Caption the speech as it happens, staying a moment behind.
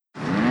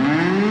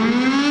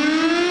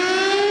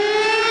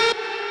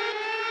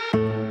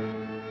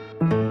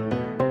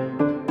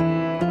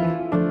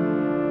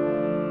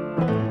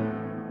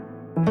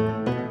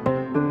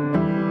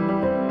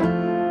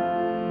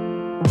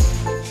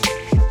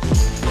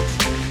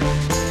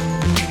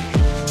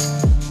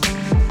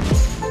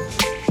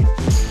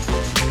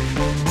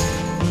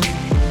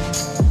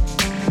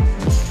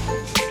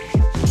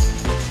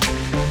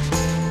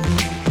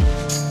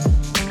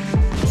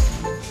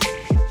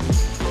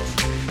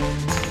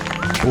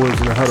Boys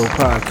in the Huddle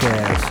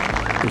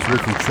podcast. It's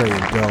Ricky, Trey,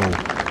 and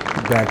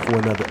Doe. Back for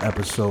another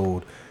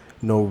episode.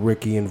 No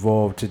Ricky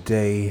involved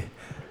today.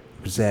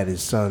 He was at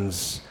his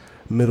son's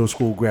middle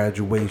school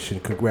graduation.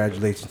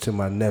 Congratulations to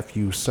my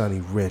nephew, Sonny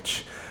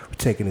Rich. We're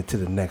taking it to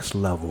the next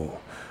level.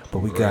 But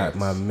we got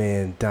my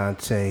man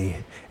Dante,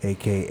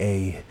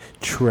 a.k.a.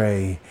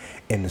 Trey,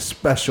 and the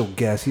special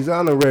guest. He's an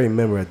honorary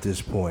member at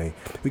this point.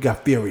 We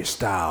got Furious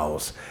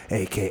Styles,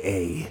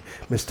 a.k.a.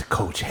 Mr.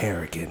 Coach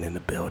Harrigan in the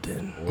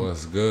building.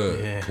 What's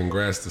good? Yeah.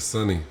 Congrats to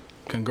Sonny.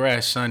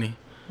 Congrats, Sonny.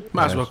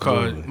 Might as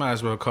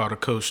well call the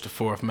coach the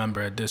fourth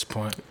member at this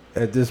point.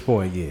 At this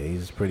point, yeah,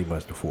 he's pretty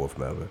much the fourth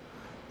member.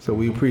 So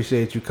we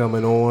appreciate you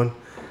coming on.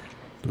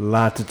 A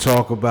lot to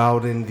talk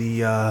about in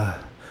the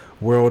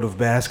world of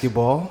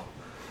basketball,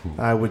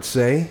 I would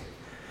say.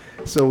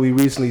 So we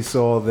recently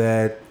saw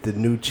that the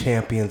new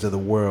champions of the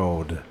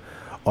world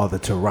are the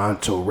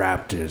Toronto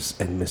Raptors,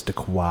 and Mr.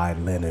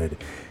 Kawhi Leonard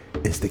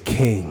is the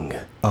king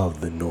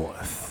of the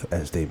North,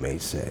 as they may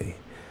say.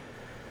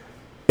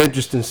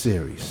 Interesting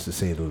series, to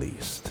say the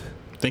least.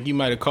 I think you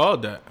might have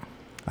called that.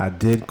 I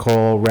did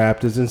call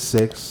Raptors in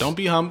 6. Don't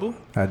be humble.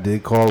 I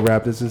did call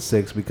Raptors in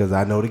 6 because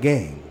I know the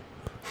game.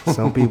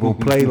 Some people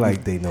play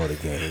like they know the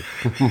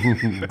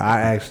game. I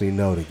actually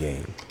know the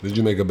game. Did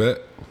you make a bet?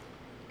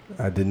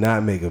 I did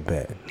not make a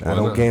bet. Why I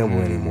don't not? gamble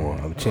anymore.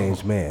 I'm a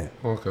changed man.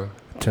 Okay.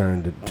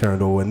 Turned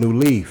over a new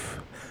leaf.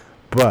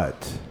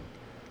 But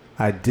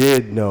I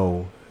did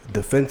know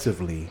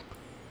defensively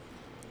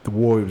the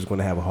Warriors was going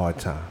to have a hard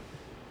time.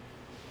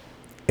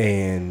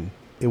 And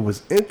it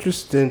was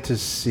interesting to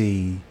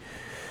see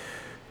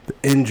the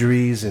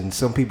injuries, and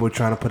some people are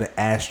trying to put an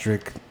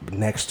asterisk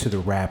next to the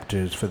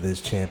Raptors for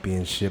this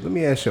championship. Let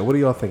me ask you, what do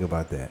y'all think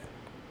about that?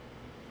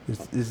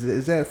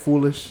 Is that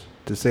foolish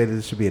to say that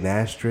there should be an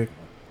asterisk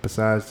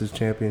besides this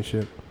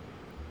championship?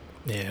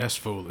 Yeah, that's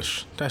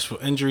foolish. That's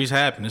what injuries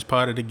happen. It's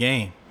part of the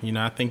game. You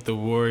know, I think the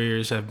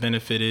Warriors have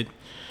benefited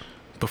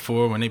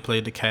before when they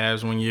played the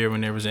Cavs one year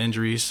when there was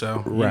injuries.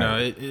 So, you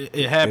know,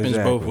 it happens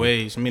both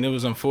ways. I mean, it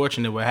was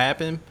unfortunate what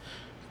happened,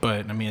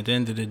 but, I mean, at the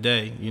end of the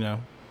day, you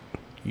know,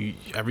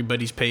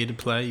 everybody's paid to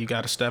play. You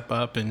got to step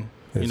up and,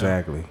 you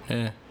know.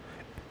 Yeah.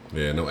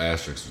 Yeah, no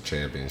asterisks for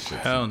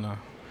championships. Hell no.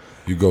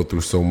 You go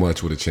through so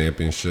much with a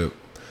championship.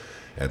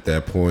 At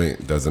that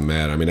point, doesn't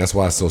matter. I mean, that's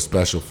why it's so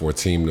special for a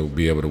team to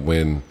be able to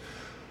win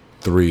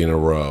 3 in a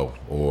row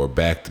or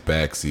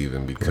back-to-backs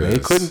even, because they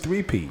couldn't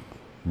three-peat.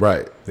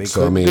 Right.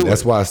 So, I mean,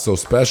 that's why it's so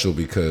special,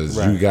 because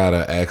you got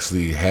to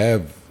actually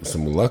have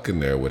some luck in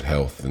there with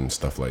health and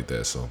stuff like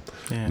that. So,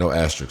 no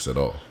asterisks at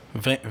all.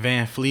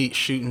 Van Fleet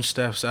shooting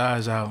Steph's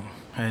eyes out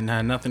and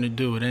had nothing to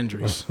do with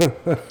injuries.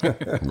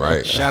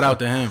 Right. Shout out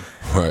to him.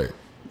 Right.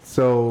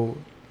 So,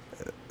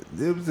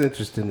 it was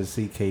interesting to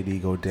see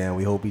KD go down.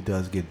 We hope he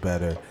does get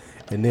better.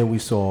 And then we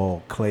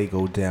saw Clay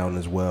go down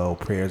as well.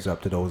 Prayers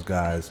up to those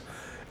guys.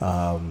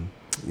 You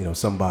know,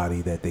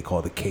 somebody that they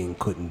call the king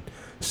couldn't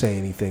say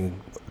anything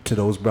to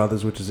those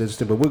brothers, which is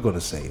interesting, but we're going to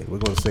say it. We're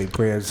going to say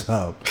prayers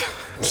up to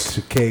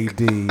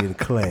KD and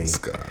Clay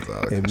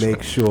and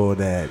make sure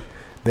that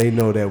they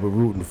know that we're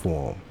rooting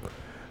for them.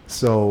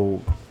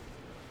 So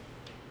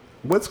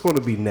what's going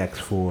to be next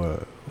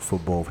for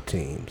both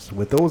teams?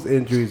 With those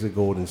injuries at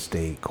Golden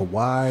State,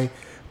 Kawhi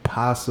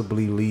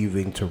possibly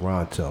leaving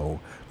Toronto.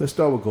 Let's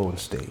start with Golden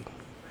State.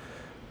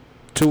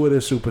 2 of their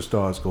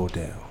superstars go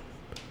down.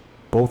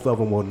 Both of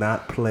them will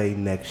not play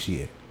next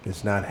year.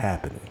 It's not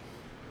happening.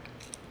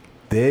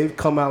 They've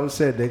come out and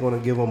said they're going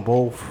to give them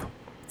both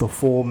the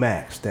full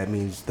max. That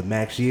means the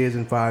max years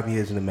and 5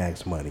 years and the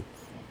max money.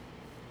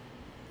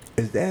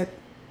 Is that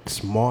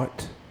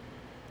smart?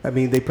 I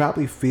mean, they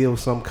probably feel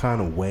some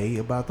kind of way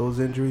about those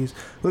injuries.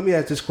 Let me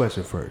ask this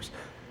question first.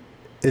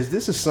 Is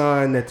this a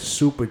sign that the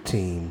super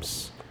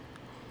teams,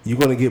 you're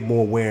going to get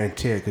more wear and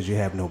tear because you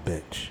have no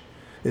bench?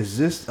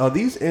 Are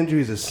these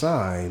injuries a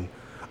sign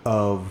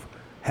of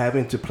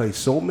having to play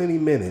so many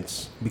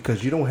minutes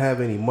because you don't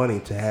have any money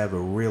to have a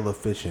real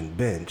efficient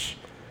bench,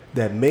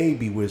 that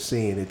maybe we're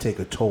seeing it take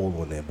a toll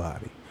on their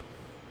body?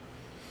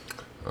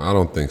 I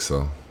don't think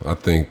so. I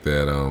think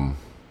that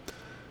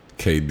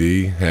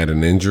KD had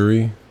an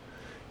injury,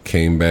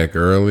 came back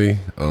early.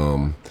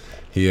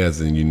 He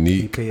has a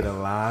unique... He played a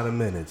lot of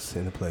minutes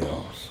in the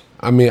playoffs.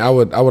 I mean, I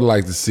would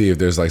like to see if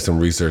there's like some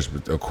research,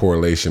 a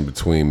correlation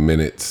between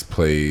minutes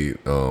played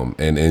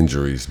and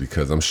injuries,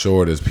 because I'm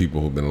sure there's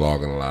people who've been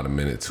logging a lot of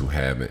minutes who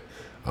haven't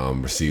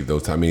received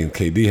those. I mean,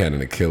 KD had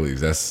an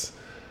Achilles. That's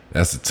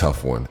a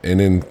tough one. And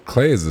then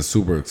Clay is a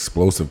super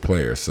explosive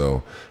player,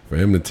 so for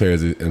him to tear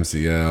his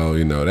MCL,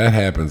 you know, that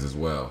happens as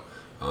well.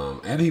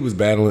 And he was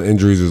battling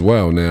injuries as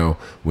well. Now,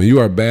 when you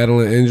are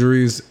battling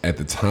injuries at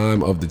the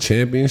time of the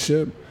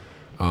championship,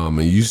 and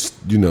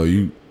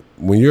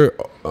when your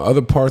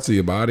other parts of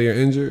your body are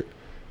injured,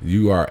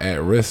 you are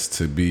at risk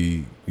to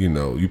be,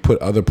 you put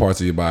other parts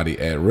of your body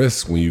at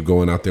risk when you're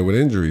going out there with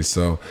injuries.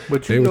 So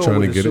but they were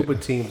trying to get super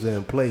teams are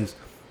in place,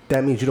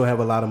 that means you don't have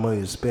a lot of money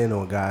to spend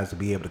on guys to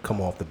be able to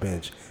come off the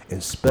bench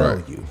and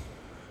spell you.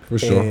 For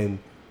sure. And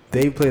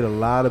they've played a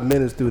lot of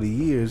minutes through the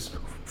years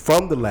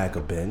from the lack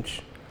of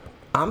bench.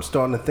 I'm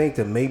starting to think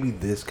that maybe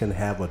this can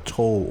have a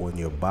toll on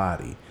your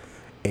body.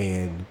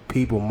 And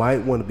people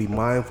might want to be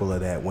mindful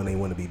of that when they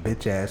want to be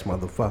bitch-ass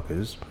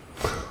motherfuckers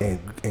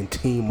and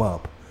team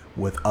up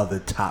with other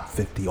top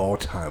 50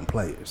 all-time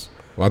players.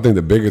 Well, I think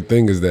the bigger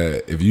thing is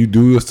that if you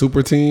do a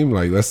super team,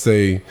 like let's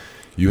say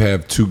you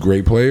have two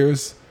great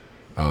players,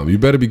 you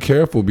better be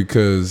careful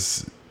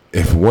because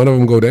if one of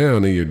them go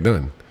down, then you're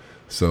done.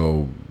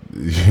 So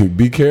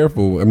be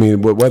careful. I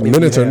mean, what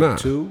minutes or not.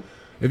 Two?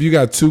 If you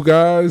got two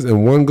guys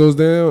and one goes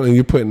down and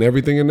you're putting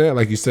everything in that,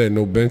 like you said,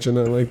 no bench or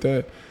nothing like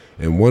that,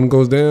 and one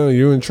goes down,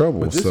 you're in trouble.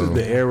 But this is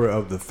the era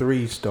of the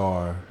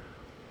 3-star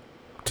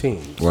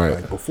teams. Right.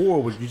 Like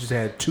before, you just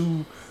had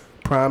 2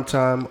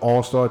 primetime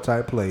all-star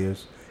type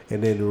players,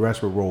 and then the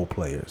rest were role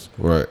players.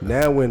 Right.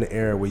 Now we're in the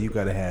era where you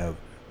got to have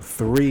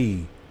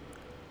 3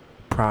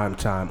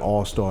 primetime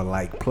all-star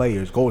like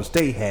players. Golden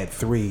State had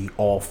 3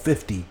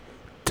 all-50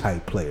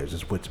 type players,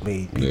 is what's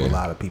made a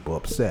lot of people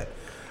upset.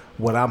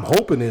 What I'm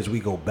hoping is we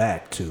go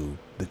back to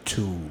the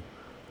two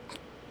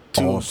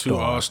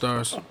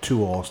all-stars,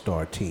 2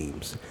 all-star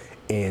teams,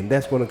 and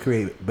that's going to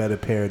create better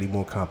parity,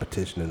 more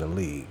competition in the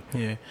league.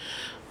 Yeah,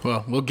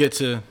 well, we'll get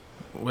to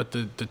what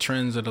the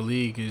trends of the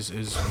league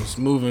is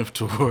moving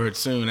towards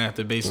soon.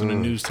 After based on the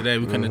news today,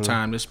 we couldn't have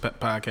timed this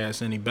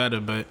podcast any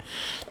better. But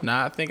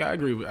I think I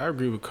agree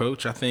with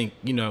Coach. I think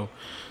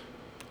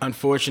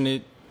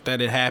unfortunate that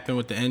it happened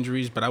with the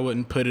injuries, but I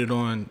wouldn't put it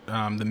on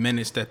the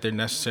minutes that they're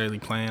necessarily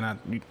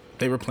playing.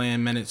 They were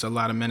playing a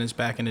lot of minutes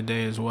back in the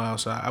day as well,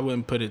 so I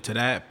wouldn't put it to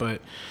that.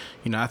 But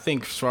I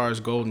think as far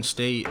as Golden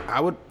State,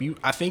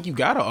 I think you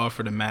got to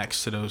offer the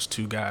max to those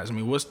 2 guys. I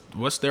mean,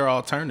 what's their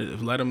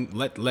alternative?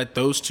 Let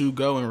those 2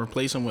 go and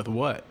replace them with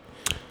what?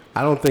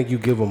 I don't think you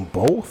give them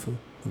both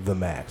the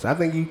max. I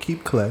think you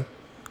keep Clay.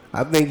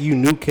 I think you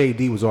knew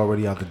KD was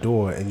already out the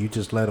door, and you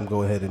just let him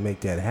go ahead and make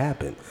that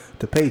happen.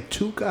 To pay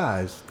 2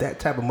 guys that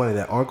type of money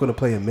that aren't going to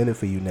play a minute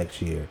for you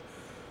next year,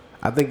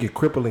 I think you're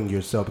crippling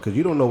yourself because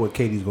you don't know what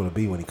KD's going to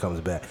be when he comes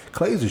back.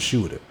 Clay's a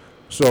shooter,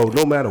 so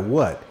no matter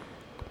what,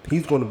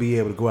 he's going to be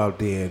able to go out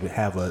there and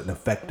have an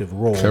effective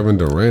role. Kevin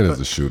Durant is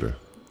a shooter.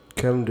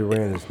 Kevin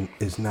Durant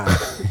is not.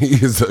 He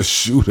is a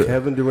shooter.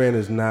 Kevin Durant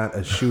is not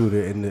a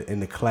shooter in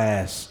the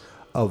class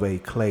of a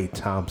Klay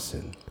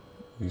Thompson.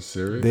 You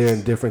serious? They're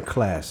in different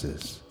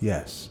classes.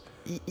 Yes.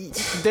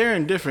 They're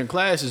in different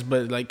classes,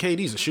 but like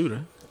KD's a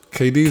shooter.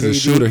 KD's a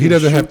shooter. He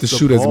doesn't have to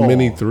shoot as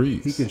many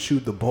threes. He can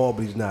shoot the ball,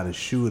 but he's not a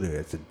shooter.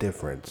 It's a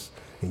difference,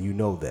 and you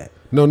know that.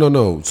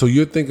 No. So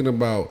you're thinking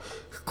about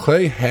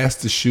Klay has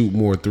to shoot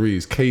more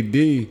threes.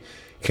 KD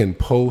can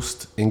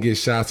post and get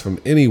shots from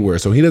anywhere,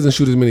 so he doesn't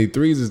shoot as many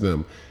threes as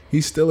them.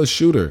 He's still a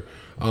shooter.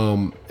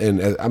 And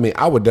I mean,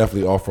 I would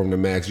definitely offer him the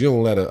max. You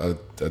don't let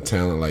a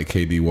talent like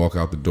KD walk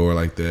out the door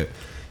like that.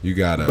 You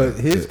gotta. But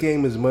his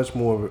game is much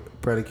more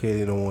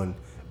predicated on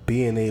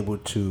being able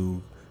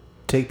to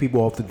take people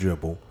off the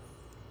dribble,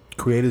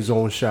 create his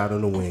own shot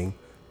on the wing.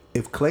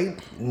 If Klay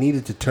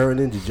needed to turn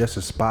into just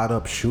a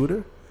spot-up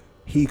shooter,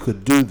 he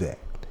could do that.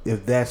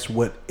 If that's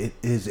what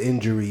his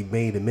injury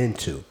made him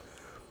into.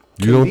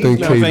 You don't think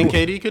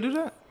KD could do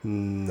that?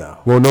 No.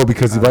 Well, no,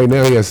 because right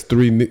now he has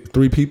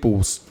three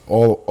people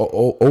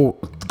all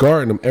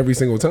guarding him every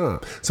single time.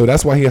 So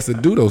that's why he has to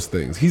do those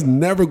things. He's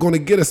never going to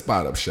get a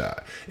spot-up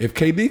shot. If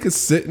KD could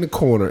sit in the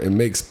corner and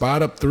make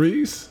spot-up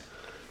threes,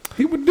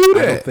 he would do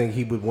that. I don't think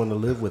he would want to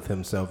live with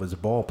himself as a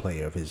ball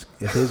player. If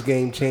his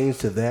game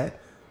changed to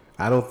that,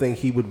 I don't think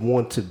he would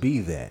want to be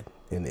that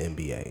in the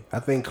NBA. I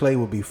think Klay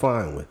would be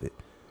fine with it.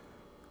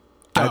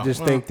 I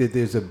just think that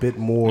there's a bit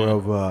more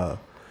of a,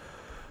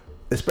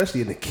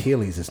 especially in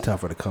Achilles, it's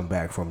tougher to come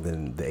back from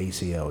than the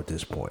ACL at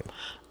this point.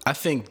 I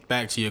think,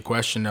 back to your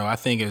question, though, I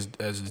think as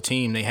the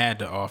team, they had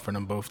to offer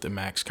them both the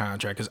max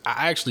contract. Because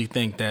I actually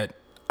think that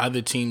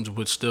other teams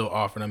would still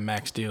offer them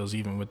max deals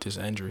even with this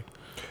injury.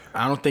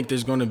 I don't think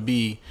there's going to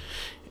be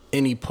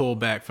any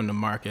pullback from the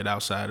market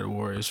outside of the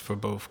Warriors for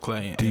both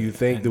Klay. Do you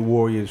think the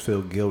Warriors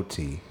feel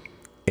guilty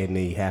and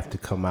they have to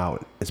come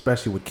out,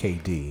 especially with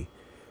KD,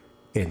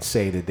 and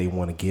say that they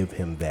want to give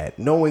him that,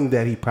 knowing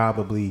that he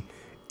probably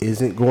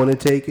isn't going to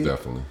take it?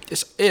 Definitely.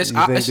 It's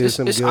optics.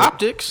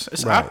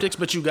 It's Right. optics,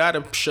 but you got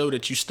to show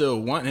that you still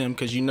want him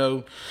because you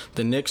know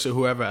the Knicks or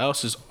whoever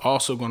else is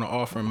also going to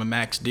offer him a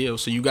max deal.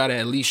 So you got to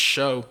at least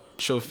show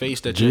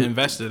face that you're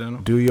invested in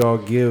him. Do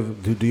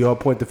y'all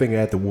point the finger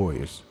at the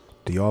Warriors?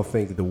 Do y'all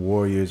think the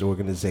Warriors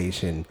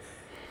organization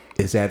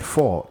is at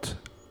fault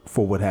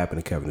for what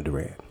happened to Kevin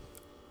Durant?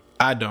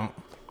 I don't.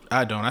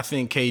 I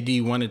think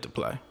KD wanted to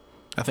play.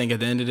 I think at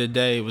the end of the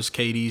day, it was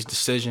KD's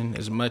decision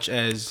as much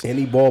as...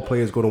 Any ball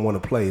player is going to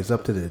want to play. It's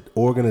up to the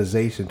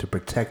organization to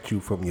protect you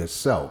from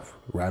yourself,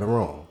 right or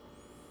wrong.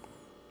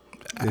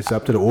 It's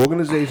up to the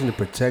organization to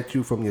protect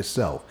you from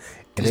yourself.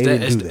 And they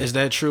didn't do that. Is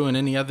that true in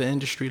any other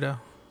industry, though?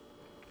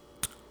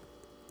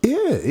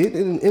 Yeah,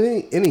 in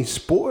any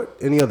sport,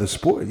 any other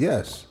sport,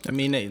 yes. I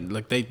mean,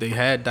 they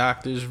had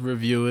doctors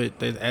review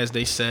it, as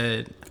they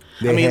said.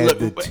 They had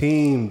the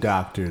team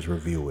doctors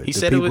review it.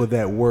 The people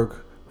that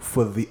work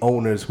for the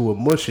owners who are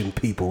mushing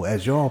people,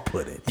 as y'all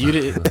put it. You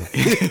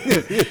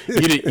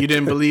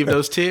didn't believe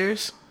those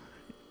tears?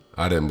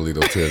 I didn't believe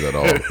those tears at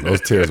all.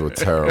 Those tears were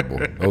terrible.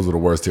 Those were the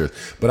worst tears.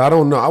 But I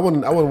don't know. I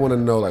would want to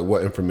know like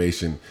what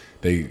information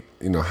they,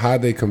 how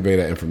they convey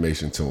that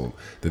information to him.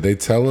 Did they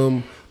tell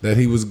him that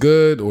he was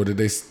good, or did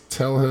they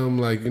tell him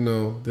like,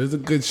 there's a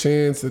good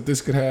chance that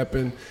this could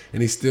happen,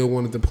 and he still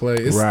wanted to play?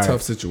 It's a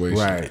tough situation.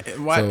 Right.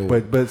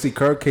 So, but see,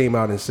 Kirk came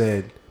out and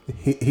said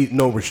he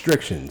no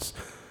restrictions.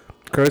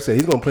 Kirk said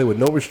he's going to play with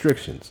no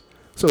restrictions.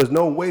 So there's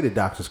no way the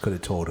doctors could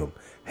have told him,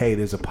 hey,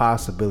 there's a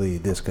possibility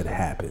this could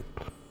happen.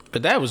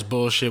 But that was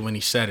bullshit when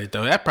he said it,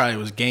 though. That probably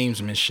was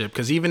gamesmanship.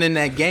 Because even in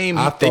that game,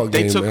 I thought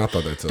that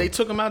too. They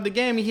took him out of the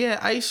game. He had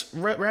ice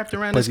wrapped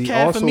around his calf But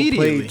he also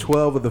immediately. played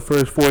 12 of the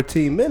first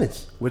 14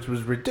 minutes, which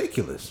was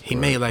ridiculous. He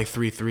made like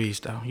 3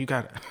 threes, though. You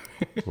got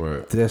it.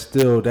 Right. That's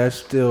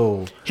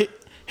still.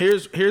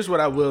 Here's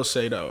what I will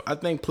say, though. I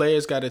think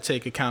players got to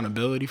take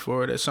accountability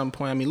for it at some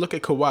point. I mean, look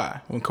at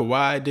Kawhi. When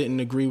Kawhi didn't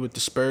agree with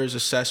the Spurs'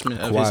 assessment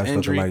of his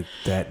injury, like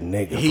that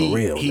nigga for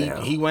real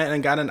now. He went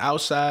and got an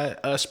outside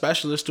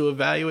specialist to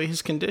evaluate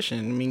his condition.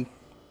 I mean,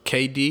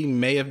 KD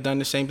may have done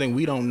the same thing.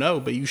 We don't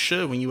know, but you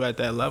should when you at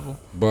that level.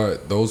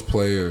 But those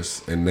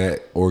players and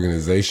that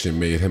organization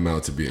made him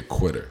out to be a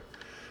quitter.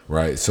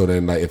 Right, so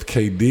then like if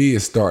KD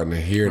is starting to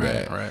hear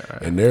that,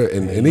 and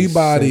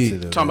anybody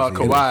talking about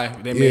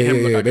Kawhi, they made him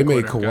look like a quitter. They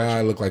made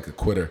Kawhi look like a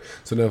quitter.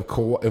 So now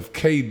if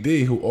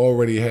KD, who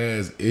already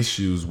has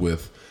issues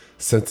with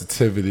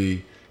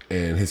sensitivity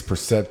and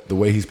the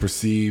way he's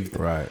perceived,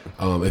 right?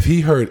 If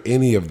he heard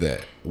any of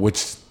that,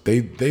 which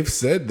they've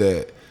said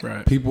that.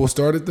 Right. People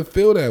started to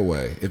feel that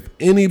way. If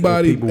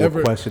anybody people ever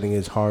were questioning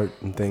his heart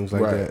and things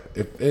like that,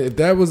 if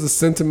that was a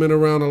sentiment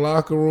around the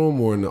locker room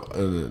or in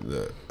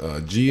the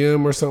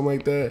GM or something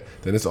like that,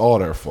 then it's all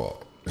their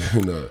fault.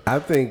 I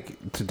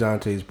think to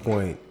Dante's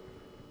point,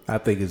 I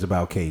think it's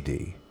about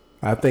KD.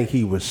 I think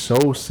he was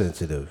so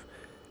sensitive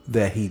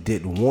that he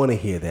didn't want to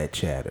hear that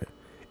chatter,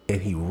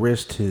 and he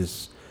risked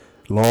his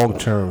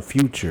long-term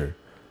future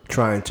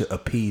trying to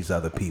appease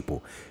other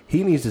people.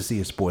 He needs to see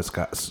a sports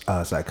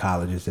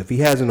psychologist if he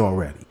hasn't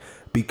already,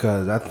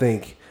 because I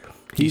think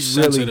he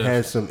really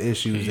has some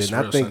issues,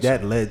 and I think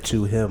that led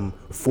to him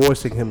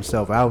forcing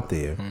himself out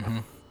there. Mm-hmm.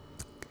 And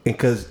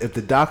because if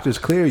the doctors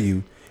clear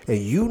you and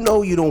you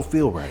don't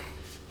feel right,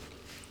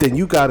 then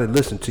you got to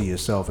listen to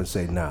yourself and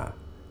say, nah,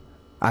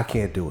 I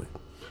can't do it.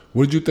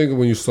 What did you think of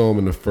when you saw him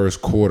in the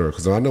first quarter?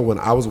 Because I know when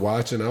I was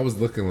watching, I was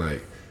looking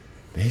like,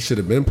 he should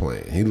have been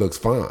playing. He looks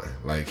fine.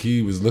 Like,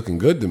 he was looking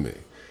good to me.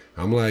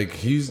 I'm like,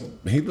 he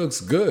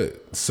looks good.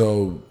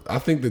 So I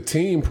think the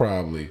team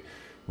probably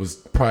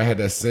had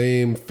that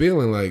same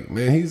feeling. Like,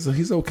 man,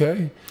 he's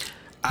okay.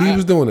 He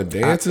was doing the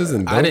dances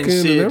and dunking and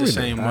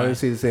everything. I didn't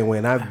see it the same way,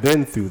 and I've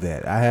been through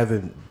that. I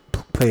haven't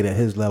played at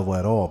his level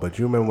at all. But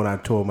you remember when I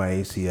tore my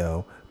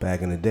ACL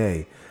back in the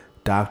day?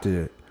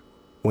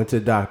 Went to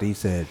the doctor. He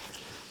said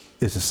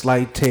it's a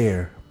slight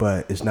tear,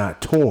 but it's not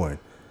torn.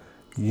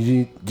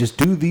 You just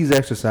do these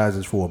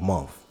exercises for a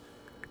month,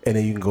 and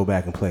then you can go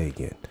back and play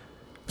again.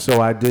 So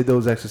I did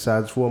those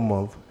exercises for a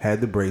month, had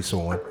the brace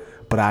on,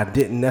 but I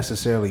didn't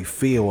necessarily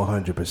feel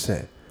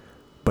 100%.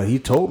 But he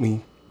told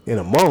me in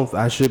a month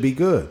I should be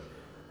good.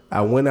 I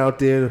went out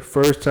there the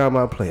first time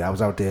I played. I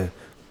was out there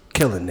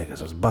killing niggas.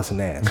 I was busting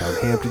ass. I was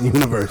at Hampton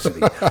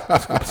University.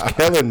 I was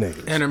killing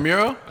niggas.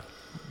 Intramural?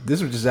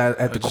 This was just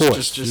at the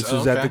courts. This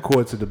was at the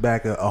courts at the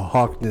back of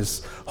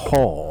Harkness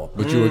Hall.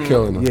 But you were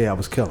killing them. Yeah, I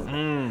was killing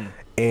them.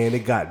 And it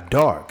got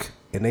dark,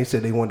 and they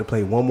said they wanted to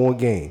play one more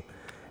game.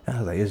 And I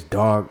was like, it's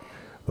dark,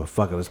 but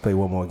fuck it, let's play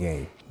one more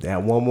game.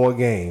 That one more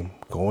game,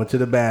 going to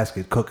the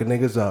basket, cooking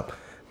niggas up.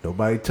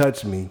 Nobody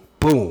touched me.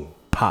 Boom,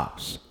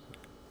 pops.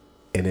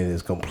 And it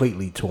is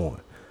completely torn.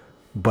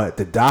 But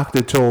the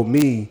doctor told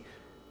me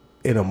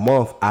in a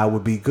month I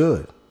would be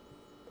good.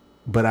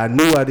 But I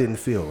knew I didn't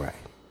feel right.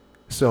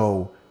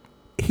 So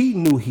he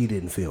knew he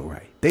didn't feel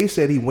right. They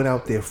said he went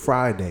out there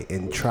Friday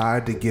and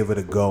tried to give it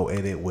a go,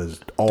 and it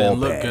was all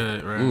didn't bad. Look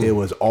good, right? It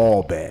was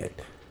all bad.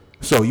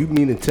 So you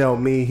mean to tell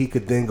me he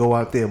could then go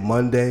out there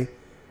Monday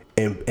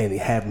and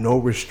have no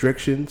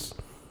restrictions?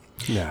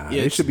 Nah,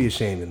 they should be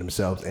ashamed of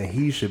themselves, and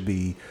he should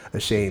be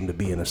ashamed of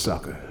being a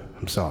sucker.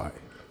 I'm sorry.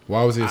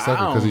 Why was he a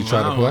sucker? Because he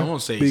tried to play? I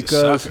won't say he's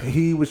because a sucker.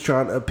 He was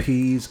trying to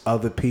appease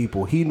other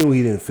people. He knew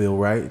he didn't feel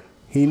right.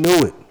 He knew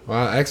it.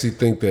 Well, I actually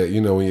think that,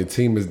 when your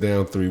team is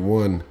down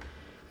 3-1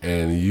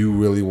 and you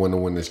really want to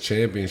win this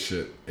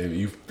championship and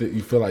you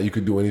feel like you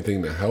could do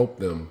anything to help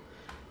them,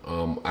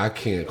 I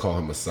can't call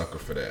him a sucker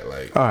for that.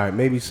 Like, all right,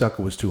 maybe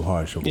sucker was too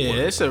harsh of a word.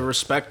 Yeah, it's a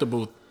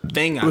respectable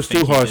thing. It was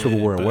too harsh of a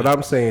word. What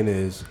I'm saying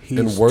is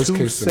he's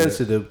too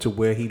sensitive to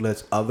where he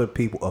lets other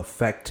people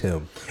affect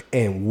him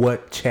and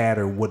what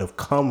chatter would have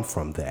come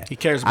from that. He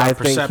cares about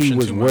perception. I think he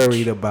was too much.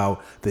 worried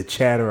about the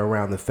chatter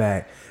around the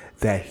fact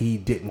that he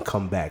didn't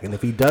come back. And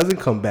if he doesn't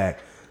come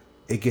back,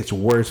 it gets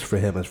worse for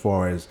him as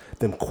far as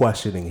them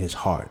questioning his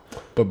heart.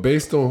 But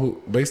based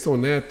on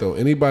that though,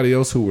 anybody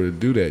else who were to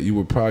do that, you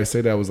would probably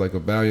say that was like a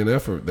valiant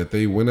effort, that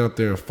they went out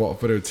there and fought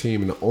for their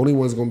team, and the only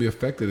one's going to be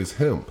affected is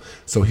him.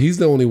 So he's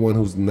the only one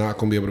who's not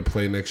going to be able to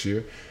play next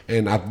year,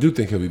 and I do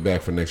think he'll be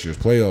back for next year's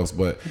playoffs.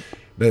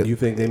 But you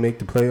think they make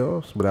the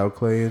playoffs without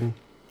Clay and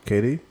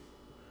KD?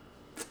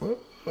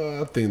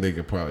 I think they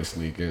could probably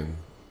sneak in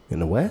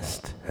The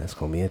West? That's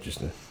going to be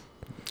interesting.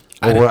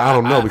 Well, I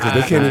don't know because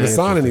they can't even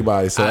sign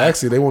anybody. So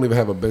actually, they won't even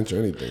have a bench or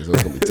anything. So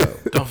it's gonna be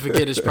tough. Don't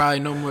forget, it's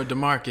probably no more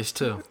DeMarcus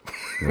too.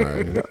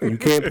 Right? You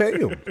can't pay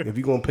him if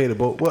you're gonna pay the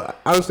boat. Well,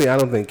 honestly, I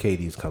don't think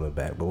KD's coming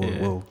back, but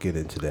we'll get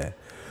into that.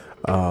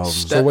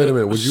 So wait a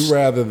minute. Would you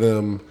rather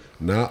them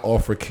not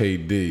offer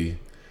KD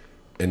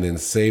and then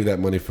save that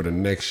money for the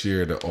next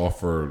year to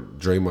offer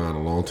Draymond a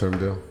long-term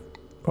deal?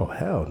 Oh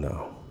hell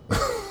no.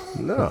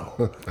 No.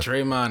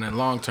 Draymond and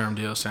long-term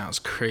deal sounds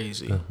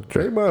crazy.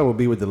 Draymond will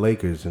be with the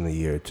Lakers in a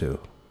year or two.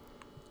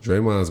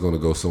 Draymond's going to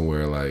go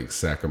somewhere like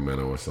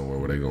Sacramento or somewhere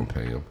where they're going to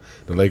pay him.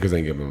 The Lakers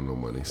ain't giving him no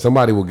money.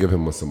 Somebody will give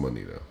him some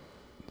money, though.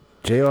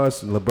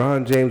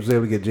 LeBron James was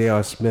able to get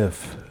J.R.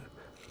 Smith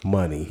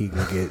money. He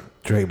can get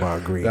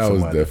Draymond Green that some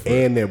was money. different.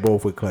 And they're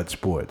both with Clutch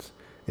Sports.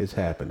 It's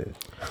happening.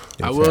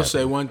 I will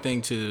say one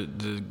thing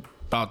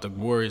about the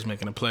Warriors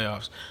making the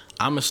playoffs.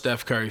 I'm a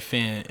Steph Curry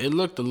fan. It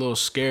looked a little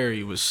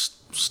scary with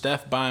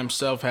Steph by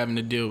himself having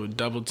to deal with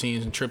double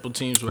teams and triple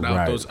teams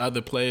without those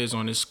other players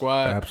on his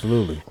squad.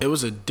 Absolutely. It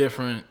was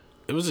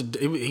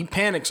he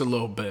panics a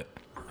little bit,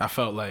 I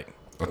felt like.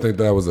 I think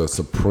that was a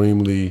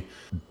supremely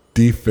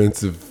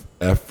defensive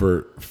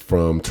effort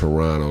from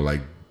Toronto.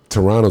 Like,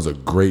 Toronto's a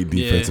great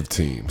defensive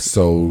team.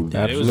 So,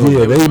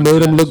 they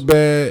made him look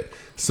bad.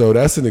 So,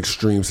 that's an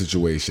extreme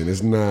situation.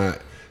 It's not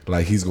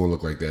like he's going to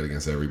look like that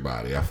against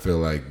everybody. I feel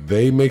like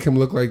they make him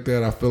look like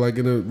that. I feel like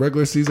in the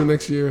regular season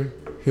next year,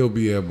 he'll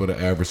be able to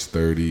average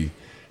 30,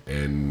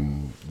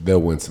 and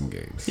they'll win some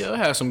games. Yeah, they'll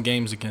have some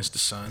games against the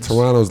Suns.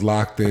 Toronto's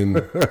locked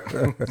in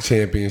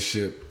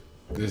championship.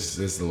 This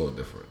is a little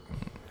different.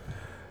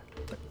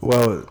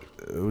 Well,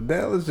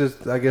 now let's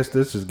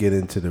just get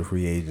into the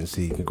free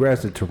agency.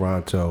 Congrats to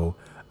Toronto.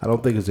 I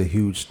don't think it's a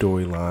huge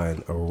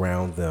storyline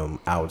around them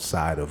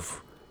outside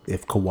of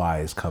if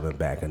Kawhi is coming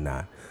back or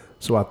not.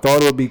 So I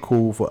thought it would be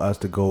cool for us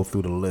to go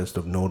through the list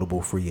of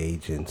notable free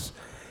agents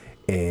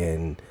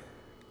and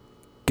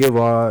give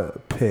our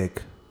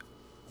pick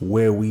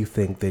where we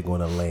think they're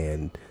going to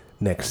land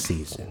next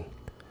season.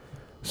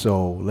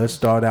 So let's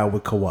start out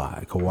with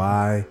Kawhi.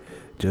 Kawhi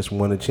just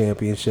won a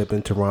championship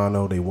in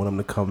Toronto. They want him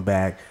to come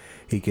back.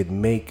 He could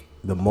make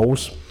the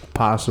most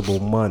possible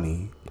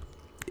money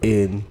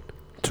in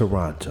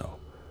Toronto.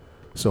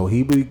 So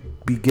he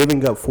would be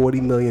giving up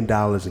 $40 million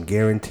in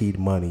guaranteed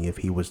money if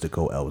he was to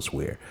go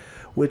elsewhere.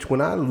 Which,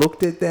 when I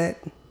looked at that,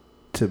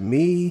 to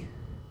me,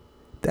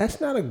 that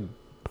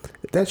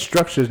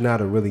structure is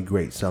not a really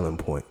great selling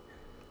point.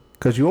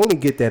 Because you only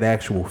get that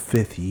actual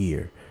 5th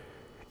year.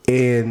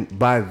 And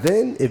by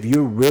then, if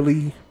you're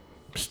really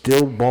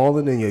still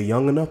balling and you're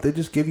young enough, they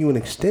just give you an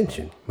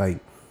extension. Like,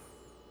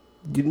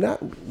 you're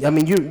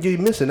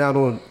missing out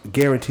on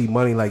guaranteed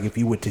money, like if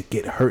you were to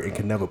get hurt and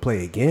can never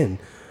play again.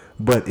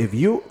 But if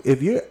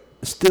you're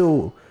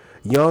still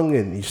young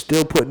and you're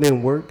still putting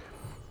in work,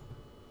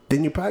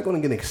 then you're probably going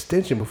to get an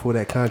extension before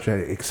that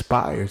contract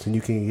expires and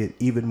you can get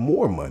even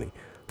more money.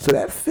 So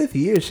that 5th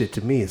year shit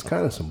to me is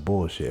kind of some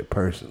bullshit,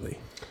 personally.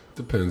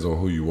 Depends on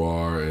who you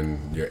are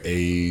and your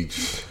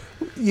age.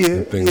 Yeah,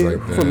 and things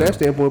like that. From that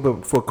standpoint,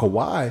 but for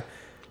Kawhi,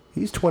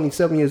 he's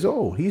 27 years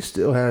old. He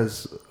still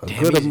has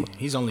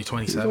he's only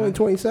 27. He's only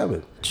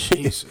 27.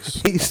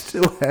 Jesus. He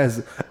still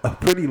has a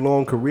pretty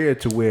long career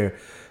to where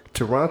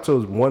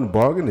Toronto's one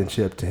bargaining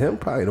chip to him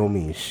probably don't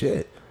mean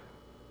shit.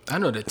 I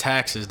know the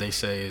taxes, they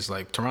say, is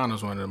like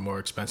Toronto's one of the more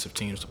expensive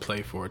teams to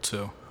play for,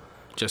 too.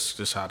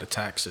 Just how the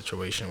tax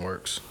situation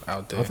works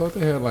out there. I thought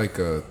they had like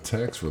a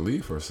tax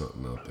relief or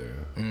something out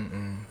there.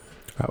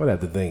 I would have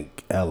to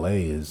think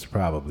L.A. is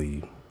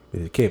probably,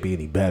 it can't be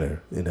any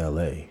better in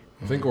L.A.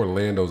 I think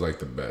Orlando's like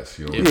the best.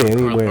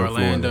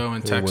 Orlando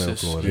and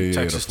Texas.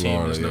 Texas team,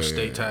 Florida, there's no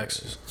state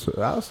taxes. So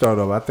I'll start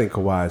off. I think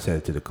Kawhi's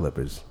headed to the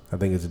Clippers. I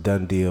think it's a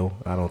done deal.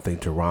 I don't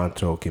think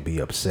Toronto can be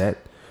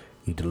upset.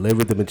 He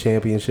delivered them a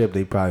championship.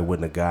 They probably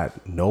wouldn't have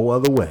got no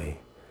other way.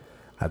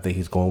 I think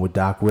he's going with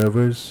Doc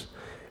Rivers.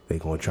 They're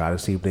going to try to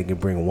see if they can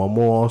bring one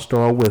more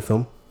All-Star with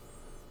them.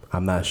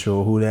 I'm not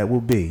sure who that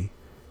will be.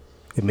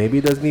 And maybe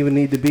it doesn't even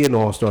need to be an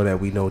All-Star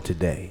that we know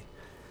today.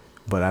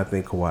 But I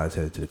think Kawhi's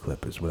headed to the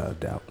Clippers without a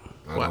doubt.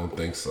 I don't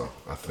think so.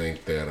 I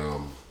think that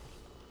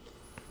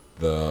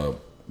the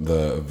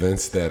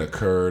events that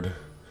occurred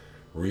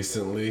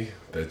recently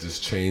that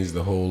just changed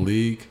the whole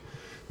league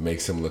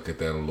makes him look at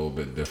that a little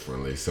bit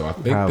differently. So I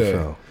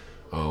think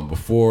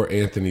before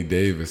Anthony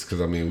Davis, because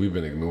we've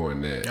been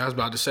ignoring that. I was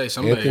about to say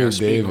somebody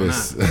Anthony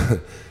Davis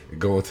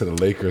going to the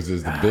Lakers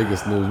is the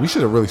biggest news. We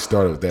should have really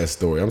started with that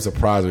story. I'm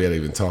surprised we had to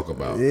even talk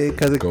about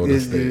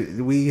because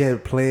we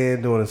had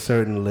planned on a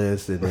certain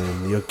list, and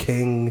then your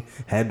king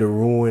had to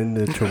ruin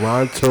the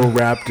Toronto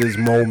Raptors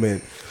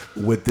moment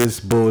with this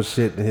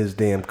bullshit in his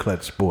damn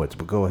Clutch Sports.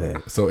 But go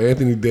ahead. So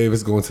Anthony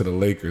Davis going to the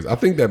Lakers. I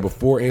think that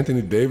before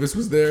Anthony Davis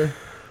was there,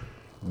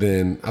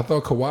 then I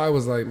thought Kawhi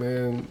was like,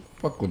 man,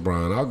 fuck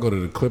LeBron. I'll go to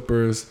the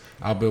Clippers.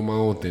 I'll build my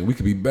own thing. We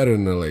could be better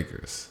than the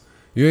Lakers.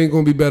 You ain't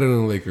going to be better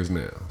than the Lakers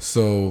now.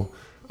 So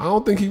I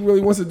don't think he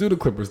really wants to do the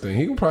Clippers thing.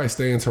 He can probably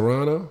stay in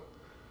Toronto.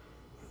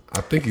 I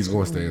think he's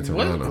going to stay in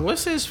Toronto.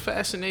 What's his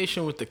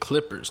fascination with the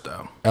Clippers,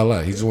 though?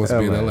 L.A. He just wants to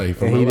be in L.A.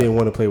 And he didn't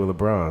want to play with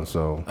LeBron,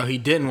 so... Oh, he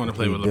didn't want to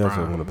play with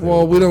LeBron.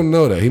 Well, we don't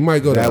know that. He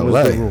might go to L.A.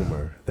 That was the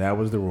rumor. That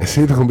was the rumor. It's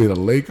either going to be the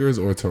Lakers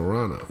or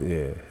Toronto.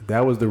 Yeah,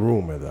 that was the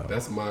rumor, though.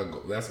 That's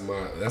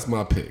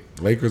my pick.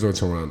 Lakers or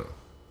Toronto.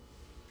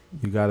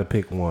 You got to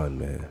pick one,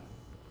 man.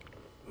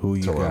 Who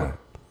you Toronto. got?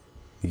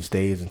 He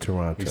stays in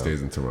Toronto. He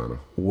stays in Toronto.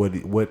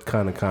 What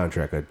kind of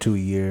contract? A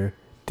 2-year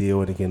deal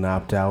and he can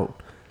opt out?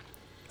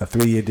 A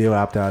 3-year deal,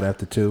 opt out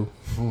after 2?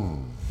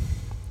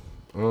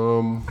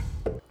 No.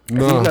 He's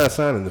not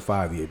signing the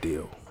 5-year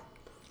deal.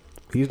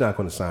 He's not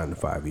going to sign the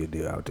 5-year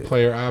deal out there.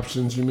 Player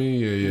options, you mean?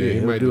 Yeah. He He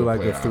might might do a like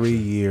a player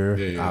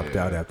 3-year opt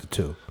out after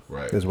 2.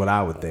 Right. That's what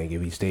I would think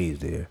if he stays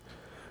there.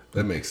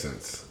 That makes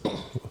sense.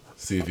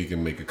 See if he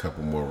can make a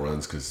couple more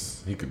runs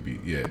because he could be.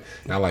 Yeah,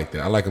 I like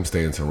that. I like him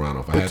staying in Toronto.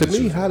 If I But had to to me,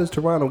 choose how one. does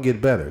Toronto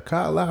get better?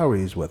 Kyle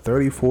Lowry is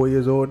 34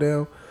 years old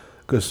now.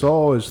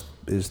 Gasol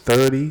is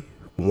 30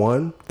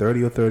 or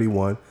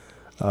 31.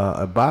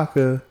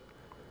 Ibaka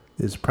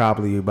is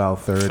probably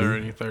about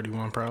 30.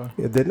 31 probably.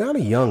 Yeah, they're not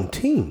a young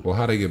team. Well,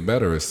 how they get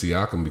better is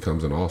Siakam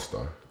becomes an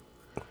all-star.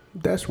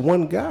 That's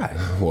one guy.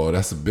 Well,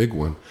 that's a big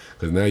one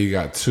because now you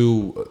got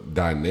 2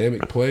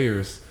 dynamic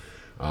players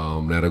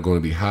that are going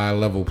to be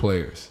high-level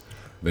players.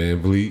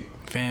 Van Vliet.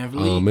 And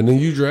And then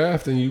you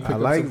draft and you pick I up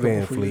like some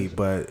Van couple free Fleet,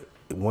 but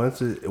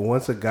once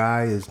a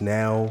guy is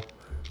now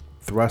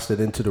thrusted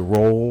into the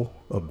role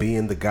of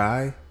being the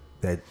guy,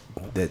 that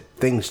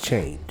things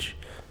change.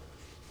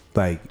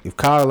 Like if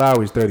Kyle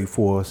Lowry's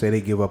 34, say they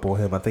give up on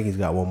him, I think he's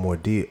got one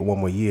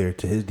more year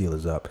till his deal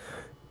is up.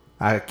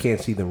 I can't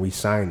see them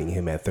re-signing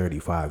him at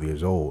 35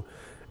 years old.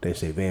 They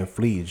say Van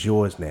Fleet is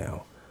yours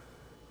now.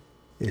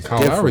 It's Kyle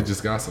different. Lowry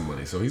just got some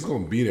money, so he's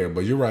going to be there.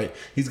 But you're right,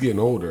 he's getting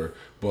older.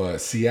 But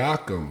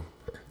Siakam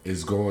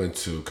is going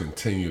to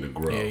continue to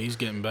grow. Yeah, he's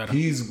getting better.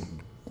 He's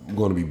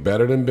going to be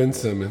better than Ben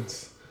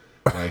Simmons.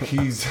 Like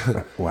he's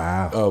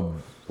Wow.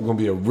 going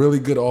to be a really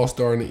good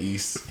all-star in the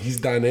East. He's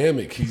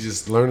dynamic. He's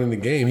just learning the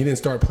game. He didn't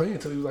start playing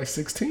until he was like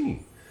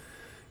 16.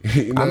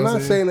 You know I'm what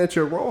not saying that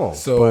you're wrong.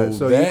 So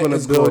but, that you're going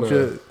is to build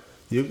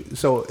gonna-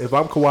 So if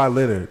I'm Kawhi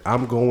Leonard,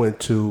 I'm going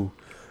to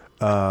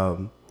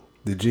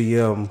the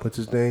GM. What's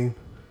his name?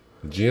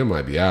 GM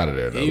might be out of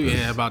there though.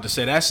 Yeah, about to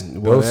say that's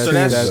Well, so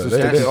that's- that's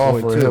that's- they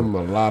point offer two. him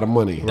a lot of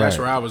money. that's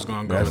Right. where I was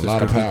going to go. That's a a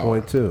lot of sticky power.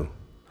 point too.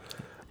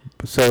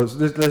 So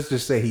let's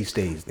just say he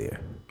stays there.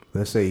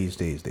 Let's say he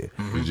stays there.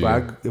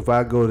 If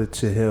I go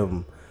to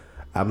him,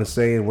 I'm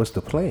saying, what's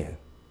the plan?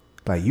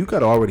 Like you got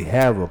to already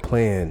have a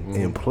plan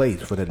in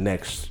place for the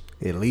next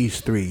at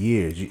least 3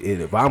 years.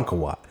 If I'm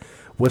Kawhi,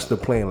 what's the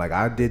plan? Like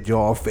I did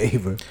y'all a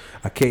favor.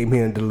 I came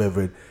here and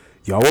delivered.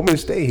 Y'all want me to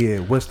stay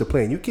here? What's the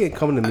plan? You can't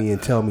come to me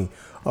and tell me,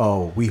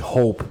 oh, we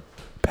hope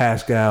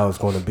Pascal is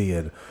going to be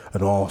an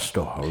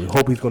all-star. We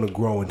hope he's going to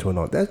grow into an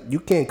all. You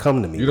can't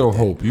come to me. You don't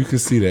hope. You can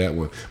see that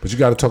one. But you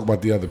got to talk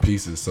about the other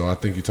pieces. So I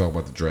think you talk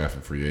about the draft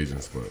and free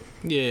agents. But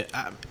Yeah,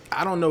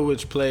 I don't know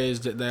which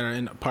players that are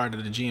in part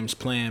of the GM's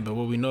plan, but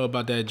what we know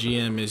about that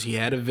GM is he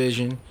had a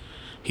vision.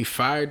 He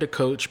fired the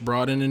coach,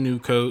 brought in a new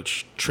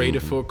coach,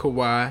 traded for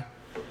Kawhi,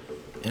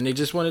 and they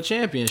just won a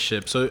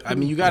championship. So, I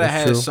mean, you got to That's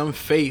have true. some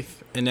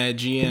faith in that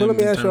GM. But let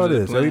me in ask you terms all of the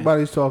this. plan.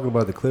 Everybody's talking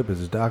about the Clippers.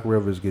 Does Doc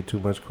Rivers get too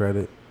much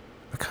credit?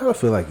 I kind of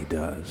feel like he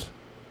does.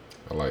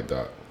 I like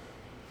that.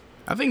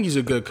 I think he's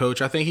a good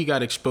coach. I think he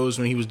got exposed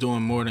when he was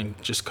doing more than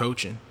just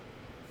coaching.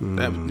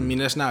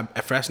 That's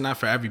not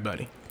for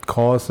everybody.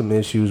 Caused some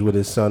issues with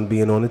his son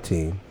being on the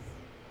team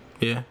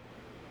Yeah.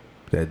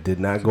 that did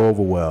not go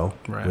over well,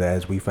 Right.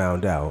 as we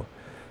found out.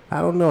 I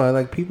don't know. I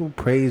like people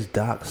praise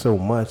Doc so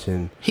much,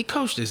 and He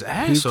coached his he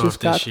ass off just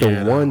got this year.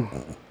 the though. one.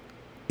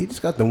 He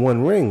just got the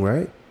one ring,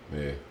 right?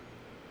 Yeah.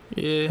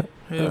 Yeah,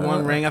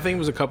 one ring. I think it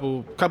was a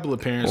couple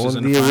appearances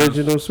On in the the finals.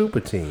 original super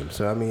team.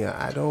 So I mean,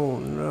 I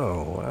don't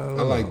know.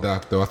 I like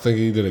Doc though. I think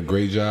he did a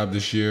great job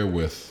this year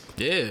with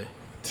Yeah. a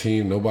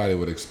team nobody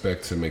would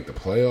expect to make the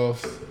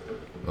playoffs.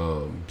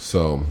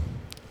 So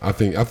I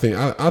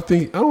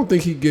don't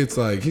think he gets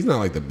like he's not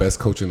like the best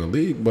coach in the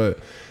league, but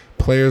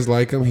players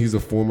like him. He's a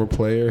former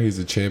player. He's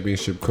a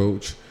championship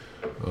coach.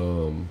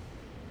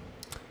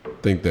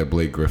 Think that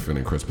Blake Griffin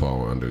and Chris Paul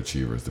were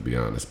underachievers, to be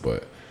honest.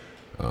 But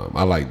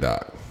I like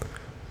Doc.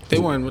 They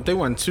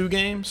won 2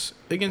 games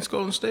against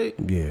Golden State.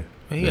 Yeah.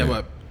 He had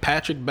what?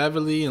 Patrick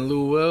Beverly and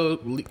Lou Will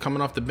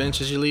coming off the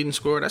bench as your leading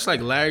scorer. That's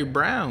like Larry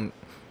Brown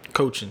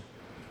coaching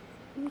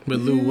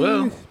with Lou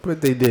Will.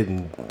 But they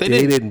didn't. They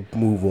didn't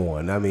move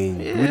on. I mean,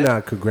 we're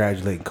not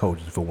congratulating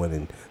coaches for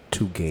winning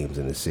 2 games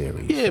in a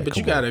series. Yeah, Like, but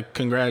you come on. got to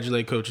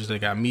congratulate coaches that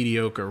got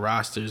mediocre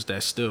rosters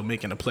that's still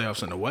making the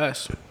playoffs in the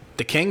West.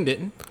 The King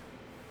didn't.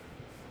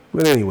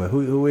 But anyway,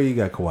 where you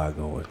got Kawhi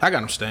going? I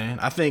got him staying.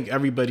 I think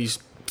everybody's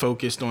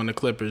focused on the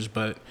Clippers,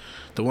 but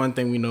the one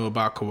thing we know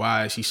about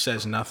Kawhi is he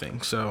says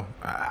nothing. So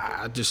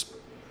I just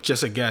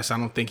a guess. I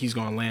don't think he's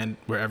going to land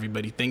where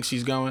everybody thinks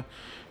he's going.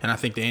 And I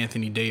think the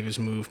Anthony Davis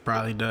move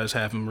probably does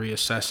have him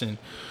reassessing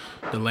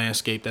the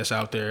landscape that's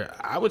out there.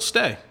 I would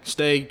stay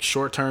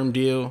short-term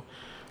deal.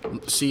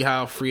 See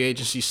how free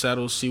agency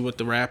settles, see what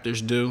the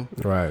Raptors do.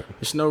 Right.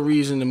 There's no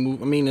reason to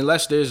move. I mean,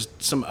 unless there's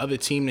some other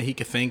team that he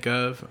could think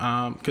of.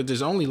 Because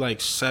there's only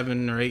like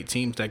 7 or 8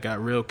 teams that got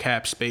real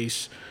cap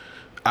space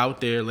out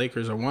there.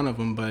 Lakers are one of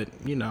them. But,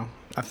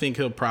 I think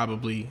he'll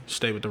probably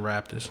stay with the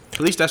Raptors.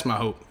 At least that's my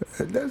hope.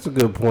 That's a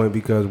good point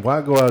because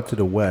why go out to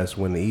the West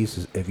when the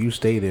East, if you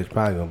stay there, it's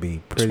probably going to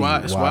be pretty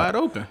wide. It's wide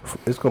open.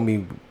 It's going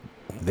to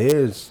be,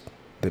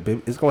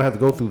 it's going to have to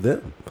go through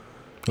them.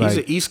 He's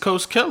an East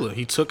Coast killer.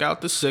 He took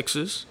out the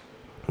Sixers.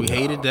 We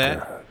hated that.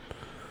 God.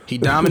 He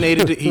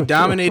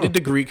dominated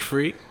the Greek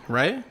Freak,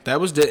 right? That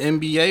was the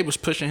NBA was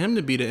pushing him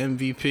to be the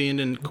MVP, and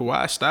then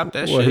Kawhi stopped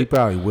that shit. Well, he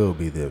probably will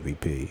be the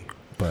MVP,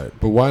 but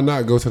why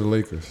not go to the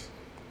Lakers?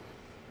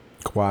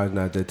 Kawhi's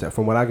not that type.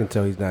 From what I can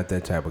tell, he's not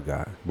that type of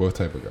guy. What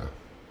type of guy?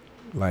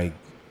 Like,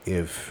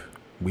 if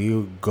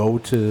we go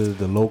to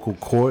the local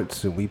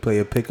courts and we play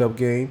a pickup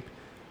game,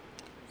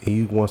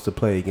 he wants to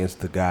play against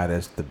the guy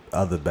that's the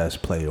other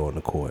best player on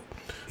the court.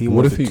 He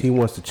wants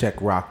to check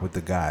rock with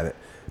the guy,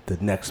 the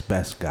next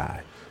best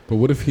guy. But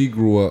what if he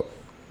grew up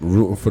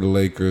rooting for the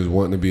Lakers,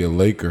 wanting to be a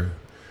Laker,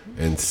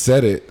 and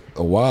said it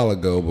a while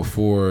ago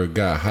before it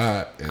got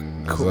hot?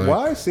 And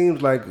Kawhi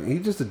seems like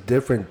he's just a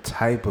different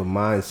type of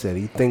mindset.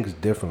 He thinks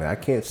differently. I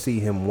can't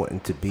see him wanting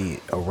to be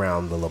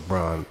around the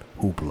LeBron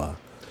hoopla.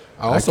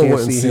 I also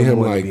wouldn't see him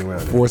like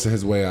forcing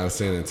his way out of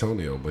San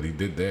Antonio, but he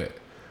did that.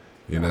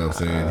 You know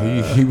what I'm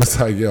saying? He was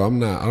like, yo,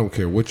 I don't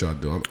care what y'all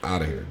do. I'm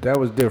out of here. That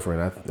was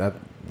different.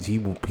 He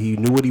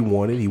knew what he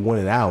wanted. He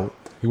wanted out.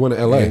 He wanted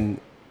LA.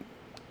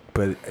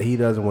 But he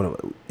doesn't want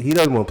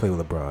to play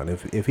with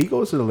LeBron. If he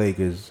goes to the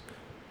Lakers,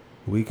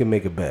 we can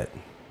make a bet.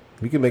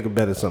 We can make a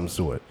bet of some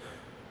sort.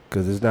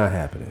 Because it's not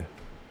happening.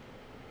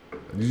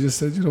 You just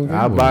said you don't.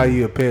 I'll buy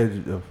you a pair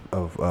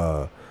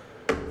of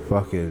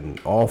fucking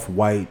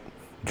off-white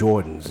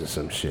Jordans or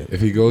some shit. If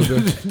he goes there?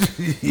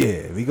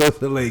 Yeah, if he goes to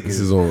the Lakers. This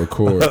is on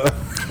record.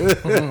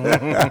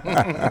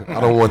 I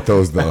don't want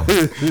those, though.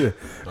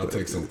 I'll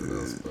take something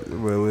else.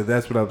 Well,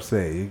 that's what I'm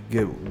saying.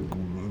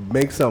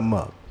 Make something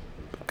up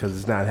because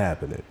it's not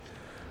happening.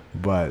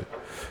 But,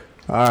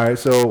 all right,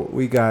 so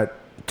we got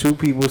 2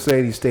 people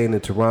saying he's staying in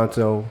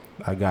Toronto.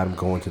 I got him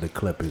going to the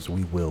Clippers.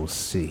 We will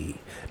see.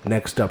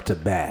 Next up to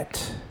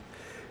bat,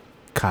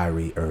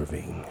 Kyrie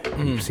Irving.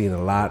 We've seen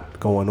a lot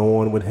going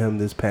on with him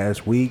this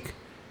past week.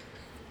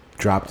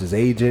 Dropped his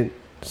agent,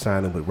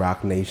 signing with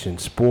Rock Nation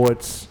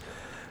Sports.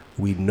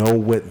 We know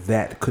what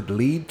that could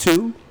lead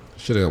to.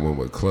 Should have got one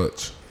with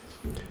Clutch.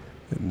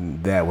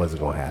 That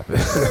wasn't going to happen.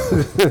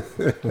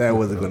 That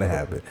wasn't going to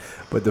happen.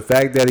 But the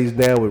fact that he's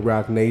now with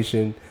Rock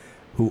Nation,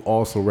 who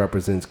also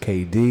represents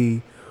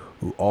KD,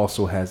 who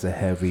also has a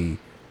heavy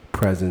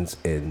presence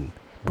in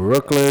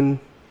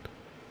Brooklyn,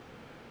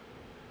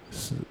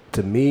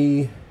 to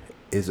me,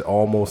 is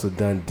almost a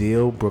done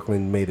deal.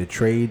 Brooklyn made a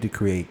trade to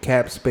create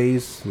cap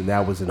space, and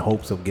that was in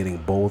hopes of getting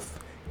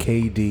both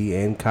KD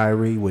and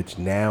Kyrie, which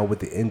now with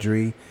the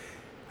injury,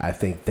 I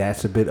think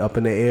that's a bit up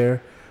in the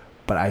air.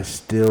 But I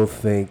still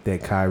think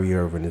that Kyrie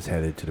Irving is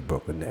headed to the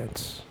Brooklyn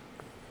Nets.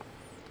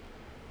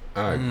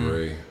 I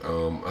agree.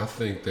 I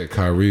think that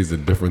Kyrie is a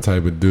different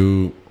type of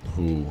dude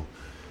who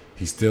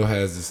he still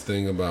has this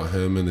thing about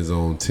him and his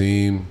own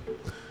team.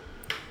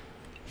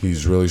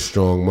 He's really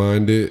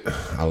strong-minded.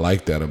 I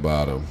like that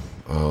about him.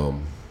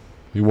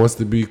 He wants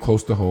to be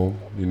close to home.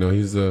 You know,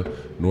 he's a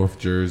North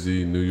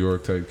Jersey, New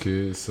York type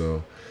kid,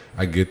 so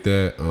I get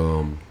that.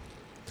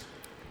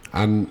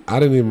 I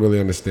didn't even really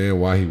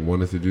understand why he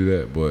wanted to do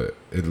that, but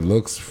it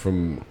looks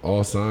from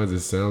all signs,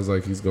 it sounds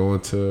like he's going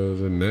to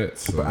the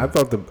Nets. So. But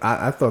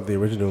I thought the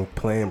original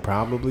plan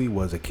probably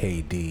was a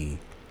KD,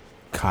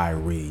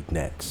 Kyrie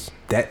Nets.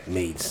 That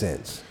made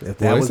sense. If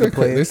that was the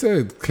plan, they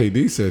said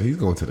KD said he's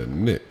going to the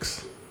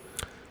Knicks.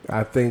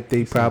 I think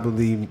they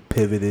probably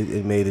pivoted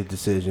and made a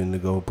decision to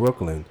go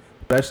Brooklyn,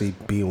 especially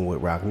being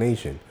with Rock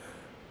Nation.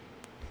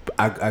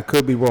 I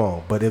could be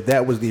wrong, but if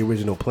that was the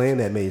original plan,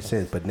 that made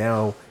sense. But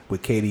now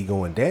with KD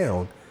going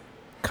down,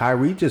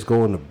 Kyrie just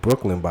going to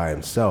Brooklyn by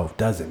himself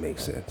doesn't make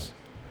sense.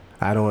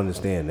 I don't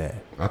understand that.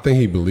 I think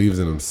he believes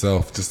in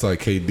himself, just like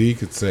KD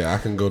could say, I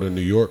can go to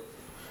New York,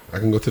 I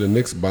can go to the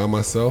Knicks by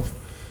myself,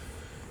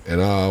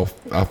 and I'll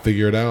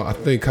figure it out. I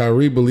think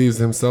Kyrie believes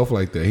in himself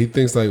like that. He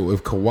thinks like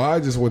if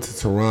Kawhi just went to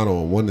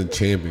Toronto and won the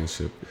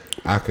championship,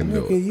 I can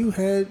do it. You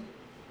had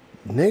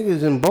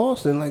niggas in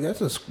Boston like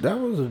that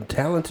was a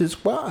talented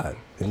squad,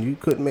 and you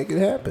couldn't make it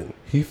happen.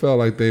 He felt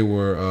like they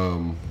were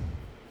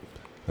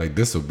like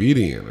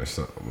disobedient or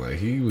something. Like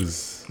he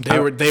was. They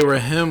were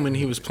him when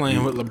he was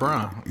playing with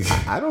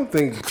LeBron. I don't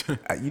think.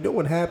 You know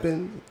what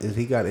happened is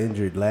he got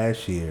injured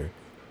last year,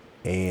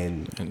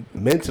 And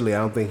mentally, I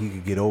don't think he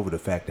could get over the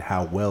fact of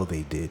how well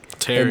they did.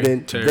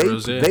 Terry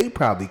Rozier. They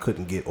probably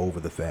couldn't get over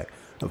the fact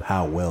of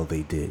how well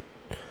they did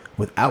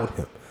without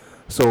him.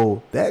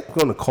 So that's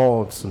going to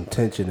cause some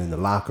tension in the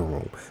locker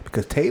room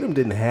because Tatum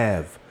didn't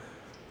have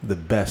the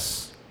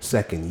best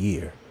second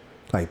year.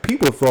 Like,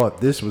 people thought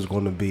this was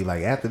going to be,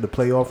 like, after the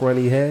playoff run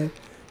he had,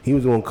 he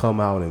was going to come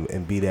out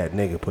and be that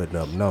nigga putting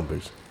up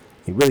numbers.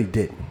 He really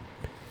didn't.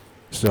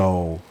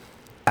 So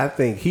I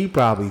think he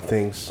probably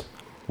thinks,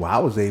 well, I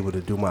was able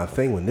to do my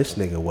thing when this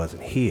nigga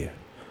wasn't here.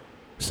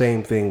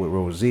 Same thing with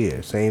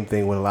Rozier. Same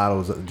thing with a lot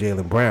of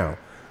Jaylen Brown.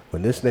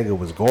 When this nigga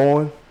was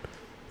gone,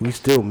 we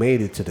still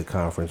made it to the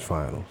conference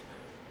finals.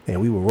 And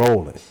we were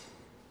rolling.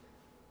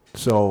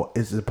 So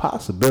it's a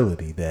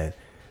possibility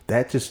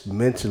that just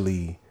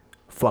mentally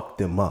fucked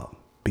them up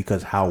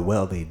because how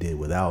well they did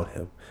without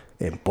him.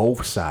 And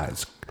both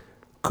sides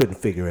couldn't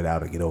figure it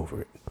out or get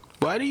over it.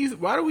 Why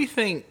do we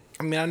think,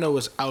 I mean, I know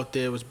it's out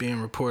there, was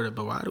being reported,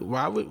 but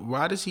why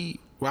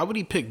would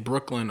he pick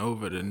Brooklyn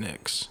over the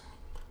Knicks?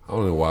 I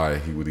don't know why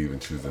he would even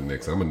choose the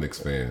Knicks. I'm a Knicks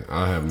fan.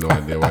 I have no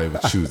idea why he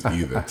would choose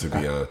either, to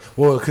be honest.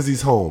 Well, because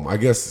he's home. I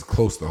guess it's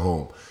close to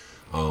home.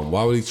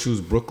 Why would he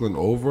choose Brooklyn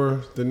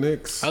over the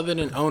Knicks? Other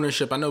than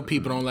ownership, I know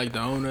people don't like the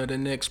owner of the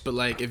Knicks, but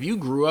like if you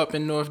grew up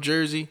in North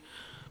Jersey,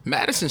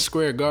 Madison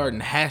Square Garden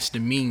has to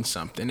mean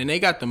something, and they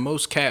got the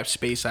most cap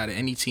space out of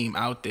any team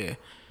out there.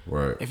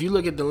 Right. If you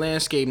look at the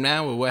landscape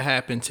now with what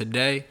happened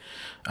today,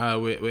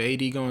 with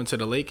AD going to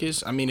the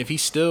Lakers, I mean, if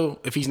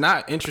he's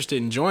not interested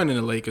in joining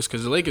the Lakers,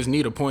 because the Lakers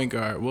need a point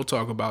guard, we'll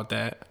talk about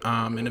that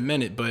in a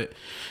minute. But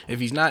if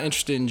he's not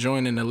interested in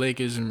joining the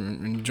Lakers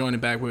and joining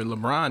back with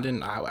LeBron,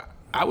 then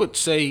I would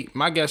say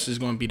my guess is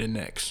going to be the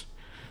Knicks.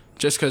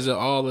 Just because of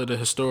all of the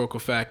historical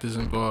factors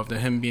involved and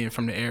him being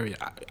from the area.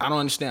 I don't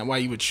understand why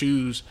you would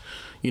choose,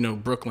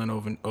 Brooklyn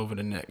over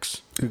the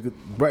Knicks.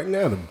 Right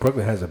now,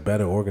 Brooklyn has a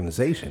better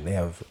organization. They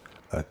have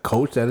a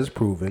coach that is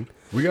proven.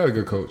 We got a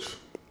good coach.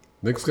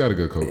 Knicks got a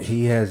good coach.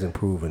 He hasn't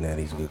proven that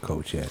he's a good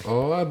coach yet.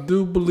 Oh, I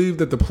do believe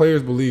that the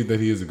players believe that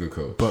he is a good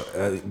coach.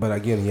 But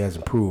again, he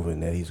hasn't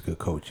proven that he's a good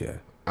coach yet.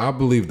 I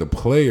believe the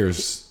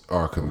players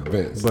are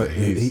convinced.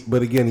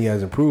 But again, he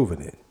hasn't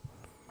proven it.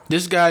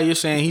 This guy, you're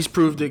saying he's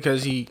proved it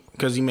because he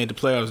made the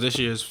playoffs this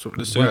year.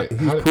 Right.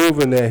 He's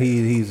proven that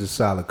he's a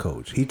solid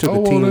coach. He took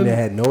a team that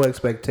had no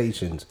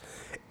expectations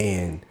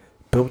and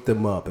built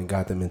them up and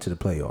got them into the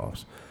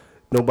playoffs.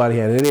 Nobody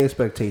had any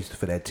expectations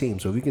for that team.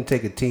 So if you can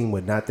take a team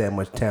with not that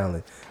much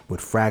talent,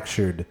 with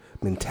fractured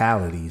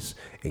mentalities,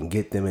 and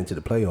get them into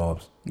the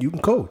playoffs, you can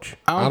coach.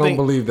 I don't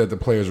believe that the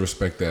players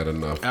respect that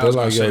enough. They're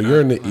like, yo,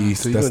 you're in the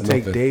East. So you're going to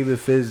take David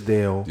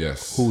Fizdale,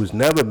 who's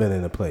never been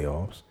in the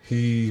playoffs.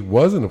 He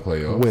was in the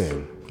playoffs.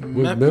 When?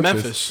 With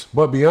Memphis.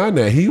 But beyond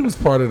that, he was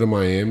part of the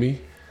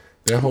Miami.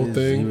 That whole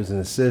thing. He was an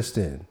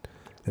assistant.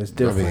 That's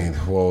different.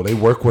 I mean, they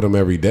work with him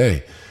every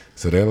day.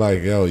 So they're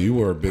like, yo, you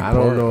were a big part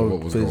of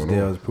what was going on.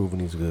 Fizdale's proven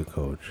he's a good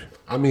coach.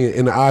 I mean,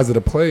 in the eyes of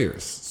the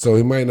players. So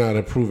he might not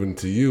have proven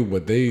to you,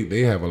 but they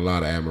have a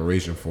lot of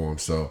admiration for him.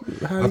 So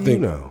How do you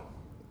know?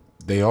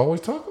 They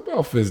always talk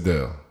about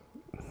Fizdale.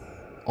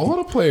 All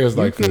the players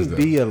like Fizdale. You can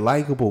be a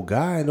likable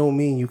guy, don't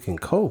mean you can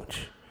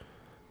coach.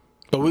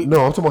 No, I'm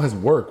talking about his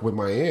work with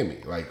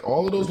Miami. Like,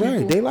 all of those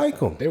people, they like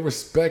him. They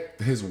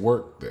respect his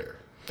work there.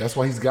 That's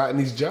why he's gotten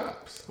these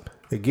jobs.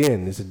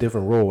 Again, it's a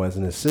different role. As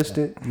an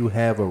assistant, you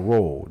have a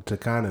role to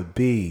kind of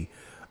be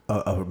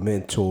a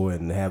mentor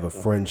and have a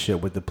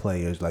friendship with the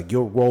players. Like,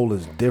 your role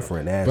is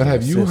different as an assistant. But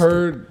have you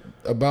heard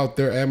about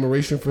their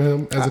admiration for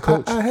him as a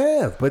coach? I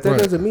have, but that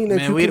doesn't mean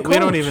that you can coach. We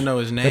don't even know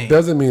his name. It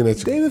doesn't mean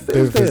that David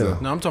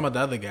Fizdale. No, I'm talking about the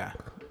other guy.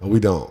 We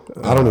don't.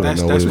 I don't even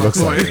know what he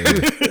looks like.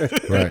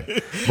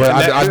 Right. But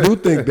I do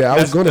think that, I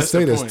was going to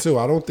say this too.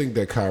 I don't think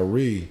that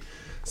Kyrie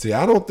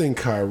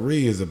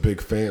is a big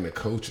fan of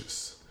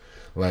coaches.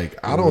 Like,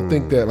 I don't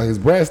think that, like,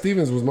 Brad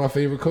Stevens was my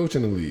favorite coach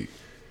in the league.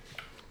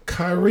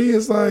 Kyrie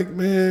is like,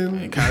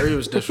 man. Kyrie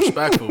was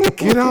disrespectful.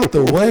 Get out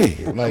the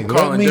way. Like,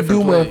 let me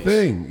do my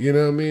thing. You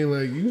know what I mean?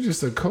 Like, you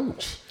just a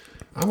coach.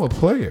 I'm a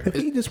player. If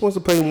he just wants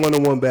to play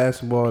one-on-one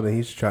basketball, then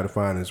he should try to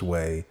find his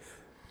way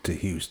to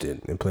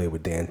Houston and play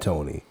with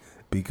D'Antoni,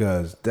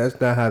 because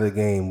that's not how the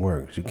game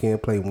works. You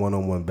can't play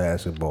one-on-one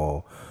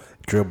basketball,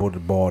 dribble the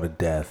ball to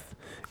death,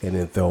 and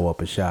then throw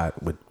up a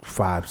shot with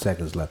 5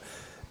 seconds left.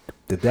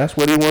 If that's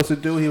what he wants to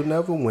do, he'll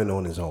never win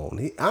on his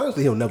own.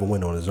 He'll never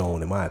win on his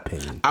own, in my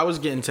opinion. I was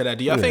getting to that.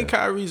 Do y'all think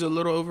Kyrie's a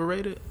little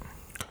overrated?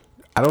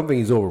 I don't think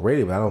he's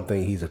overrated, but I don't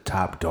think he's a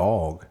top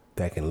dog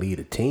that can lead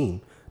a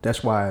team.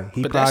 That's why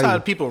he. But that's how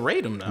people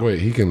rate him now. Wait,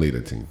 he can lead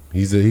a team.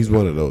 He's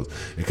one of those.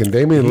 And can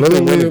Damian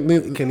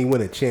Lillard can he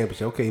win a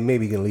championship? Okay,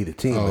 maybe he can lead a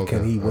team, but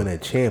can he win a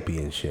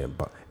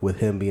championship with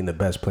him being the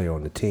best player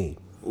on the team?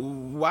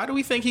 Why do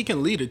we think he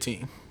can lead a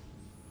team?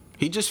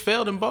 He just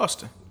failed in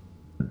Boston.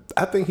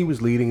 I think he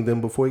was leading them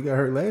before he got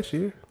hurt last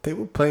year. They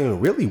were playing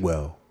really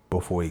well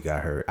before he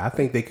got hurt. I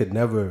think they could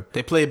never.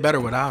 They played better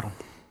without him.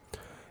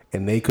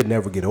 And they could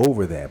never get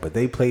over that, but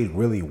they played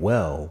really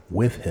well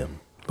with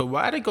him. But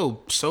why did they go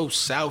so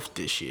south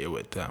this year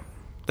with them?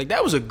 Like,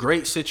 that was a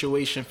great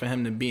situation for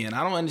him to be in.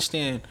 I don't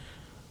understand.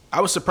 I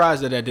was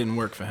surprised that didn't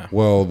work for him.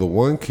 Well, the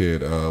one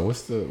kid,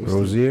 what's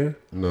Rozier?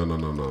 No.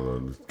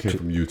 The kid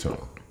from Utah.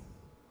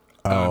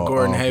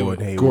 Gordon Hayward.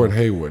 Gordon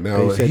Hayward.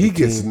 Now They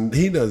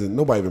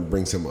nobody even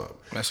brings him up.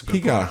 That's a good He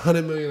got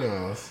 $100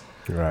 million.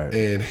 Right.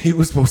 And he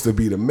was supposed to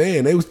be the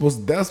man.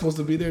 That's supposed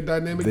to be their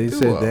dynamic They duo.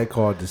 said that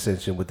caused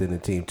dissension within the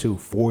team too,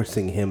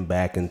 forcing him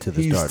back into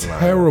the starting lineup. He's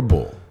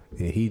terrible.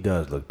 Yeah, he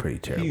does look pretty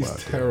terrible. He's out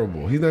there.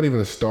 terrible. He's not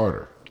even a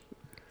starter.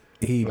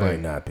 He might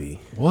not be.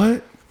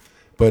 What?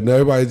 But now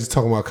everybody's just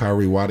talking about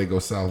Kyrie. Why they go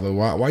south?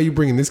 Why are you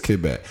bringing this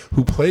kid back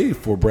who played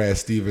for Brad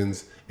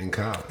Stevens in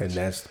college? And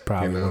that's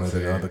probably one of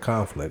the other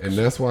conflicts. And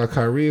that's why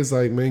Kyrie is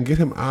like, man, get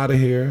him out of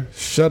here.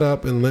 Shut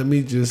up and let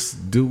me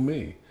just do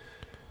me.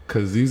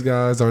 Because these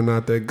guys are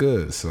not that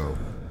good. So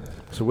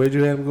where'd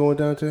you have him going,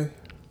 Dante?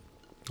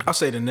 I'll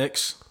say the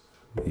Knicks.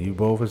 You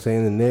both are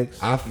saying the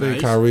Knicks? I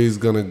think Kyrie's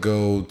going to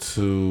go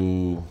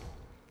to...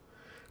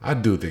 I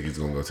do think he's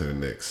going to go to the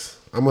Knicks.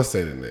 I'm going to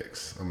say the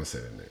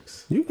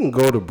Knicks. You can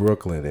go to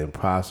Brooklyn and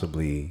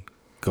possibly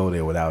go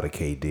there without a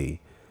KD.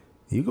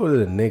 You go to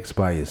the Knicks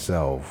by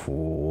yourself.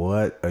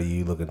 What are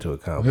you looking to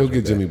accomplish? He'll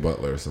get Jimmy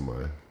Butler or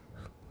somebody.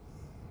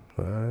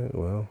 All right,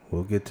 well,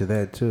 we'll get to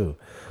that too.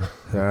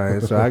 All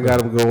right, so I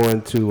got him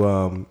going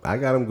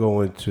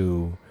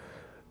to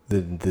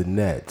the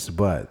Nets,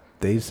 but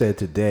they said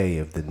today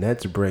if the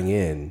Nets bring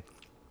in,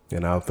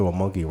 and I'll throw a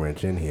monkey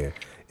wrench in here,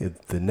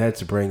 if the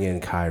Nets bring in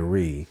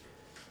Kyrie,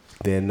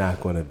 they're not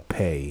going to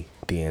pay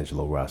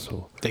D'Angelo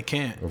Russell. They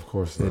can't. Of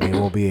course not. They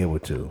won't be able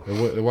to.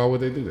 And why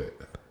would they do that?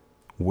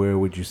 Where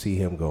would you see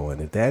him going?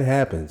 If that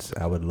happens,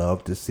 I would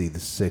love to see the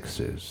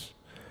Sixers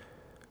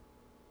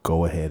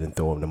go ahead and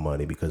throw him the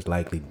money because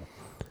likely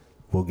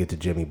we'll get to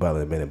Jimmy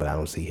Butler in a minute, but I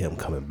don't see him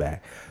coming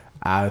back.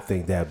 I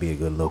think that'd be a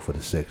good look for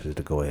the Sixers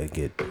to go ahead and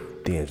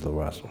get D'Angelo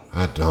Russell.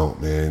 I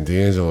don't, man.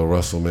 D'Angelo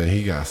Russell, man,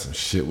 he got some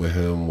shit with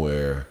him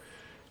where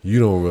you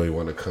don't really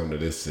want to come to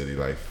this city.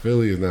 Like,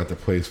 Philly is not the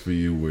place for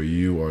you where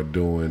you are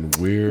doing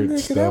weird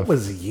stuff. That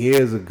was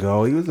years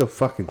ago. He was a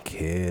fucking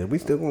kid. We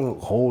still gonna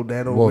hold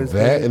that over his that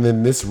head? and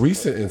then this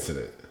recent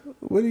incident.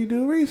 What did he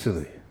do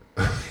recently?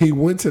 He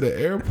went to the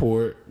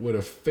airport with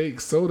a fake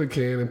soda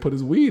can and put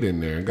his weed in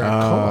there and got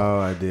caught. Oh,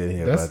 I did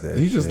hear about that.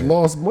 He just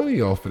lost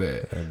money off of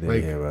that. I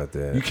did hear about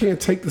that. You can't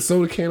take the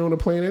soda can on the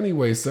plane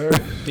anyway, sir.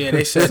 Yeah,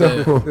 they said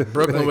that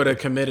Brooklyn would have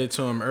committed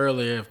to him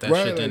earlier if that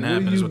shit didn't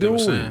happen. Is what they were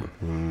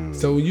saying.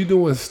 So you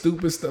doing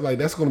stupid stuff like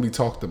that's going to be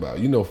talked about.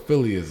 You know,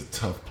 Philly is a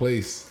tough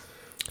place.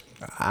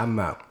 I'm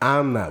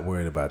not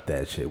worried about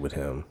that shit with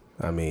him.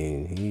 I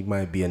mean, he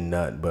might be a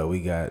nut, but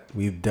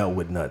we've dealt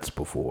with nuts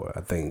before.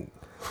 I think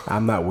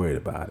I'm not worried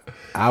about it.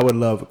 I would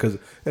love because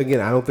again,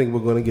 I don't think we're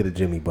going to get a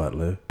Jimmy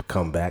Butler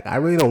comeback. I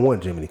really don't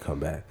want Jimmy to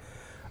come back.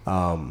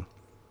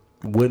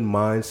 Wouldn't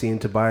mind seeing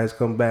Tobias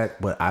come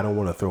back, but I don't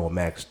want to throw a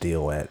max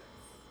deal at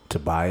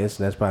Tobias,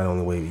 and that's probably the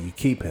only way you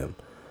keep him.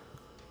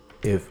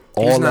 If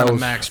he's all not else, a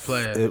max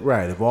player,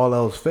 right? If all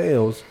else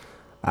fails,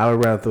 I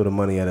would rather throw the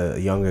money at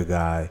a younger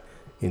guy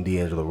in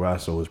D'Angelo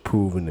Russell, who's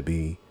proven to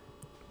be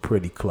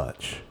pretty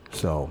clutch.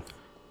 So,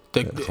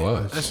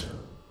 clutch.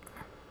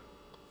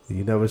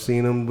 You never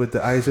seen him with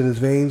the ice in his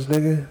veins,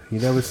 nigga? You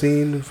never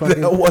seen the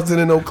fucking... That wasn't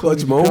in no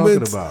clutch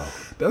moments. About?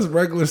 That's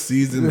regular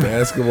season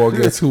basketball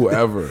against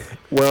whoever.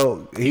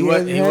 Well, he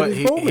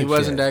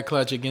wasn't that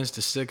clutch against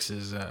the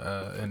Sixers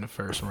in the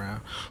first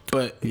round.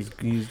 But he's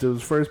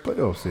his first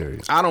playoff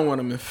series. I don't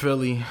want him in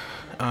Philly.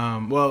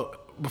 Well,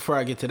 before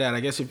I get to that, I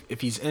guess if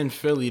he's in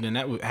Philly, then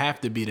that would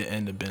have to be the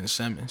end of Ben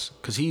Simmons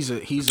because he's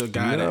a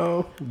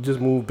guy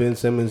just move Ben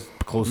Simmons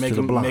closer to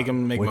the block,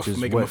 which is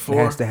what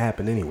has to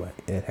happen anyway.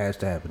 It has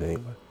to happen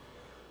anyway,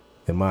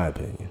 in my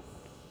opinion.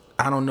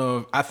 I don't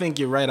know. I think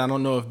you're right. I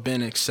don't know if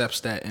Ben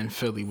accepts that in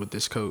Philly with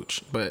this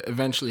coach, but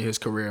eventually his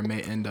career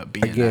may end up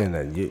being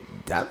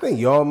I think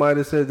y'all might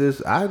have said this.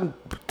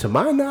 To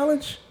my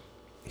knowledge,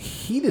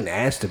 he didn't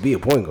ask to be a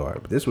point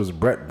guard. This was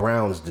Brett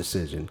Brown's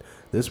decision.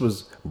 This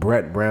was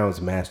Brett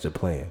Brown's master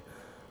plan.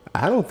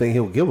 I don't think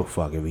he'll give a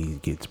fuck if he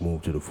gets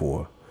moved to the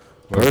 4.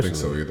 I don't think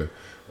so either.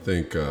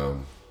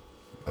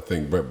 I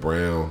think Brett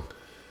Brown,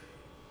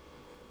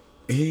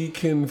 he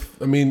can,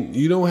 I mean,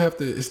 you don't have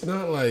to, it's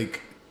not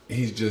like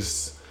he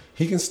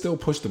can still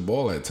push the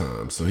ball at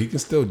times. So he can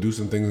still do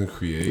some things and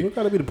create. You don't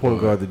got to be the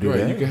point guard to do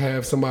that. You can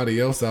have somebody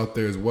else out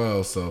there as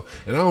well. So,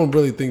 and I don't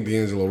really think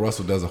D'Angelo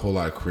Russell does a whole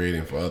lot of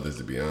creating for others,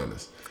 to be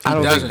honest. I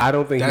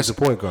don't think he's a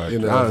point guard.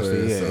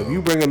 Honestly, yeah. So. If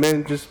you bring him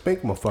in, just make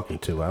him a fucking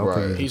 2. I don't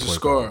think he's a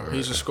scorer.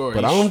 He's a scorer.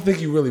 But I don't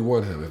think you really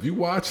want him. If you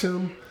watch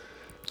him,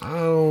 I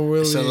don't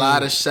really. It's a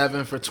lot of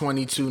 7 for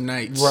 22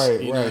 nights.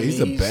 Right.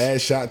 He's a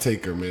bad shot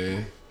taker,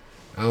 man.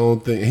 I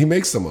don't think he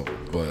makes some of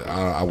them, but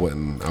I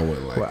wouldn't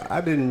like. Well,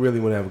 I didn't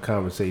really want to have a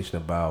conversation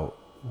about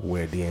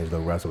where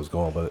D'Angelo Russell was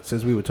going, but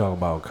since we were talking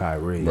about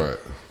Kyrie, right?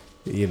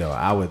 You know,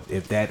 I would,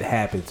 if that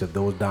happens, if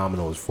those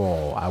dominoes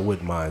fall, I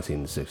wouldn't mind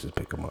seeing the Sixers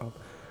pick him up.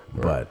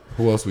 Right. But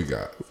who else we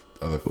got?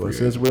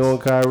 Since we're on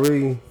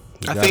Kyrie,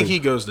 I think he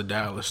goes to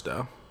Dallas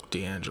though.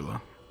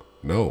 D'Angelo.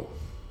 No.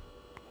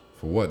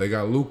 For what? They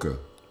got Luka.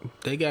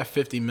 They got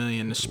 $50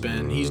 million to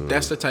spend.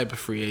 That's the type of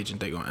free agent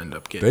they're gonna end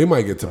up getting. They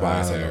might get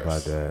Tobias Harris.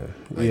 About that.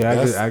 Like,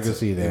 Yeah, I can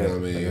see that. You know what I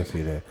mean? I can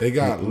see that. They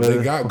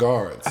got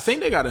guards. I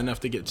think they got enough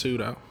to get 2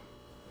 though.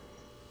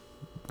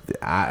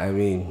 I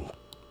mean,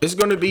 it's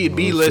going to be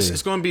B list. see.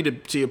 It's going to be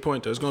to your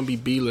point though. It's going to be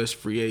B list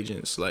free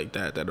agents like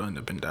that'll end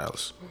up in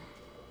Dallas.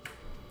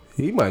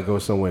 he might go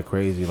somewhere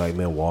crazy like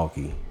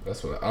Milwaukee.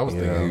 That's what I was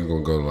thinking. He was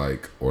gonna go to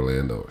like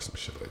Orlando or some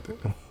shit like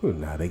that.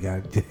 Nah, they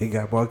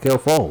got Markel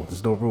Fultz.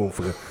 There's no room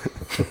for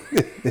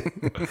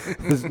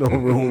there's no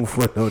room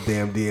for no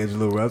damn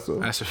D'Angelo Russell.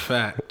 That's a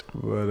fact.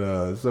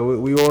 But so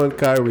we on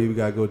Kyrie. We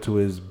gotta go to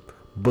his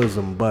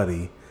bosom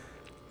buddy,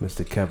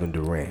 Mr. Kevin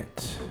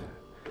Durant.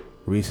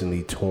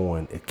 Recently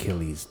torn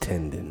Achilles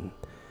tendon.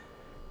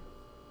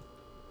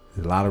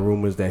 There's a lot of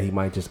rumors that he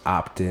might just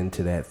opt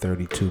into that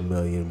 $32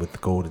 million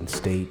with Golden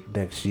State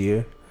next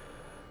year.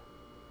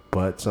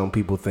 But some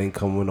people think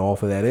coming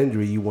off of that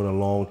injury, you want a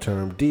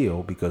long-term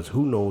deal because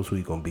who knows who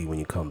you're going to be when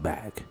you come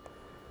back.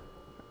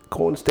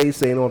 Golden State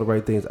saying all the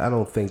right things. I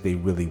don't think they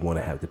really want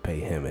to have to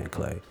pay him and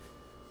Clay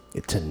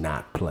to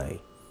not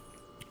play.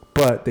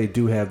 But they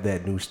do have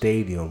that new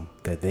stadium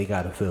that they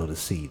got to fill the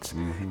seats.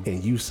 Mm-hmm.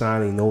 And you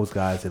signing those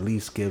guys at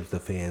least gives the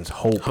fans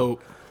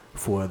hope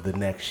for the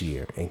next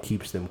year and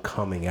keeps them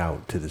coming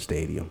out to the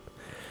stadium.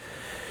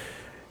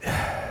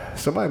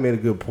 Somebody made a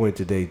good point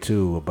today,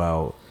 too,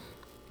 about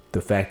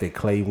the fact that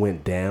Clay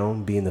went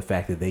down, being the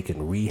fact that they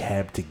can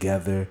rehab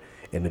together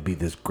and to be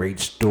this great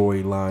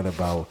storyline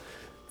about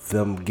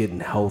them getting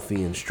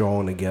healthy and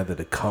strong together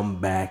to come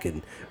back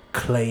and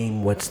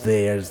claim what's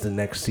theirs the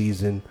next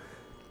season.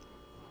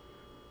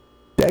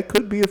 That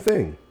could be a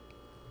thing.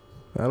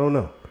 I don't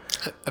know.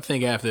 I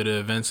think after the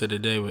events of the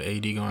day with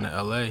AD going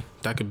to LA,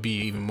 that could be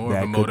even more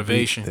of a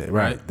motivation.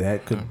 Right.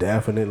 That could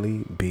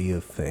definitely be a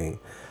thing.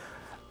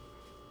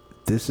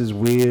 This is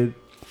weird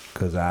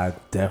because I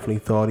definitely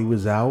thought he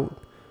was out.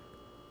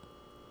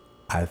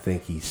 I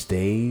think he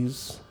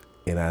stays.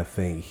 And I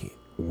think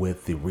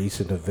with the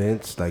recent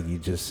events, like you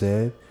just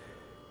said,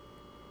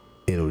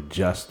 it'll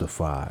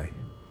justify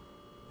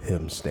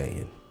him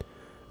staying.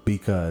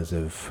 Because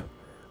if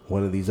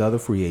one of these other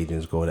free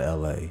agents go to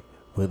LA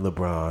with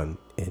LeBron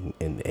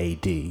and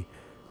AD,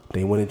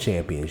 they win a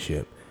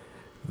championship,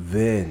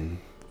 then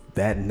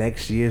that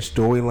next year's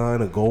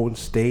storyline of Golden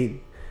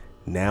State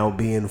now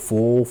being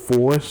full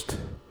forced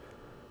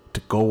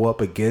to go up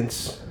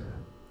against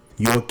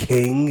your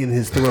king and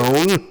his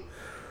throne,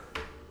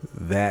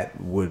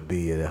 that would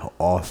be an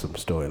awesome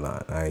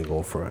storyline. I ain't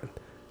gonna front.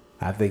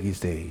 I think he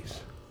stays.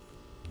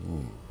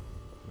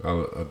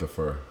 I'll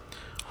defer.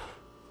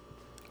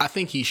 I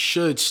think he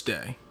should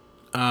stay.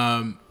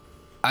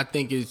 I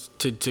think it's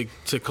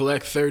to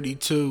collect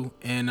 32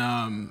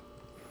 and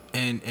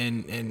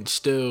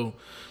still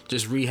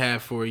just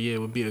rehab for a year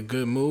would be a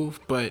good move.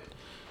 But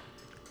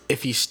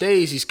if he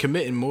stays, he's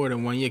committing more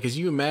than 1 year. Because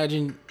you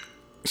imagine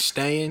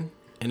staying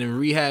and then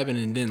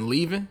rehabbing and then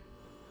leaving.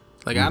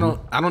 Like I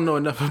don't know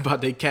enough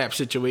about their cap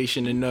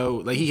situation to know.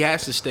 Like he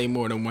has to stay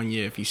more than 1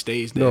 year if he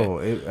stays there. No,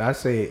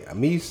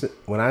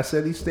 when I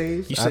said he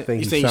stays, I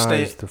think he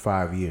signs to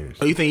 5 years.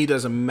 Oh, you think he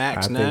does a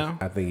max now?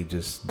 I think he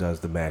just does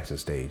the max and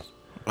stays.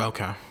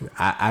 Okay.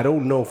 I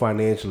don't know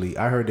financially.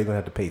 I heard they're gonna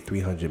have to pay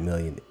 $300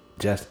 million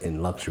just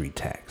in luxury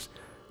tax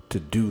to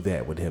do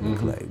that with him and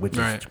Clay, which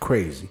is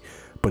crazy.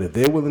 But if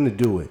they're willing to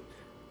do it,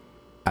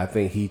 I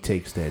think he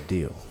takes that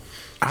deal.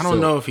 I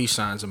don't know if he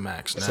signs a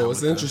max now. So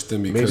it's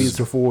interesting because maybe it's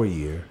a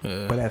 4-year.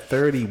 Yeah. But at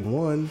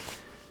 31,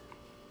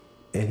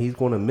 and he's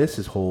going to miss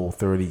his whole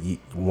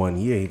 31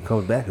 year. He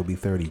comes back, he'll be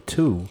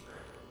 32.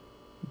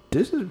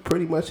 This is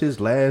pretty much his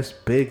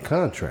last big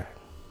contract.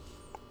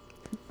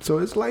 So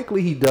it's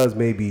likely he does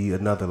maybe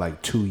another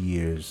 2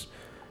 years,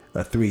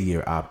 a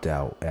 3-year opt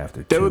out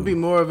after 2. There would be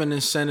more of an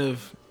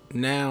incentive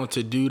now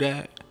to do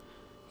that.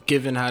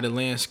 Given how the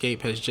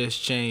landscape has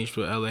just changed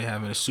with LA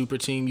having a super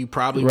team, you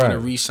probably want to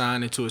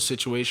re-sign into a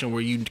situation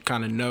where you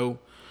kind of know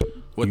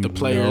what the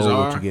players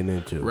are, what you're getting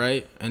into.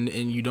 Right? And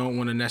you don't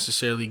want to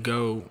necessarily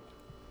go.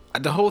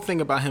 The whole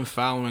thing about him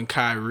following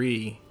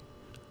Kyrie,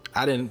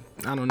 I don't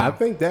know. I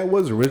think that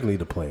was originally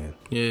the plan.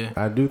 Yeah,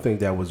 I do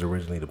think that was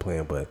originally the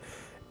plan, but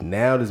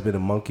now there's been a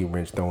monkey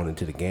wrench thrown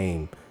into the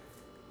game,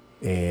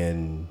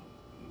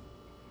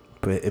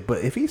 but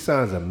if he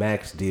signs a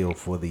max deal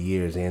for the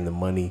years and the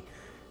money,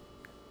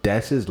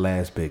 that's his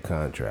last big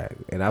contract.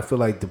 And I feel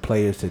like the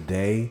players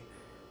today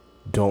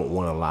don't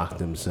want to lock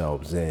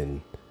themselves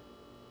in.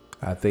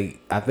 I think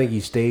he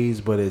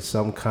stays, but it's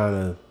some kind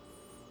of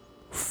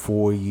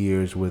 4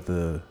 years with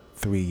a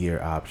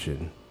 3-year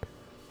option.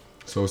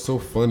 So it's so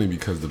funny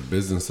because the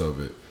business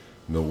of it,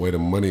 the way the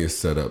money is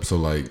set up. So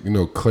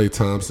Klay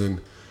Thompson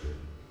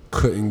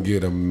couldn't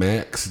get a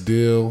max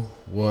deal.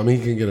 Well, I mean,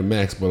 he can get a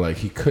max, but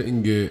he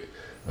couldn't get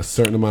a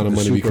certain amount of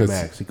money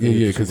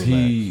because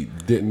he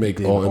didn't make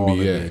All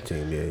NBA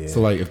team. Yeah.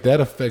 So if that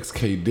affects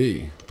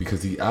KD,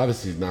 because he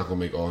obviously is not gonna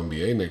make All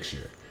NBA next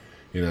year,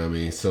 you know what I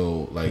mean?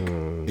 So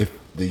if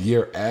the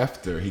year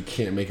after he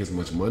can't make as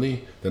much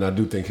money, then I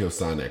do think he'll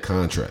sign that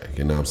contract.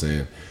 You know what I'm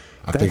saying?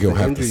 I think he'll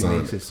have to sign. sign.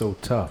 Makes it so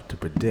tough to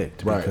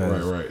predict. Right.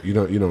 You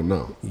don't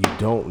know. You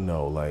don't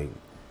know. Like,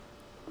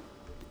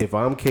 if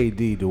I'm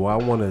KD, do I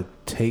want to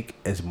take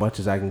as much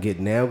as I can get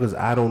now? Because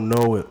I don't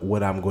know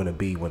what I'm going to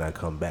be when I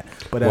come back.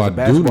 But as a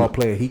basketball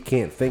player, he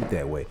can't think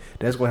that way.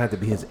 That's going to have to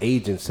be his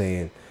agent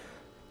saying,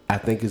 I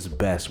think it's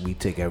best we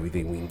take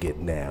everything we can get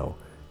now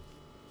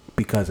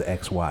because of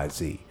X, Y,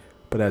 Z.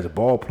 But as a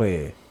ball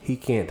player, he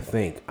can't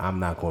think I'm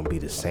not going to be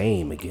the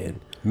same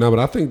again. No, but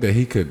I think that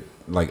he could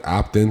like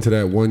opt into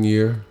that 1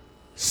 year,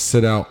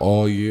 sit out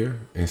all year,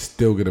 and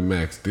still get a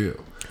max deal.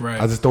 Right.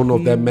 I just don't know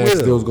if that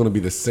max deal is going to be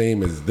the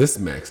same as this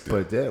max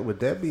deal. But would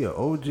that be an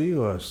OG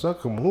or a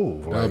sucker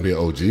move? That would be an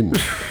OG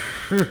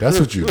move. That's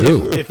what you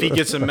do. If he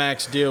gets a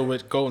max deal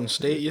with Golden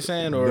State, you're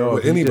saying, or no,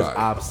 with anybody, just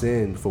opts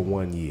in for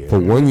 1 year. For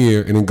 1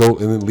 year, and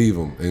then leave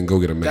him and go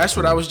get a max. That's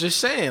what I was just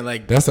saying.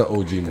 Like that's an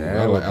OG move.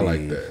 I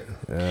like that.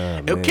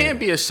 It can't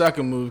be a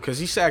sucker move because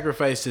he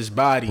sacrificed his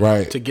body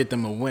to get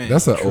them a win.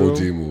 That's an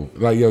OG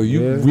move. Like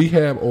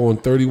rehab on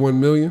 $31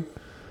 million.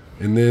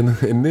 And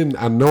then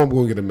I know I'm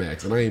going to get a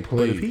max, and I ain't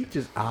playing. But if he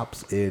just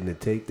opts in to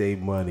take their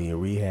money and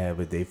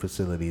rehab at their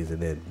facilities,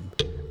 and then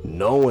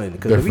knowing,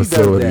 because if he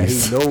does that,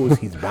 he knows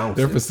he's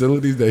bouncing. Their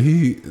facilities that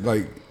he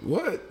like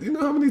what? You know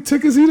how many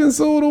tickets he done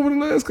sold over the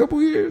last couple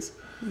of years?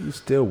 He's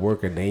still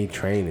working their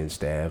training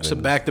staff. It's a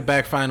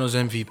back-to-back Finals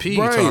MVP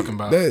you're talking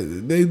about.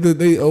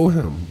 They owe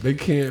him. They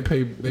can't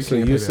pay. So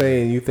you're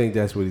saying you think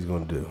that's what he's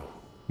going to do?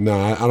 No,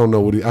 I don't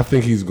know what I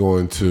think he's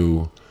going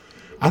to.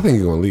 I think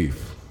he's going to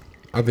leave.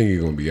 I think he's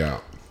going to be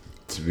out,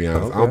 to be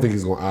honest. Okay. I don't think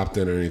he's going to opt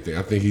in or anything.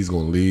 I think he's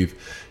going to leave.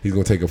 He's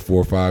going to take a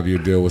 4 or 5 year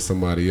deal with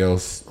somebody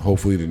else,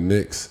 hopefully the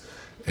Knicks,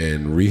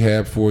 and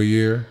rehab for a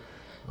year,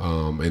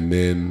 and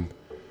then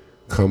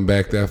come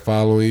back that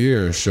following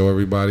year and show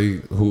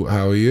everybody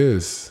how he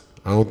is.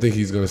 I don't think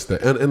he's going to stay.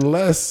 And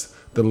unless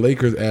the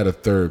Lakers add a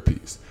third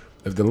piece.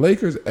 If the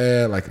Lakers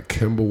add like a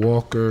Kemba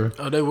Walker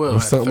they will, or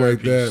something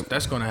like that.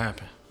 That's going to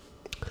happen.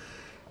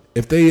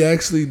 If they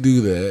actually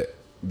do that,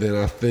 then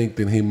I think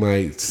that he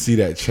might see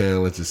that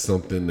challenge as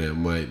something that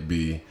might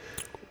be.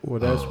 Well,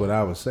 that's what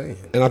I was saying.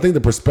 And I think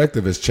the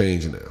perspective has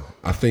changed now.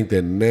 I think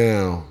that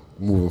now,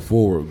 moving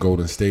forward,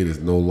 Golden State is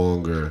no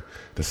longer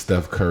the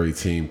Steph Curry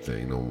team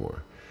thing no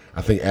more.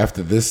 I think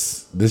after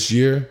this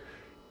year,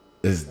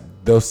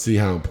 they'll see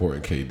how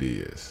important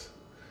KD is.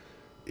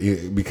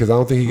 Because I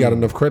don't think he got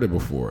enough credit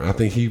before. I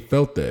think he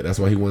felt that. That's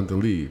why he wanted to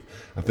leave.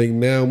 I think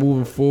now,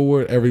 moving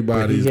forward,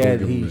 everybody's going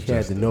to give him his He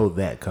had to know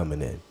that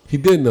coming in. He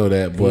did know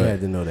that, but he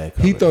had to know that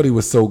coming he thought he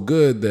was so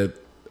good that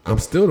I'm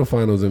still the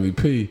Finals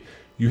MVP.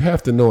 You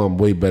have to know I'm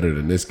way better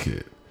than this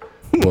kid.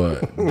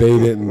 But they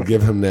didn't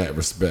give him that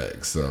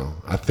respect. So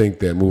I think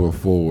that moving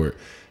forward,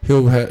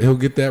 he'll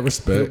get that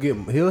respect.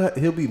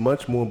 He'll be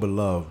much more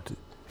beloved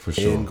for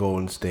sure in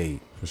Golden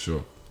State for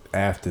sure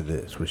after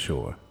this for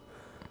sure.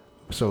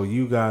 So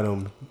you got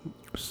him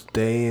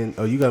staying.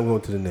 Oh, you got him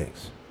going to the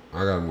Knicks.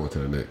 I got him going to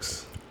the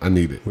Knicks. I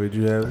need it. Where'd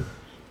you have him?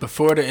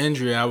 Before the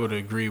injury, I would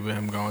agree with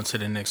him going to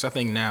the Knicks. I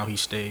think now he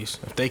stays.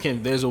 If they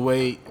can, there's a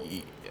way.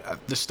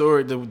 The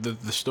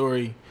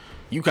story,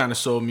 you kind of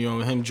sold me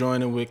on him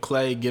joining with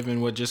Clay, given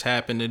what just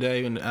happened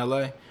today in LA.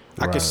 Right.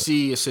 I could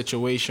see a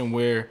situation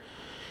where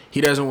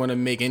he doesn't want to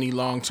make any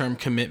long-term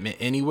commitment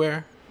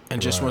anywhere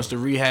and just wants to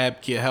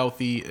rehab, get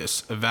healthy,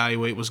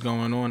 evaluate what's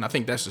going on. I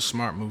think that's a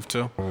smart move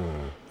too.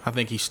 I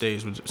think he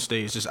stays,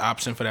 just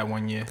opting for that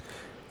 1 year.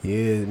 Yeah,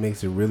 it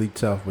makes it really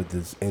tough with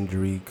this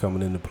injury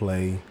coming into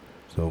play.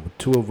 So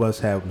two of us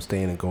have him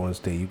staying in Golden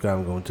State. You got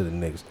him going to the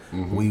Knicks.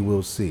 Mm-hmm. We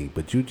will see.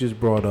 But you just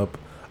brought up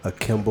a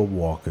Kemba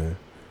Walker,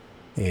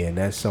 and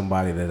that's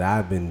somebody that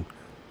I've been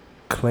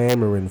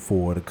clamoring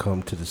for to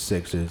come to the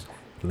Sixers.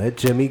 Let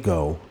Jimmy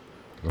go.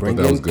 Bring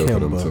in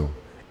Kemba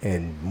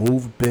and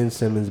move Ben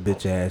Simmons'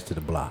 bitch ass to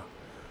the block.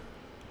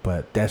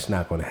 But that's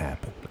not going to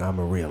happen. I'm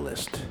a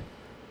realist.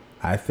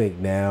 I think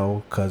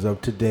now, because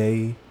of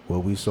today,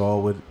 what we saw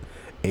with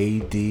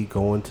AD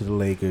going to the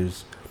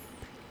Lakers,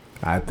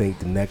 I think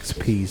the next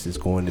piece is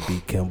going to be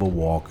Kemba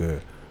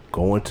Walker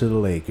going to the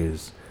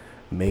Lakers,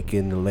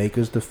 making the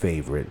Lakers the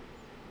favorite,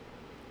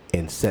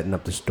 and setting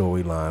up the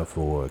storyline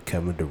for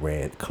Kevin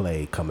Durant,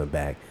 Clay coming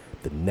back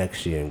the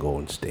next year in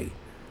Golden State.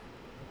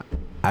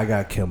 I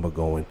got Kemba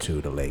going to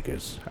the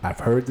Lakers.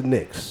 I've heard the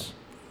Knicks,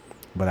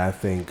 but I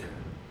think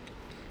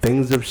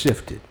things have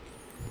shifted.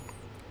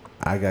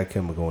 I got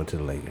Kemba going to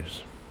the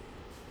Lakers.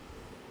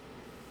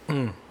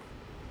 I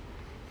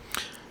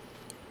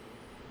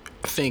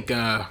think,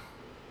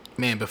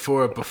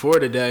 before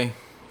today,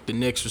 the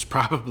Knicks was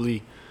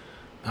probably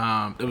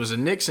it was the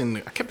Knicks, and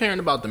I kept hearing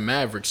about the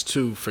Mavericks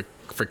too for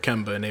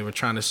Kemba, and they were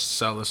trying to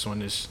sell us on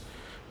this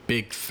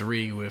big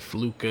three with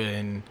Luka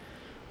and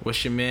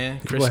what's your man?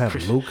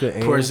 Luka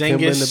and Kemba in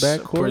the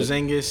backcourt.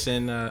 Porzingis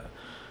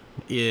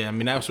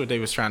and that's what they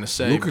was trying to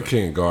say. Luka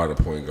can't guard a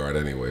point guard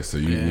anyway, so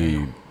you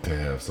need to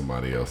have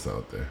somebody else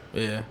out there.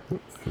 Yeah,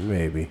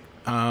 maybe.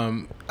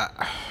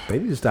 They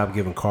need to stop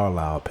giving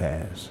Carlisle a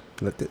pass.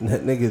 Let that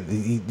nigga,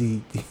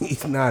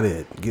 he's not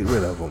it. Get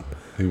rid of him.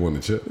 He won the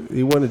chip.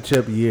 He won the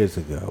chip years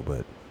ago,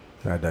 but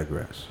I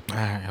digress. All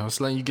right, I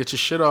was letting you get your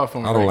shit off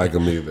on. I don't like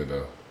him either,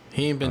 though.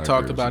 He ain't been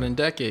talked about in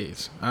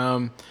decades.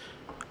 I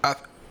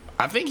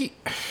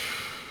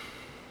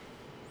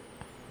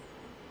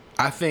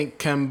think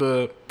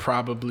Kemba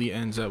probably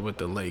ends up with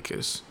the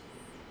Lakers,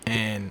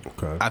 and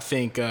I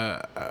think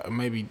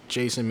maybe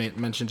Jason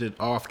mentioned it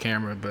off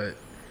camera, but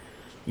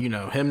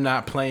him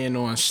not playing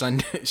on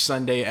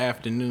Sunday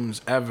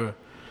afternoons ever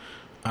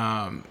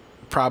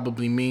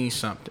probably means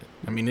something.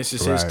 I mean, this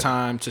is his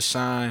time to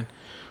sign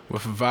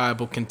with a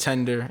viable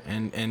contender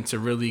and to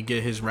really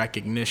get his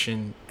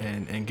recognition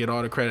and get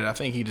all the credit I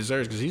think he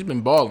deserves, because he's been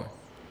balling.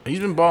 He's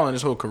been balling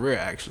his whole career,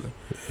 actually.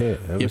 Yeah,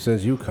 ever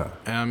since UConn.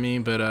 I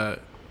mean,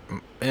 but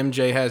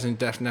MJ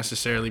hasn't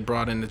necessarily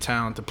brought in the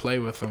talent to play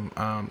with him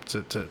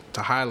to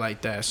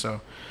highlight that.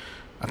 So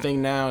I think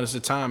now is the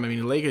time. I mean,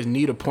 the Lakers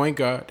need a point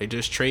guard. They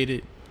just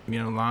traded,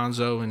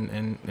 Lonzo,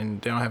 and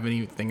they don't have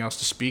anything else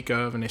to speak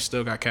of, and they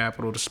still got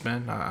capital to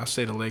spend. I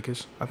say the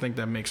Lakers. I think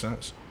that makes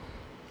sense.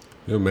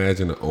 You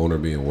imagine the owner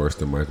being worse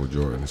than Michael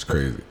Jordan? It's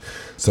crazy.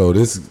 So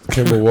this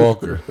Kemba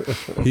Walker,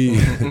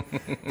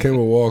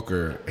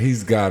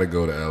 he's got to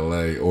go to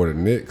LA or the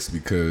Knicks,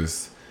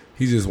 because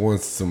he just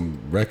wants some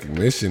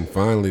recognition.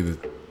 Finally,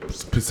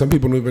 some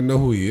people don't even know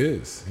who he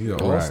is. He's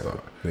an all-star.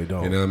 They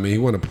don't. You know what I mean? He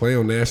want to play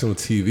on national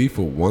TV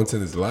for once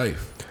in his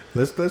life.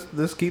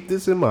 Let's keep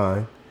this in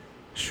mind.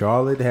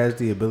 Charlotte has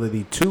the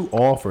ability to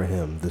offer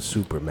him the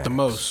Supermax. The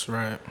most,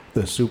 right?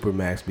 The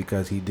Supermax,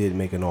 because he did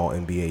make an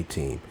All-NBA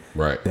team.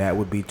 Right. That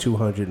would be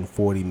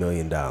 $240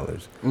 million.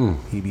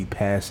 He'd be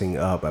passing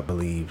up, I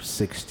believe,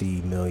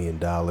 $60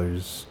 million. Or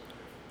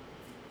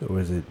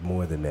is it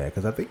more than that?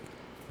 Because I think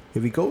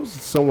if he goes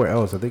somewhere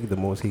else, I think the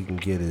most he can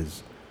get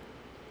is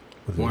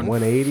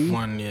 180?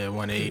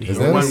 180. Is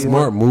that a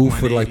smart move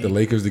for the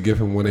Lakers to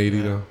give him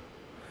 180 though?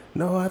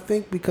 No, I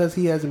think because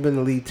he hasn't been in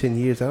the league 10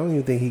 years, I don't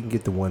even think he can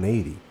get the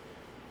 180.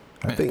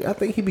 I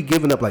think he'd be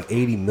giving up like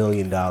 $80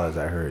 million,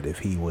 I heard, if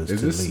he was to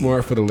leave. Is it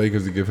smart for the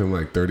Lakers to give him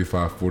like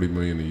 $35-40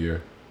 million a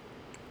year?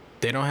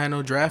 They don't have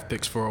no draft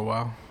picks for a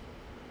while.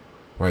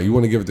 Right, you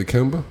want to give it to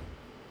Kemba?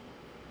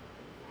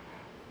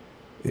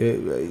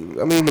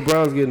 I mean,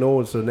 LeBron's getting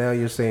old, so now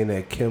you're saying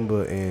that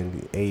Kemba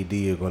and AD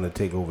are going to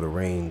take over the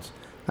reins.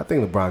 I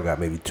think LeBron got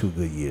maybe 2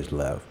 good years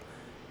left.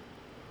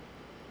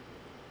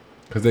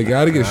 Because they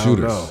got to get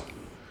shooters.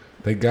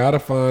 They got to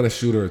find a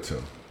shooter or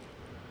two.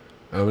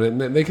 I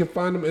mean, they can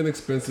find them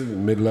inexpensive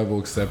mid-level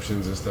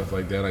exceptions and stuff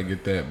like that. I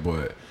get that,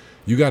 but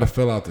you got to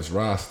fill out this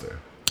roster.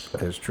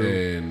 That's true.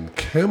 And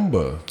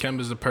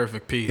Kemba's the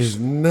perfect piece. Is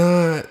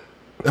not.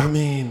 I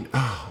mean,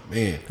 oh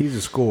man, he's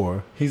a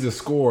scorer. He's a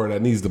scorer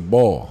that needs the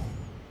ball.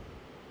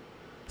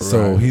 Right.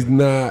 So he's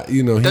not.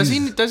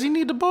 Does he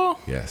need the ball?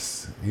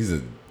 Yes, he's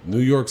a New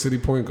York City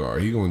point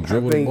guard. He's gonna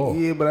dribble the ball.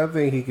 Yeah, but I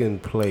think he can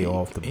play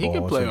off the ball. He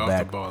can play off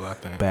the ball. I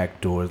think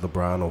back doors.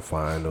 LeBron will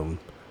find him.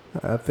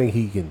 I think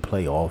he can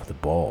play off the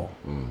ball.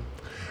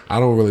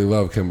 I don't really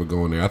love Kemba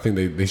going there. I think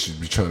they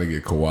should be trying to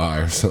get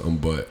Kawhi or something.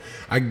 But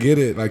I get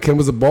it. Like,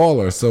 Kemba's a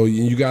baller, so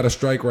you got to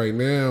strike right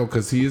now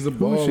because he is a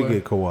baller. Who should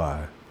get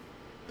Kawhi?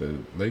 The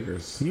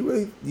Lakers.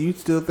 You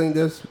still think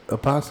that's a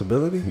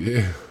possibility?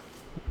 Yeah.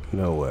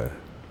 No way.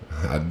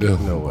 I do.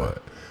 No way.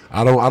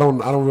 I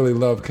don't really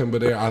love Kemba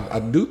there. I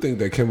do think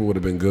that Kemba would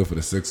have been good for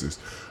the Sixers.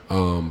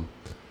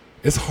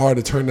 It's hard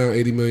to turn down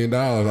 $80 million.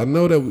 I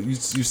know that you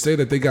say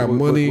that they got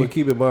money. But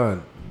keep in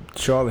mind,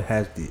 Charlotte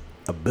has the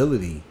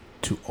ability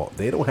to.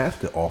 They don't have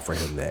to offer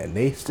him that, and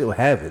they still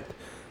haven't.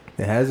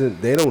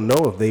 They don't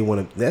know if they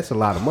want to. That's a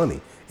lot of money,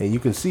 and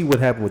you can see what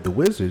happened with the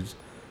Wizards.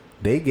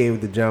 They gave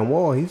it to John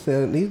Wall. He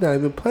said he's not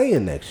even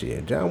playing next year.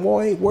 John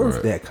Wall ain't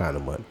worth that kind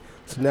of money.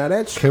 So now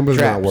that's Kemba's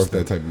not worth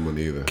that type of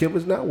money either.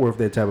 Kemba's not worth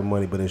that type of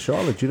money, but in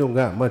Charlotte, you don't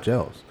got much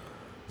else.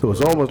 So it's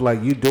almost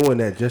like you doing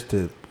that just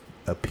to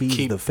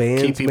appease the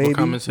fans, keep people maybe.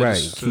 Coming to right,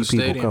 the keep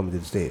stadium. people coming to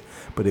the stadium.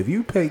 But if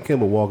you pay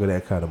Kemba Walker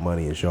that kind of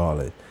money in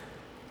Charlotte,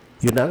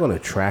 you're not going to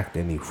attract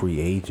any free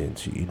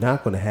agents. You're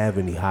not going to have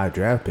any high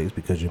draft picks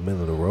because you're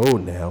middle of the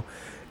road now.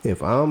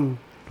 If I'm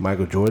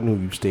Michael Jordan,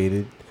 who you've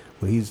stated,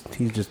 well, he's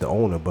just the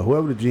owner, but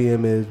whoever the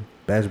GM is,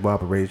 basketball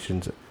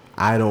operations,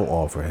 I don't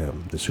offer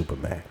him the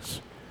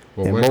Supermax.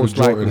 Well, and Michael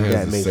Jordan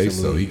has to say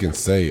so. He can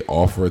say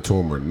offer it to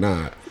him or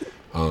not.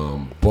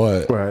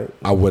 But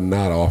I would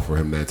not offer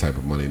him that type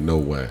of money. No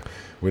way.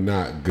 We're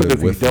not good with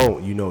him. But if you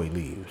don't, you know he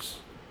leaves.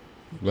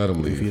 Let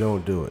him leave. If you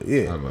don't do it,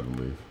 yeah. I'd let him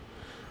leave.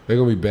 They're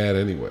going to be bad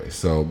anyway.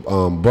 So,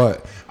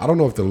 but I don't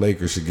know if the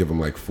Lakers should give him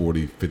like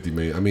 40, 50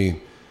 million. I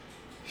mean,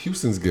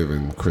 Houston's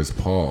giving Chris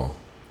Paul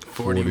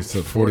 40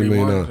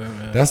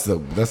 million. That's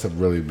a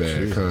really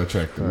bad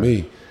contract to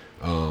me.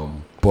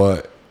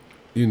 But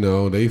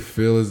they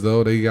feel as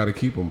though they got to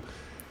keep him.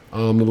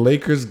 The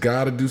Lakers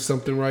got to do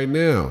something right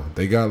now.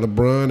 They got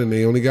LeBron, and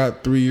they only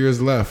got 3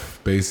 years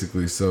left,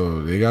 basically.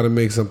 So they got to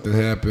make something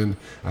happen.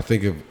 I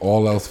think if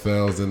all else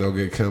fails, then they'll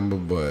get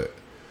Kemba. But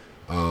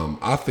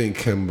I think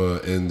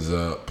Kemba ends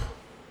up,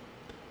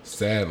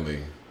 sadly,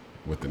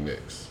 with the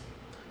Knicks.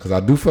 Because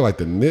I do feel like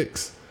the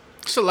Knicks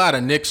It's a lot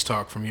of Knicks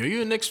talk from you. Are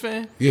you a Knicks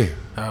fan? Yeah.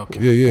 Oh, okay.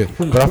 Yeah.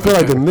 But I feel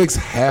like the Knicks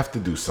have to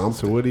do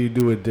something. So what do you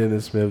do with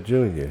Dennis Smith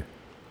Jr.?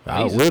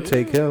 We'll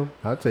take him.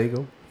 I'll take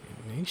him.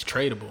 He's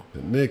tradable.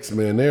 The Knicks,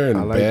 man, they're in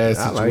a bad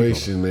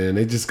situation, man.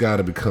 They just got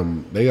to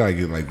become. They got to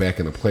get like back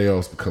in the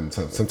playoffs, become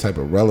some type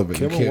of relevant.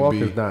 Kemba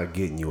Walker's not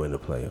getting you in the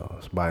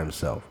playoffs by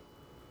himself.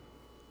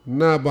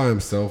 Not by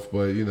himself,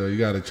 but you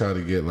got to try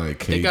to get like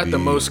KD. They got the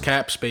most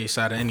cap space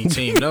out of any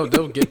team.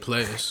 They'll get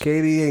players.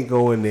 KD ain't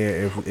going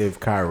there if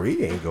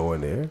Kyrie ain't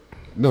going there.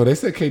 No, they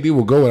said KD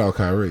will go without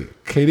Kyrie.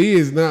 KD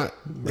is not.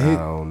 I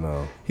don't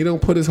know. He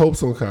don't put his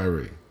hopes on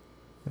Kyrie.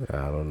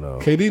 I don't know.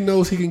 KD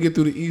knows he can get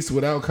through the East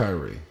without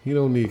Kyrie. He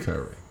don't need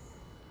Kyrie.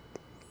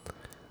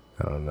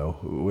 I don't know.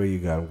 Where you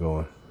got him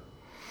going?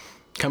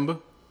 Kemba?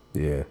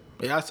 Yeah.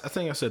 Yeah, I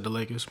think I said the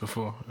Lakers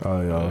before.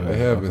 Oh, yeah. They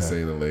have been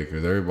saying the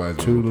Lakers.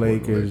 Everybody's two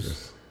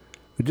Lakers.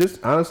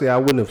 Just honestly, I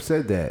wouldn't have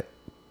said that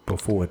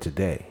before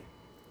today.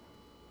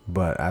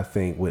 But I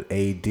think with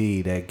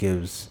AD, that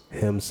gives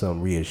him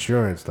some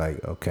reassurance.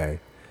 Like, okay,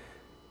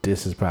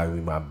 this is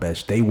probably my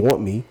best. They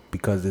want me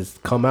because it's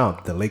come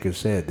out. The Lakers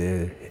said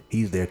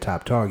he's their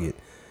top target.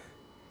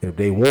 If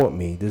they want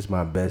me, this is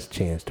my best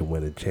chance to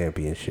win a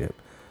championship.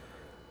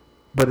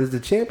 But is the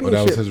championship?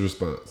 Well, that was his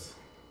response.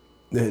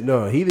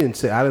 No, he didn't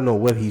say. I don't know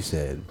what he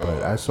said,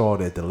 but I saw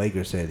that the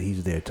Lakers said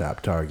he's their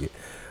top target.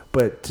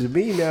 But to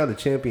me now, the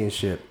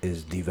championship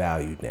is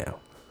devalued now.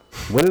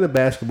 Winning a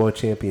basketball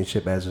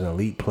championship as an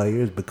elite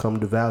player has become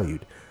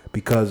devalued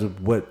because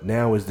of what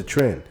now is the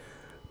trend.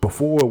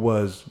 Before it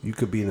was you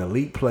could be an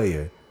elite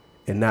player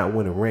and not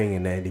win a ring,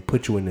 and then they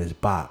put you in this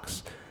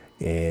box,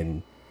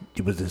 and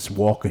it was this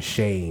walk of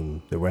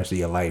shame the rest of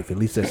your life. At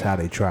least that's how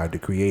they tried to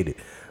create it.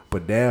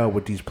 But now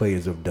what these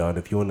players have done,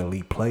 if you're an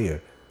elite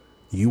player,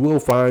 you will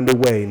find a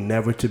way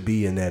never to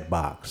be in that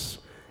box.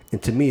 And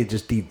to me, it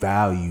just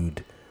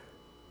devalued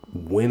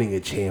winning a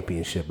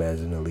championship as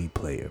an elite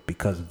player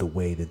because of the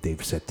way that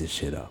they've set this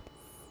shit up.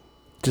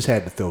 Just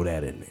had to throw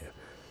that in there.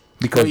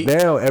 Because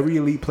now every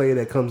elite player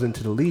that comes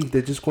into the league,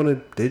 they're just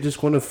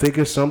gonna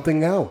figure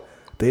something out.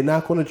 They're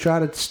not gonna try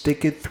to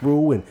stick it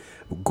through and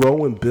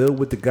grow and build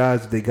with the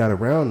guys that they got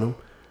around them.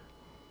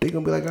 They're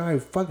going to be like, all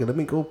right, fuck it. Let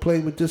me go play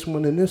with this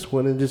one and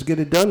just get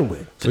it done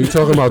with. So you're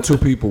talking about two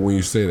people when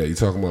you say that. You're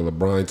talking about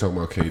LeBron, you're talking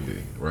about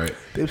KD, right?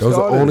 Those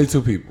are only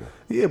two people.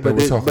 Yeah, but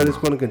it's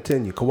going to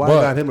continue. Kawhi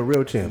got him a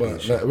real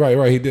championship.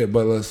 Right, he did.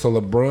 But so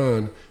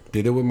LeBron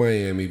did it with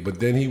Miami, but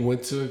then he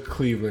went to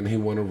Cleveland. He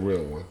won a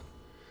real one.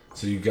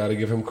 So you got to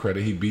give him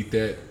credit. He beat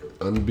that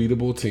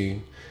unbeatable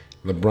team.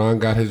 LeBron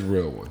got his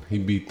real one. He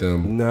beat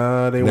them.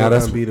 Nah, they weren't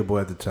unbeatable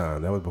at the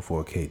time. That was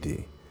before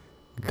KD.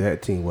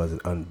 That team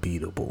wasn't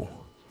unbeatable.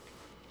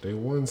 They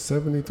won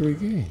 73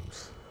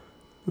 games.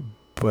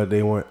 But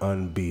they weren't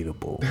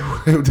unbeatable.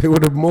 They were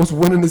the most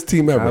winningest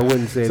team ever. I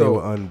wouldn't say they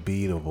were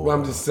unbeatable. Well,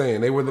 I'm just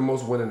saying, they were the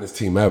most winningest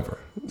team ever.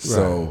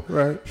 So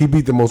right. He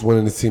beat the most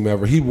winningest team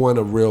ever. He won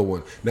a real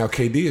one. Now,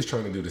 KD is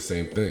trying to do the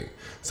same thing.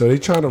 So they're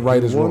trying to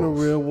right his wrongs. He won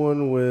a real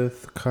one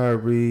with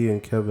Kyrie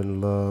and Kevin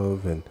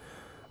Love.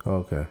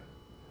 Okay.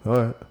 All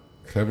right.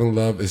 Kevin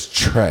Love is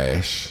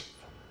trash.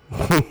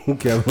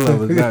 Kevin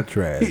Love is not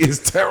trash. He is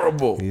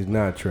terrible. He's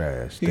not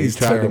trash. They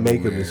tried to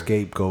make him a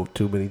scapegoat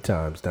too many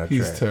times.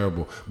 He's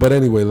terrible. But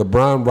anyway,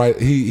 LeBron,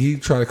 he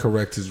tried to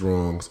correct his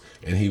wrongs,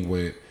 and he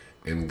went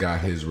and got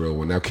his real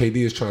one. Now, KD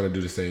is trying to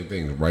do the same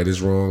thing. Right his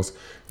wrongs,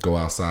 go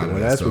outside. Well,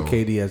 that's what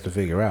KD has to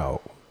figure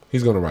out.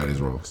 He's going to right his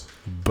wrongs.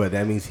 But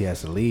that means he has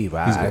to leave.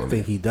 I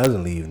think he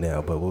doesn't leave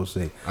now, but we'll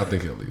see. I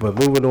think he'll leave. But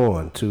moving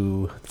on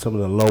to some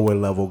of the lower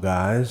level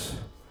guys.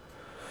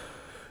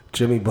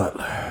 Jimmy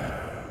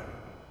Butler.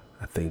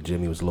 I think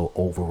Jimmy was a little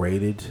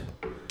overrated.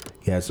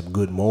 He had some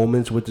good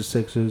moments with the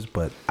Sixers,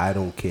 but I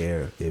don't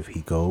care if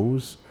he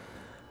goes.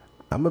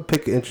 I'm gonna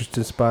pick an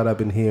interesting spot I've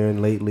been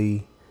hearing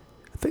lately.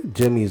 I think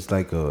Jimmy's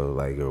like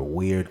a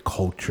weird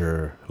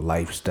culture,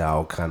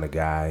 lifestyle kind of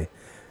guy,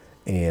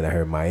 and I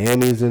heard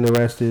Miami's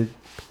interested.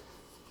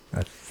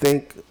 I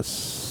think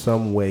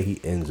some way he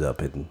ends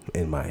up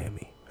in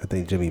Miami. I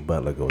think Jimmy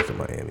Butler goes to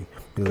Miami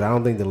because I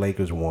don't think the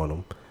Lakers want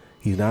him.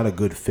 He's not a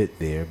good fit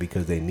there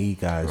because they need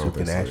guys who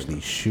can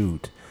actually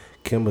shoot.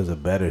 Kemba's a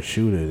better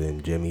shooter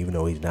than Jimmy, even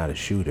though he's not a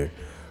shooter,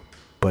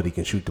 but he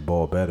can shoot the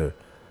ball better.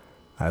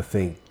 I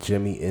think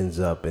Jimmy ends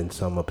up in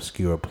some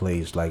obscure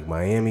place like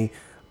Miami,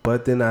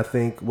 but then I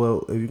think,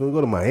 well, if you're going to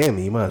go to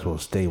Miami, you might as well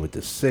stay with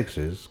the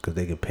Sixers because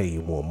they can pay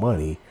you more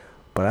money.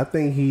 But I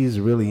think he's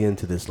really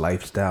into this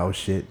lifestyle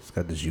shit. He's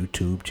got this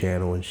YouTube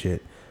channel and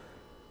shit.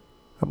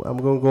 I'm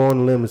going to go on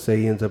a limb and say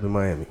he ends up in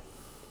Miami.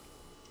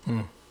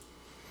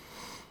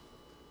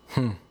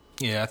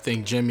 Yeah, I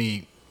think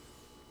Jimmy,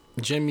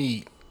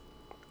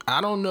 I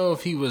don't know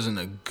if he wasn't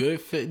a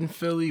good fit in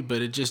Philly, but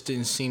it just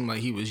didn't seem like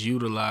he was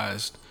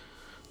utilized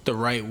the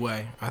right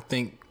way. I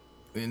think,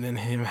 and then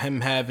him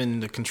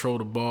having to control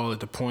the ball at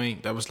the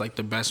point, that was like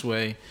the best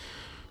way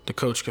the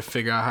coach could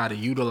figure out how to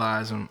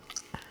utilize him.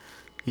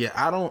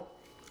 Yeah,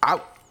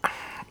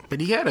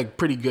 but he had a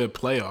pretty good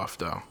playoff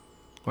though.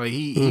 Like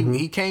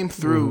he came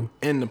through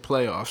in the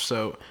playoffs,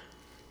 so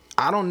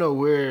I don't know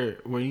where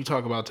when you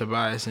talk about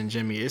Tobias and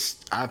Jimmy,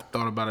 I've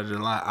thought about it a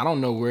lot. I don't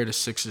know where the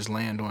Sixers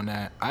land on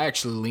that. I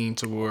actually lean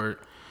toward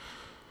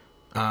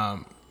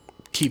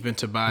keeping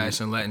Tobias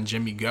and letting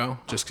Jimmy go,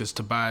 just because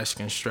Tobias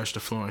can stretch the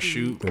floor and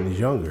shoot. And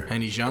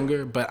he's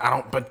younger.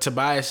 But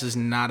Tobias is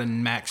not a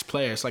max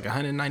player. It's like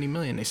 $190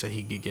 million. They said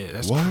he could get.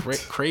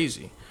 That's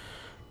crazy.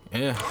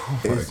 Yeah,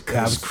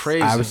 it's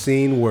crazy. I've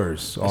seen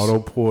worse. Otto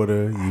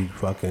Porter, you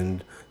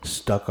fucking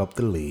stuck up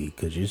the league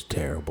because you're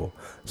terrible.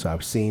 So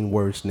I've seen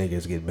worse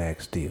niggas get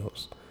max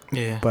deals.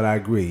 Yeah, but I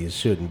agree, it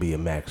shouldn't be a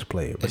max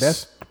player. But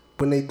that's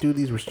when they do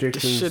these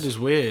restrictions. This shit is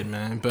weird,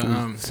 man.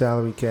 But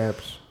salary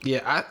caps.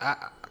 Yeah,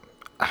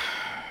 I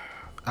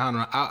don't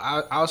know.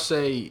 I'll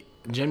say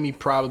Jimmy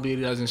probably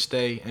doesn't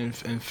stay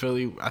in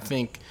Philly. I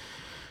think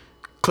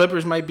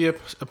Clippers might be a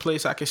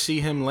place I could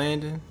see him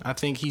landing. I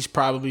think he's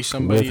probably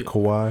somebody with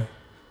Kawhi.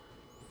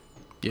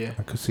 Yeah,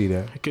 I could see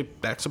that.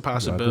 That's a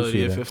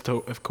possibility. If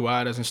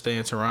Kawhi doesn't stay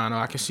in Toronto,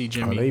 I could see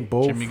Jimmy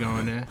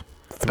going there.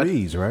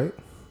 Threes, right?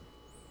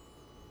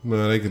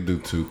 No, they could do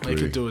 2, 3.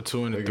 They could do a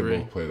 2 and a 3. They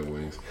could both play the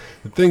wings.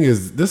 The thing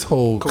is, this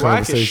whole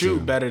conversation... Kawhi can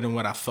shoot better than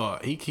what I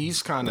thought.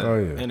 He's kind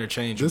of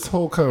interchangeable. This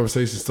whole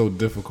conversation is so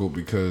difficult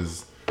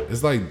because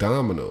it's like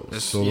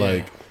dominoes.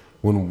 Like,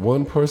 when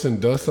one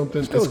person does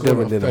something, it's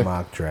going to affect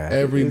mock draft.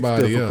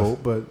 Everybody else.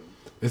 But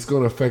it's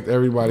going to affect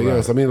everybody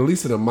else. I mean, at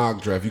least in a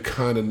mock draft, you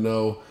kind of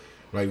know...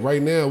 Like,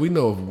 right now, we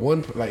know if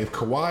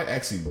Kawhi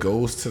actually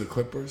goes to the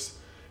Clippers,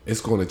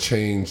 it's going to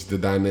change the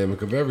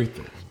dynamic of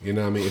everything. You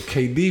know what I mean? If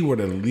KD were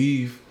to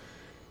leave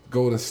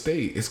Golden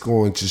State, it's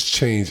going to just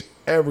change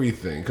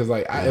everything. Because,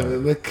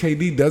 if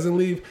KD doesn't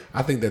leave,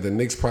 I think that the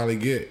Knicks probably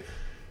get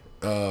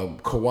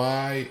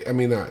Kawhi. I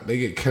mean, they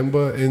get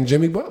Kemba and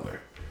Jimmy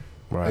Butler.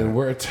 Right. And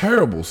we're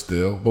terrible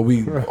still, but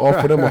we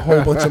offer them a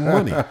whole bunch of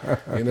money.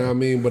 You know what I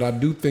mean? But I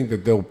do think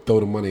that they'll throw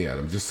the money at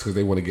them just because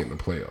they want to get in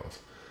the playoffs.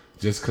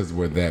 Just because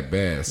we're that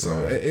bad,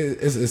 so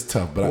it's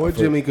tough. But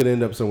Jimmy could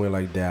end up somewhere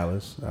like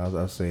Dallas.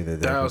 I'll say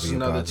that. Dallas is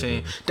another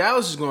team.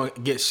 Dallas is going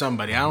to get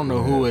somebody. I don't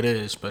know who it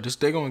is, but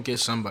they're going to get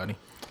somebody.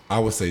 I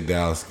would say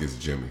Dallas gets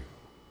Jimmy.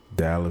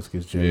 Dallas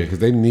gets Jimmy. Yeah, because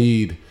they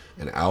need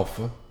an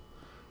alpha,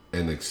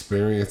 an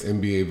experienced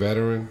NBA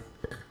veteran,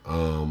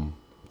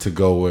 to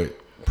go with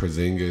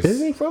Porzingis.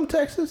 Isn't he from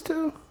Texas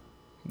too?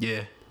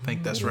 Yeah, I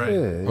think that's right.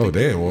 Yeah. Oh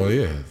damn! Well,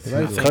 yeah.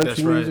 Like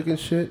country music and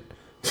shit.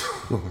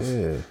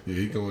 Yeah,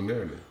 he going there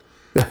then.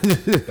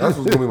 That's what's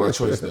gonna be my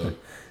choice though.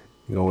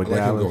 You going with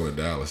Dallas? Him going to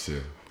Dallas, yeah.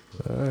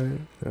 All right.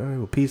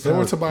 Well, peace out.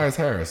 out. Or Tobias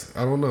Harris.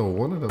 I don't know.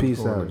 One of them.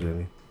 Peace out,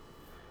 Jimmy.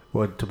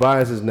 Well,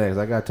 Tobias is next.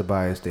 I got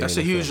Tobias staying. That's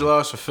a huge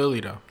loss for Philly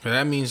though.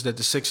 That means that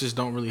the Sixers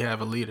don't really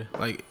have a leader.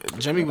 Like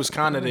Jimmy was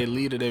kind of their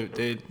leader.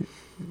 Embiid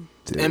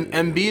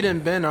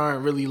and Ben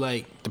aren't really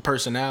like the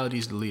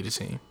personalities to lead the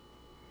team.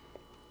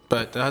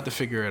 But they'll have to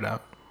figure it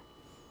out.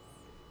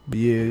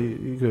 Yeah,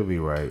 you could be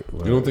right.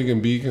 You don't think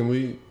Embiid can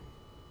lead?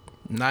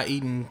 Not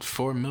eating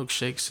 4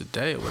 milkshakes a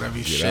day or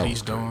whatever shit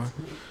he's doing.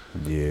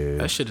 Yeah.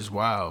 That shit is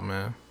wild,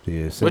 man.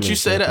 Yeah. What you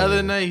say the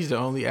other night? He's the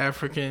only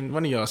African.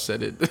 One of y'all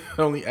said it. The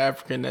only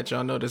African that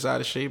y'all know that's out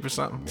of shape or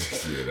something.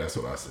 Yeah, that's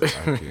what I said.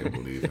 I can't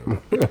believe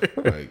him.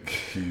 Like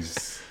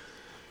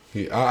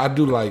I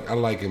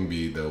like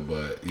Embiid though,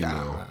 but you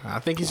know. I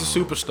think he's a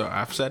superstar.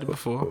 I've said it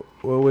before.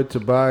 Well, with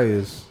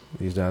Tobias,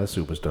 he's not a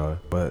superstar.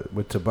 But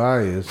with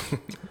Tobias,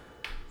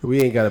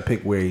 we ain't got to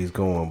pick where he's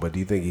going. But do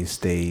you think he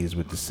stays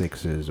with the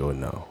Sixers or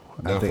no?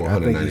 I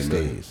think he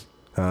stays.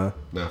 Huh?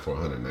 Not for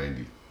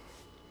 190.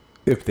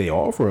 If they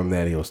offer him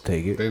that, he'll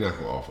take it. They're not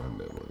gonna offer him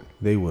that money.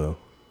 They will,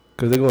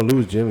 because they're gonna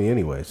lose Jimmy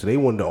anyway. So they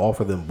wanted to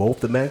offer them both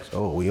the max.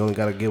 Oh, we only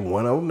got to give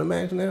one of them the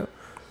max now.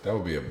 That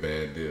would be a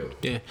bad deal.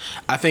 Yeah,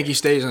 I think he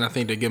stays, and I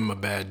think they give him a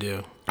bad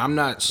deal. I'm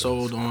not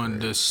sold on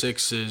the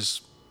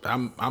Sixers.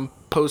 I'm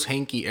post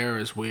Hinkie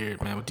era is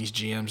weird, man. With these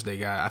GMs they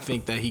got, I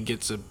think that he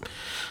gets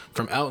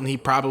from Elton. He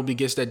probably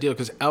gets that deal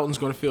because Elton's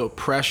gonna feel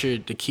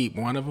pressured to keep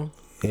one of them.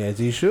 As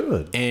he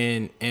should,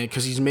 and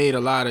because he's made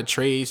a lot of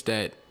trades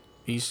that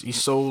he's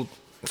sold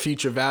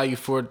future value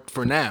for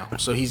now,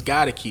 so he's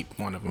got to keep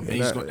one of them,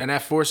 and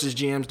that forces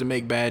GMs to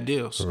make bad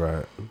deals.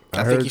 Right.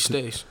 I think he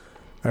stays.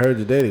 I heard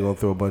today they're gonna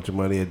throw a bunch of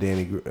money at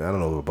Danny. I don't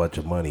know a bunch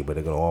of money, but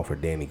they're gonna offer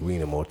Danny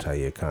Green a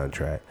multi-year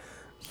contract.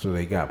 So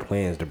they got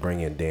plans to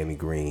bring in Danny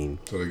Green.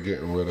 So they're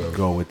getting rid of.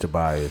 Go with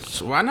Tobias.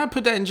 So why not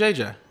put that in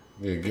JJ?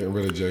 Yeah, getting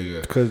rid of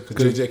JJ. Because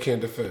JJ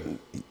can't defend.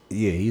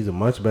 Yeah, he's a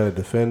much better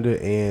defender,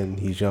 and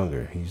he's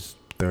younger. He's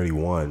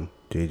 31.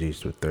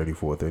 JJ's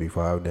 34,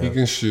 35 now. He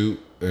can shoot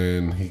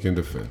and he can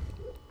defend.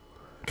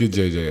 Get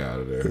JJ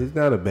out of there. It's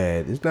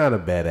not a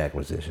bad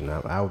acquisition.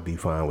 I would be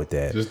fine with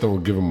that. Just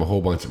don't give him a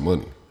whole bunch of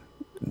money.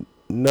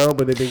 No,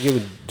 but they've been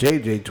giving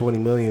JJ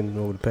 $20 million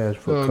over the past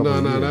couple of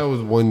years. No, that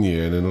was 1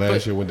 year, and then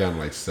last year went down to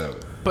like 7.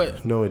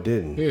 But no, it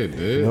didn't. Yeah, it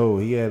did. No,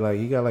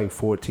 he got like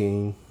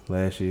 14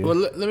 last year. Well,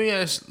 let me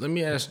ask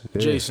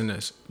Jason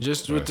this.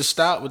 Just with the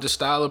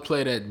style of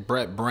play that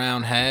Brett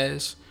Brown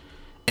has,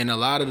 and a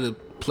lot of the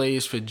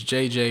plays for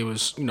JJ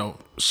was,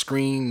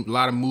 screen, a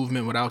lot of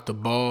movement without the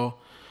ball.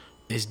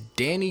 Is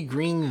Danny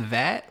Green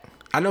that?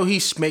 I know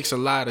he makes a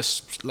lot of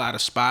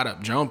spot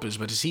up jumpers,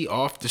 but is he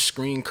off the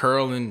screen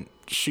curling,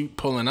 shoot,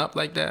 pulling up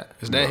like that?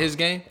 Is that his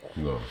game?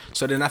 No.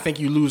 So then I think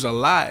you lose a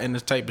lot in the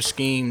type of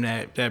scheme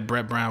that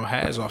Brett Brown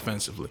has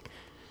offensively.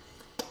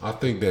 I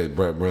think that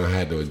Brett Brown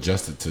had to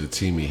adjust it to the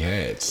team he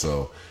had.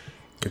 So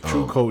a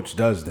true coach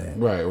does that.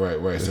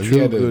 Right. So he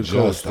had to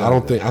adjust.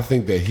 I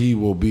think that he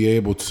will be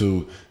able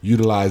to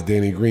utilize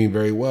Danny Green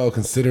very well,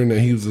 considering that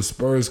he was a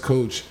Spurs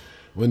coach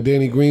when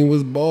Danny Green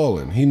was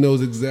balling. He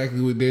knows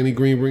exactly what Danny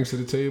Green brings to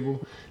the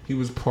table. He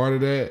was part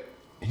of that.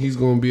 He's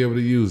going to be able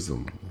to use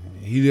them.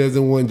 He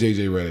doesn't want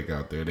J.J. Redick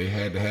out there. They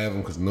had to have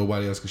him because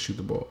nobody else could shoot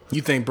the ball.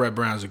 You think Brett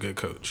Brown's a good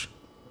coach?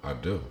 I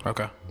do.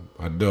 Okay.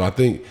 I do. I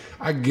think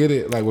I get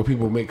it, like where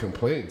people make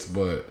complaints,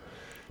 but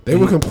they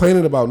were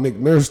complaining about Nick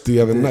Nurse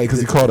the other night because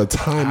he called a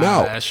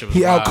timeout.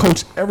 He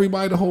outcoached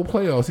everybody the whole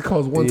playoffs. He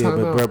calls one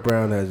timeout. But Brett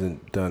Brown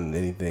hasn't done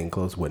anything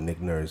close to what Nick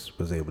Nurse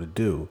was able to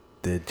do.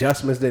 The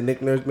adjustments that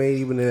Nick Nurse made,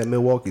 even in that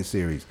Milwaukee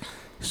series,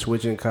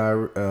 switching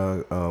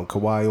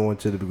Kawhi on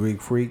to the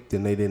Greek Freak,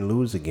 then they didn't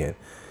lose again.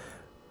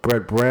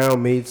 Brett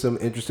Brown made some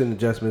interesting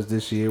adjustments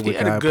this year, which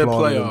I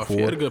applaud him for. He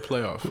had a good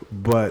playoff.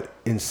 But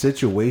in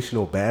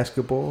situational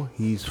basketball,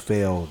 he's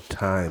failed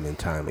time and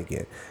time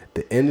again.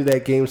 The end of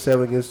that Game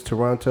 7 against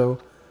Toronto,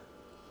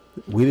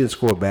 we didn't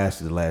score a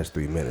basket the last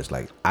 3 minutes.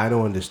 Like, I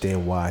don't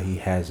understand why he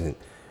hasn't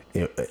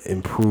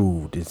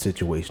improved in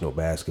situational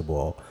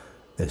basketball,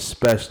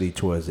 especially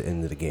towards the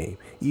end of the game.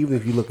 Even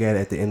if you look at it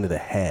at the end of the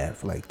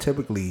half, like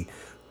typically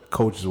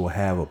coaches will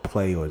have a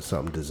play or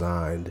something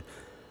designed.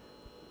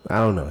 I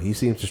don't know. He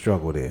seems to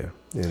struggle there.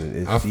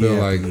 And I feel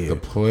like the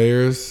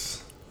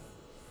players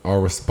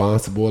are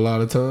responsible a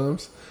lot of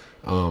times.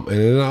 And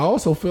then I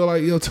also feel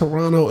like,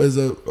 Toronto is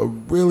a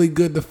really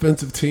good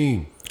defensive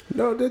team.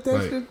 No,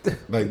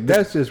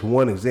 that's just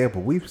one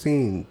example. We've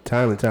seen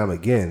time and time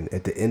again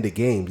at the end of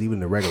games, even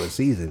the regular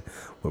season,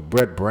 with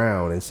Brett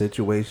Brown in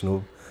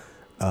situational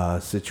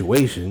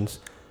situations,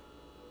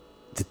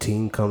 the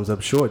team comes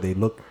up short. They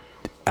look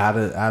out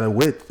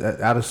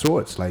of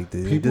sorts, like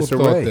the people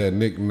disarray. Thought that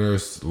Nick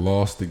Nurse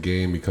lost the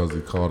game because he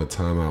called a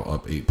timeout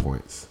up 8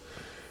 points.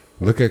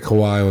 Look at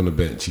Kawhi on the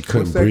bench; he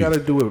couldn't breathe. What's that got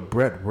to do with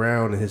Brett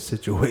Brown and his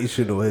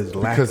situation or his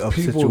lack of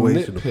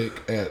situation? Because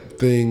people nitpick at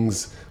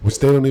things which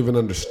they don't even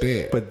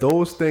understand. But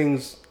those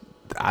things,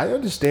 I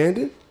understand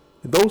it.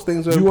 Those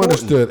things are you important.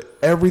 Understood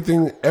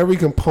everything, every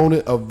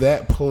component of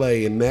that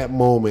play in that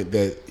moment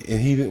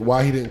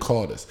why he didn't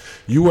call this.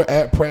 You were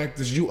at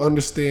practice. You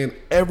understand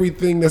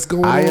everything that's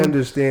going on. I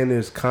understand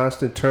there's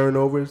constant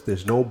turnovers.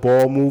 There's no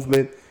ball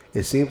movement.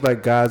 It seems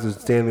like guys are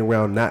standing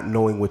around not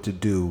knowing what to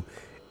do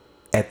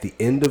at the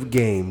end of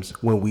games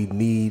when we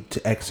need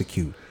to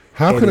execute.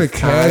 How can a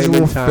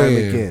casual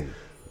fan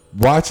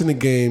watching the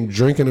game,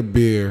 drinking a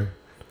beer,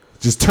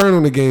 just turn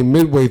on the game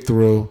midway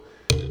through,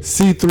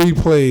 see 3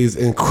 plays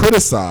and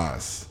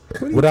criticize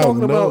without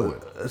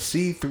knowing?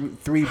 See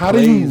three. How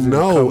do you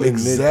know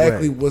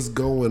exactly what's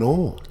going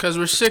on? Because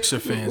we're Sixer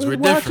fans. We're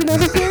watching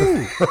different. the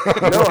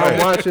game. No, I'm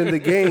watching the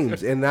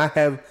games, and I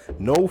have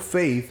no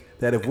faith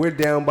that if we're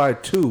down by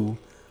 2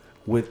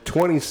 with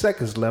 20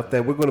 seconds left,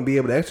 that we're going to be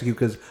able to execute.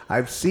 Because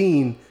I've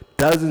seen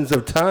dozens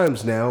of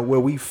times now where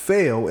we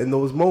fail in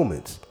those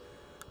moments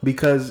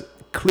because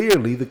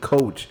clearly the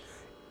coach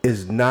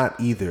is not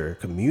either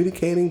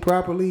communicating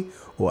properly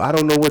or I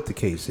don't know what the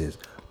case is,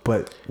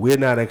 but we're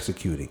not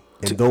executing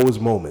in those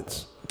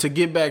moments. To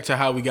get back to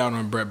how we got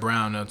on Brett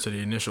Brown, to the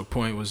initial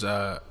point was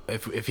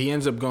if he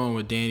ends up going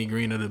with Danny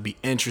Green, it'll be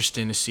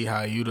interesting to see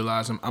how he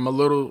utilize him. I'm a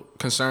little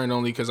concerned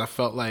only because I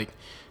felt like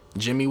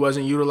Jimmy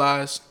wasn't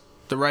utilized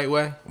the right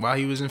way while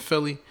he was in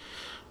Philly,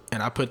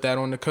 and I put that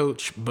on the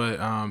coach. But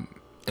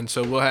and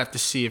so we'll have to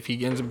see if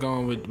he ends up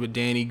going with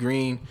Danny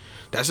Green.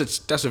 That's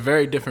a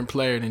very different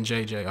player than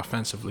JJ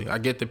offensively. I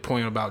get the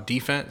point about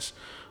defense,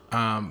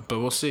 but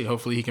we'll see.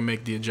 Hopefully he can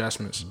make the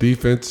adjustments.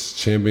 Defense,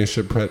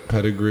 championship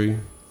pedigree.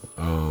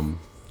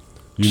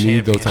 You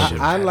need those type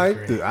of. I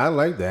like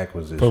the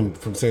acquisition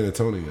from San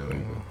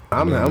Antonio.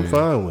 I'm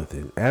fine with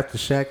it. After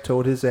Shaq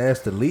told his ass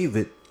to leave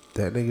it,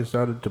 that nigga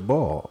started to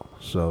ball.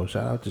 So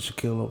shout out to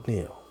Shaquille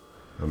O'Neal.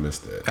 I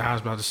missed that. I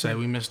was about to say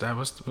we missed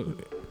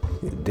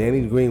that.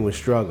 Danny Green was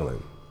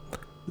struggling.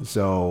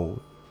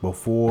 So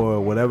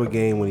before whatever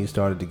game when he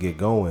started to get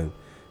going,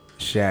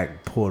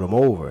 Shaq pulled him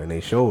over and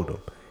they showed him.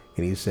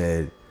 And he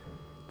said,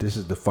 "This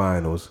is the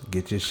finals.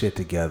 Get your shit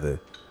together.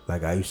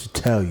 Like I used to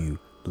tell you,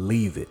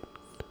 leave it."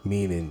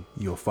 Meaning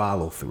you'll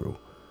follow through.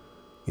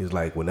 He's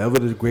like, whenever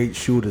the great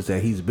shooters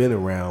that he's been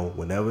around,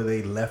 whenever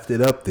they left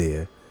it up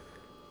there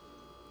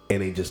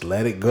and they just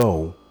let it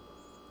go,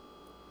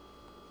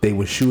 they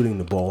were shooting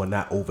the ball and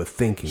not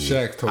overthinking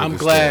it. I'm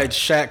glad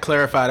Shaq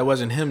clarified it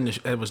wasn't him.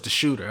 It was the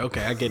shooter.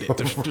 Okay, I get it.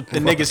 The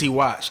niggas he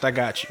watched. I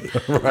got you.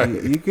 Right.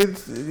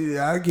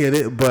 I get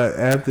it. But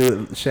after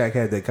Shaq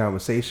had that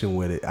conversation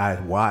with it, I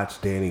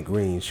watched Danny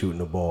Green shooting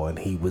the ball and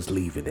he was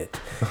leaving it.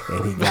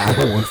 And he got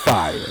on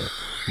fire.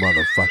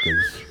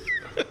 Motherfuckers.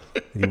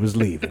 He was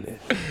leaving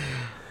it.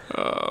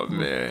 Oh,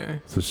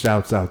 man. So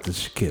shouts out to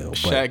Shaquille.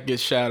 Shaq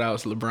gets shout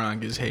outs.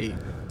 LeBron gets hate.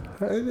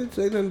 I didn't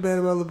say nothing bad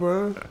about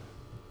LeBron.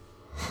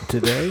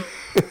 Today?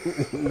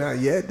 Not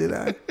yet, did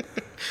I?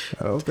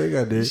 I don't think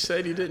I did. You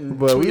said he didn't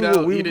But tweet we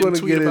were didn't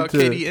tweet get about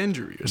into KD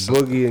injury or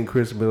something. Boogie and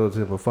Chris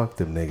Middleton, but fuck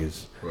them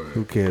niggas. Right.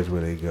 Who cares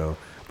where they go?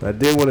 But I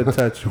did want to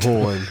touch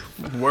on.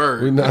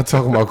 Word. We're not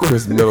talking about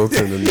Chris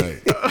Middleton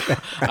tonight.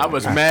 I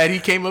was mad he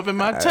came up in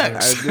my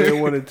text. I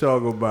did want to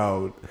talk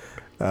about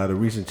the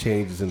recent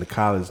changes in the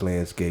college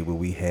landscape where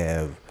we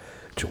have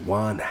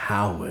Juwan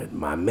Howard,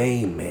 my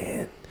main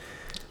man,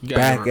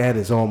 back at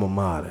his alma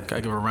mater.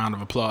 Gotta give a round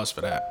of applause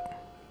for that.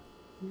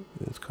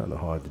 It's kind of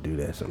hard to do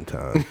that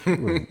sometimes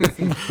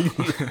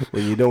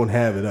when you don't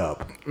have it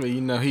up. Well, you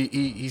know,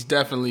 he's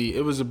definitely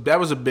that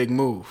was a big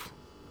move.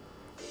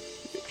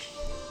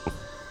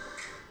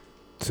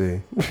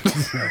 See,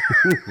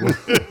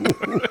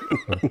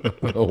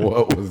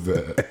 What was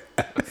that?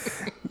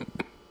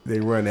 they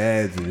run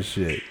ads and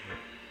shit.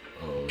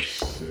 Oh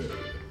shit!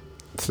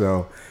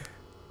 So,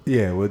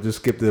 yeah, we'll just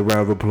skip the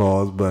round of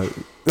applause, but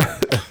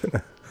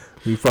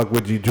we fuck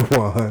with you,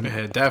 Juwan.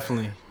 Yeah,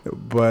 definitely.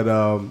 But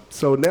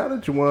so now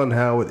that Juwan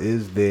Howard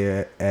is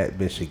there at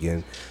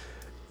Michigan,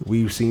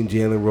 we've seen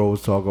Jalen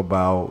Rose talk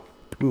about.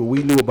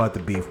 We knew about the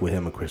beef with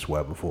him and Chris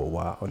Webber for a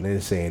while, and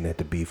they're saying that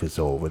the beef is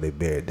over. They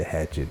buried the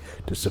hatchet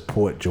to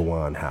support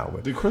Juwan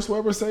Howard. Did Chris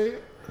Webber say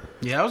it?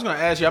 Yeah, I was gonna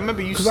ask you. I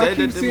remember you Because said I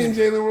keep that. seeing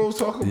Jalen Rose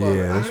talk about it.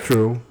 Yeah, that's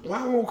true.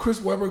 Why won't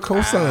Chris Webber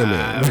co-sign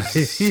that?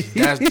 That's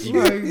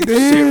Like,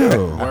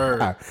 damn.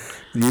 word.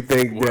 You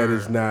think that Word.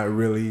 is not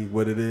really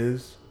what it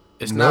is?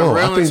 It's No, not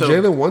real I think until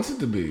Jalen wants it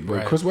to be, but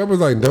Right. Chris Webber's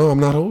like, no, I'm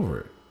not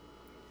over it.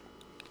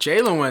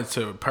 Jalen went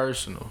to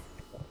personal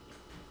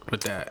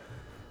with that.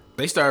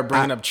 They started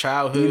bringing up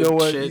childhood You know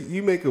what? shit.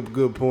 You make a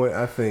good point.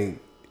 I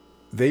think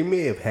they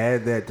may have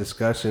had that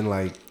discussion.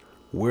 Like,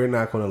 we're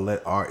not going to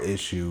let our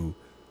issue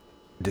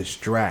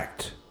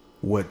distract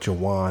what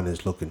Juwan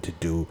is looking to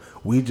do.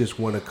 We just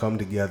want to come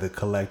together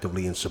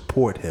collectively and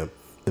support him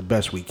the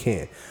best we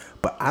can.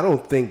 But I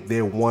don't think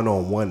their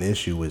one-on-one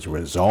issue is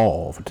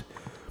resolved.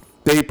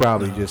 They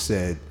probably just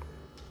said,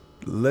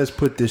 let's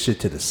put this shit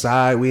to the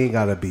side. We ain't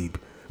got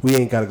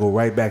to go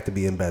right back to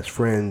being best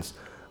friends,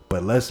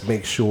 but let's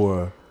make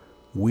sure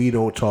we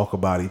don't talk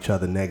about each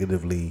other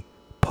negatively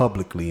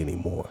publicly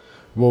anymore.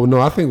 Well,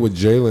 no, I think with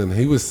Jalen,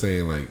 he was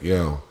saying like,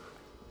 yo,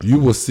 you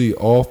will see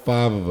all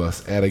five of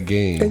us at a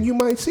game. And you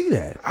might see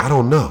that. I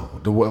don't know.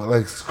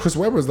 Like Chris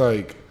Webber's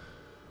like,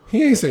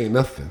 he ain't saying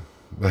nothing.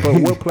 Like,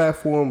 But what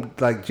platform,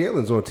 like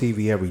Jalen's on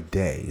TV every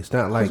day. It's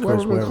not like Chris Chris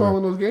Webber been Webber.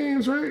 calling those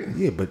games, right?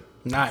 Yeah, but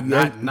Not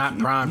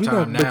prime you're time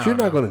not, now. But you're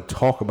not going to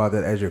talk about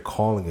that as you're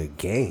calling a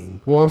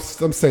game. Well,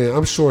 I'm saying,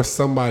 I'm sure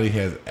somebody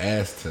has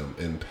asked him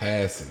in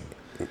passing.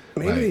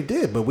 Maybe Like- they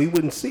did, but we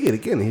wouldn't see it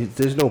again.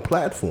 There's no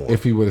platform.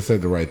 If he would have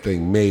said the right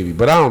thing, maybe.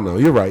 But I don't know.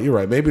 You're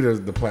right. Maybe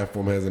the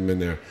platform hasn't been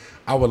there.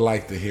 I would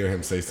like to hear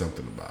him say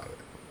something about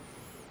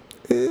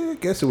it. I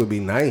guess it would be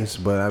nice,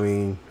 but I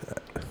mean,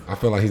 I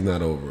feel like he's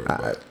not over it.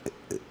 but-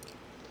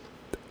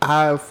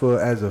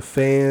 as a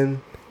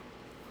fan,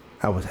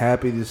 I was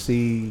happy to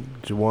see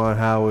Juwan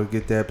Howard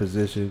get that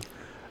position.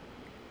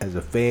 As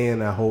a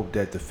fan, I hope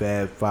that the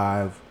Fab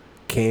Five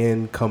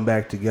can come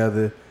back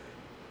together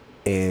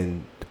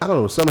and, I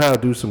don't know, somehow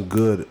do some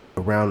good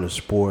around the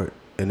sport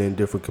and in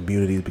different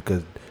communities,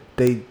 because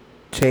they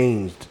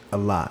changed a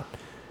lot.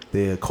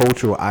 They're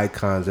cultural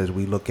icons. As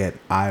we look at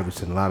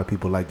Iverson, a lot of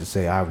people like to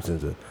say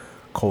Iverson's a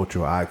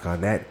cultural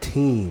icon. That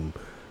team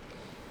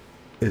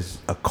is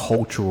a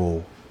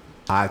cultural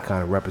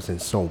icon,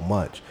 represents so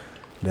much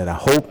that I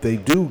hope they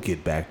do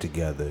get back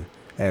together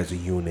as a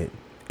unit,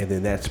 and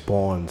then that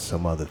spawns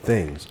some other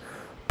things.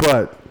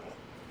 But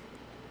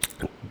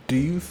do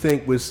you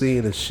think we're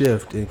seeing a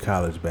shift in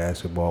college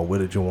basketball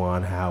with a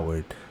Juwan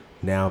Howard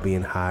now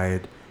being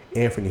hired?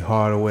 Anthony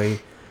Hardaway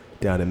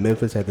down in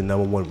Memphis had the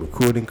 #1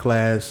 recruiting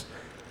class.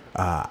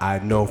 I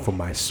know from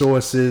my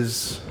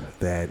sources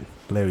that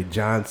Larry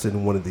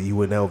Johnson wanted the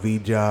UNLV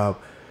job,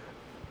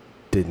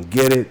 didn't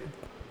get it,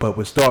 but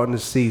we're starting to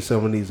see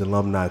some of these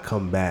alumni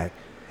come back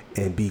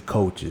and be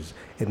coaches.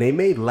 And they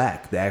may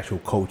lack the actual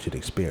coaching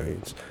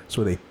experience,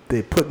 so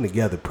they're putting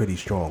together pretty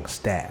strong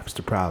staffs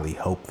to probably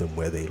help them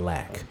where they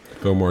lack.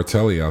 Phil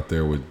Martelli out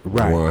there with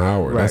Right. Juwan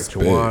Howard. Right. That's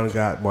Juwan big.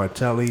 got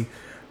Martelli.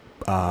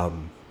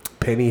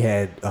 Penny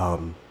had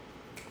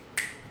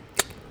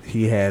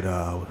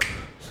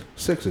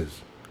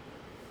Sixers.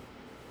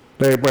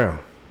 Larry Brown.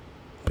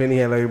 Penny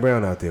had Larry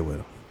Brown out there with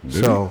him.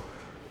 Did so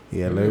he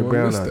had Larry Everyone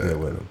Brown missed out that. there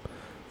with him.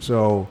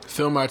 So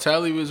Phil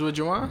Martelli was with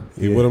Juwan.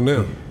 He with him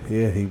now.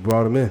 yeah, he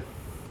brought him in.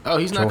 Oh,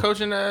 he's not Joe-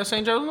 coaching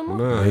St. Joe's no more.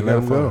 Nah, He he let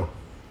got him fired. go.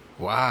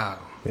 Wow,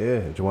 Yeah,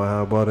 Juwan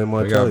Howard brought in They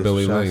Martelli. got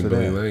Billy Shouts Lang. to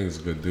Billy that. Lang's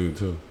a good dude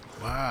too.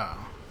 wow.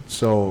 He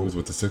So, was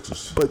with the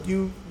Sixers. but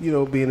you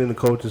know, being in the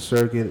coaching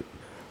circuit,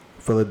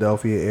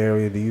 Philadelphia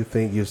area, do you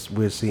think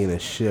we're seeing a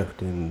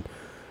shift in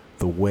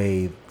the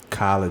way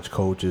college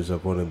coaches are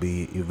going to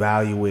be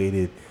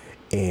evaluated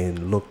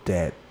and looked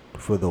at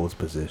for those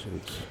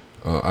positions?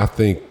 I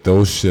think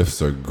those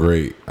shifts are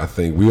great. I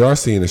think we are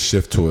seeing a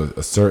shift to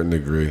a certain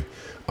degree.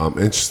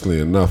 Interestingly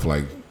enough,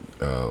 like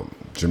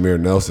Jameer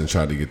Nelson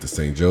tried to get the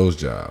St. Joe's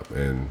job,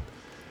 and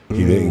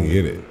he didn't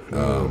get it.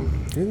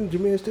 Isn't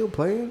Jameer still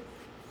playing?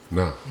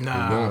 No,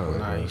 Nah.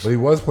 but he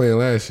was playing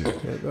last year.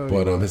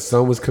 But his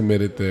son was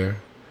committed there,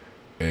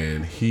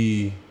 and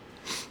he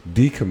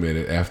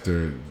decommitted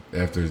after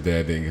his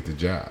dad didn't get the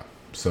job.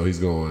 So he's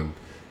going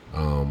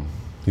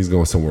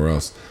somewhere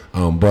else.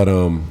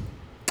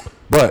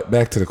 But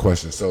back to the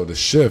question. So the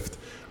shift,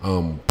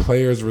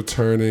 players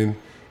returning,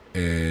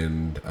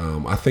 and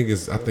I think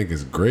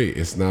it's great.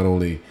 It's not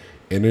only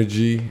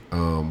energy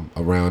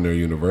around their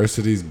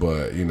universities,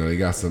 but they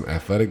got some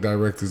athletic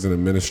directors and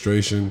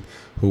administration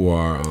who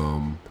are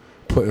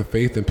putting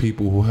faith in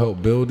people who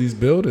help build these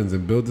buildings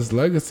and build this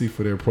legacy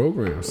for their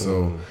programs.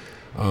 So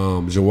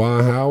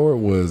Juwan Howard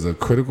was a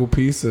critical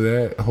piece of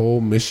that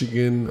whole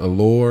Michigan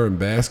allure in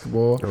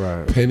basketball.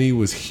 Right. Penny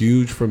was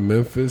huge for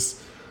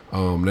Memphis.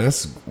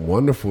 That's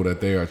wonderful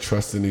that they are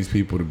trusting these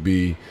people to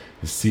be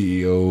the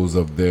CEOs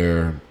of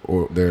their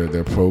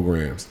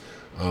programs.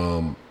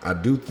 I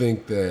do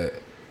think that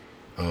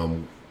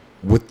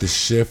with the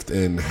shift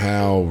in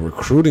how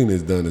recruiting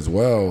is done as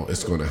well,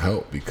 it's going to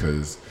help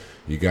because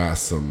you got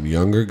some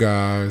younger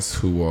guys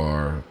who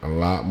are a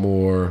lot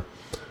more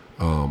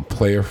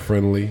player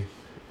friendly,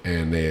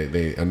 and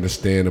they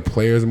understand the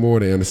players more.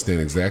 They understand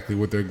exactly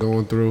what they're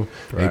going through.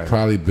 Right. They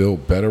probably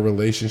build better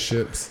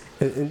relationships.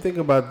 And think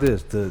about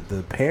this: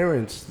 the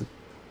parents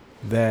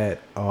that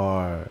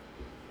are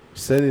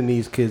sending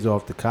these kids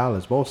off to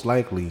college, most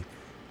likely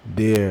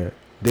they're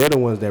the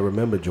ones that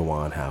remember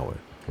Juwan Howard.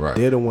 Right.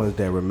 They're the ones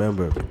that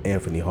remember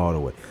Anthony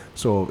Hardaway.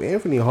 So if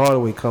Anthony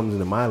Hardaway comes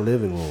into my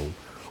living room,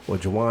 or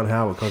Juwan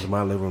Howard comes to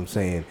my living room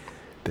saying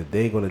that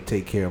they're going to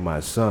take care of my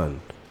son,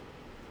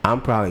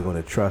 I'm probably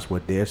going to trust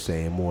what they're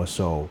saying more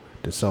so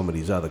than some of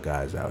these other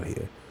guys out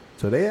here.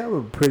 So they have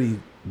a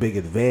pretty big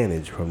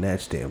advantage from that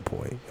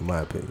standpoint, in my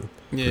opinion.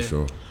 Yeah. For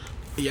sure.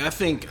 Yeah, I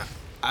think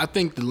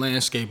the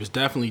landscape is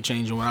definitely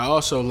changing. What I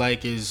also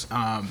like is,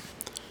 a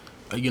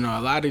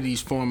lot of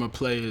these former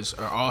players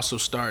are also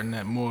starting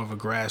at more of a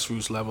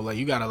grassroots level. Like,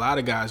 you got a lot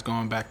of guys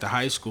going back to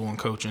high school and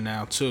coaching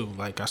now, too.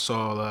 Like, I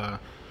saw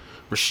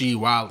Rasheed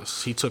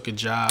Wallace. He took a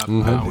job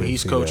where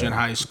he's coaching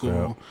high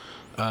school.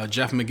 Yeah.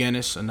 Jeff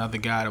McGinnis, another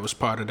guy that was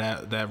part of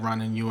that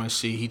run in UNC,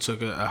 he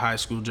took a high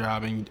school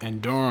job in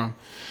Durham.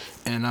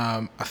 And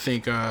I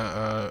think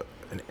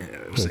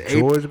was it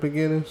George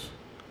McGinnis?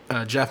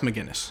 Jeff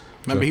McGinnis.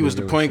 Remember, he was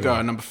the point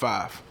guard, number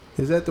 5.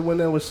 Is that the one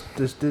that was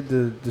just did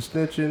the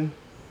snitching?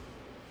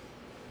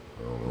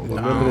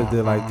 Remember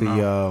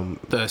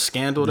the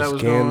scandal that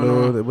was going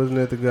on? Wasn't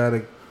that the guy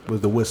that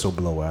was the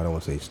whistleblower? I don't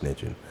want to say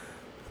snitching.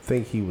 I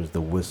think he was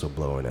the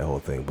whistleblower in that whole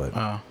thing, but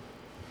I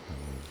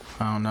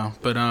don't know.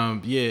 But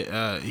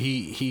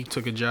he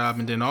took a job,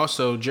 and then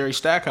also Jerry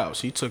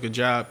Stackhouse, he took a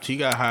job. He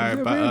got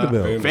hired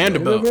by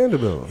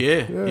Vanderbilt.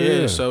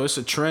 Yeah. So it's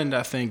a trend,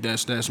 I think,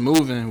 that's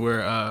moving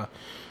where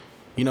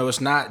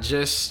it's not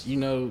just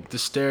the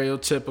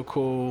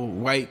stereotypical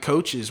white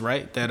coaches,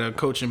 right, that are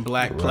coaching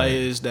black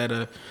players that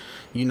are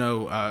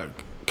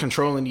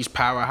controlling these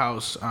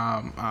powerhouse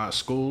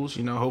schools.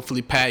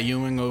 Hopefully Pat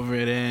Ewing over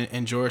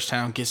in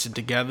Georgetown gets it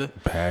together.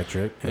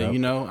 Patrick. Yep.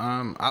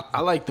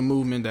 I like the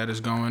movement that is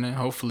going in.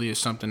 Hopefully it's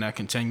something that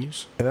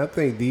continues. And I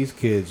think these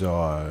kids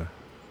are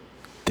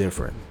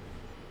different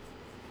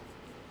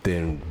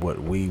than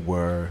what we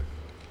were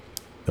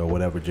or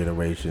whatever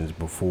generations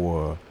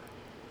before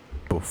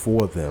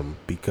them,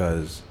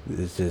 because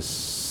there's just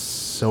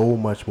so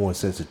much more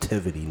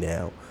sensitivity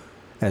now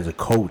as a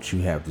coach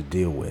you have to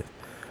deal with.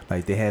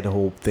 Like, they had the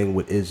whole thing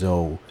with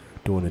Izzo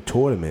during the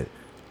tournament.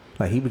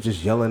 Like, he was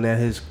just yelling at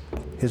his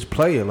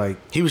player. Like,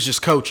 he was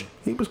just coaching.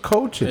 He was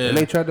coaching. Yeah. And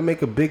they tried to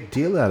make a big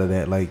deal out of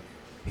that. Like,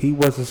 he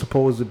wasn't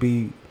supposed to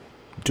be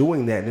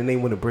doing that. And then they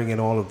want to bring in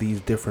all of these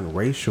different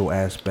racial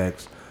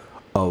aspects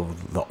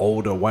of the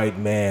older white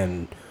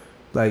man.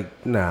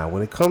 Like, nah,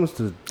 when it comes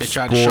to they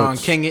tried to Sean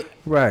King it.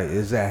 Right,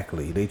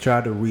 exactly. They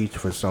tried to reach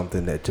for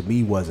something that to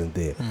me wasn't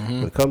there. Mm-hmm.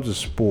 When it comes to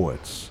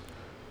sports,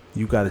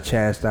 you got to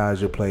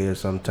chastise your players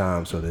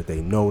sometimes so that they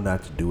know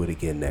not to do it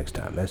again next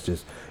time. That's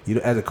just,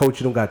 as a coach,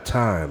 you don't got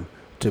time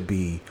to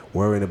be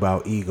worrying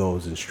about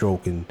egos and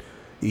stroking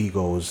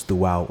egos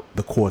throughout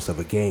the course of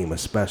a game,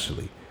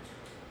 especially.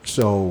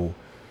 So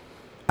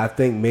I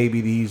think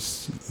maybe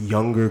these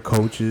younger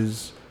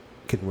coaches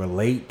can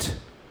relate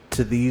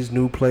to these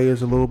new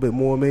players a little bit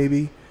more,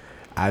 maybe.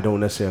 I don't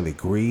necessarily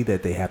agree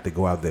that they have to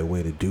go out their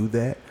way to do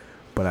that,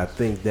 but I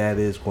think that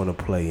is going to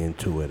play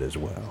into it as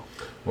well.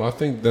 Well, I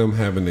think them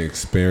having the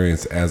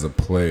experience as a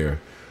player,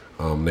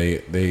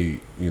 they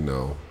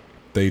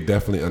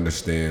definitely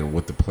understand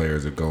what the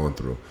players are going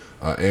through.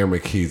 Aaron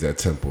McKee's at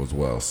Temple as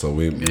well, so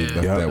we left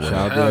that one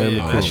out.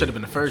 That should have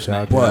been the first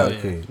name.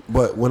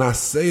 But when I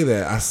say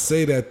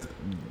that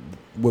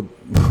what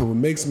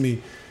makes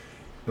me,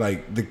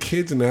 like, the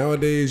kids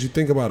nowadays, you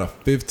think about a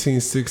 15,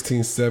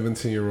 16,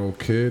 17-year-old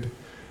kid,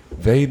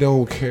 they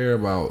don't care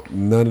about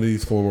none of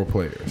these former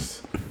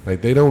players.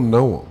 Like, they don't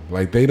know them.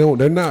 Like, they're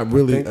not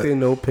really. I think they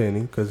know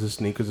Penny because the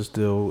sneakers are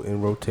still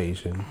in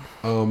rotation.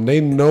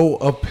 They know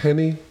of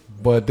Penny,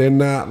 but they're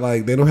not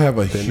like they don't have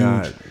a They're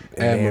not huge enamored with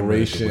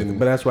admiration. it.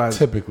 But that's why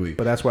typically.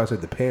 But that's why I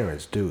said the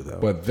parents do though.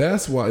 But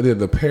that's why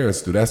the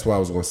parents do. That's why I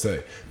was going to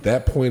say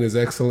that point is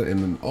excellent, and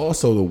then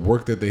also the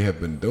work that they have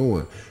been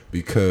doing,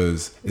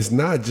 because it's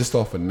not just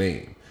off a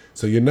name.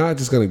 So you're not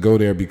just going to go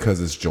there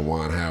because it's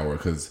Juwan Howard,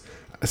 because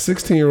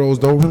 16-year-olds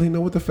don't really know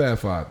what the Fab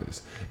Five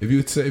is. If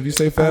you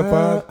say Fab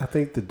Five, I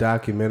think the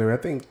documentary. I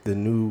think the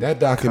new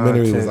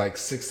documentary content, was like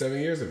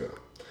 6-7 years ago.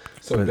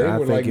 So but they I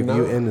were think like, if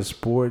you're into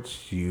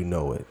sports, you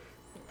know it.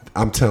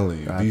 I'm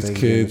telling you, I these think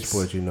if you're into kids.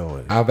 sports, you know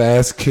it. I've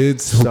asked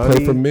kids who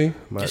play for me.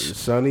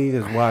 Sonny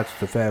has watched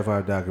the Fab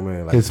Five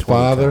documentary. Like His 20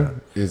 father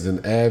times. is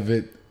an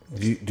avid.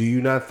 Do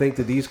you not think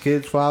that these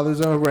kids' fathers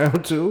are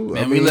around too?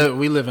 Man,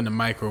 we live in the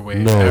microwave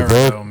No, era,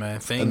 there- though, man.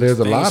 There's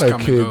a lot of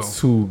kids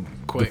who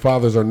the quick.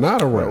 fathers are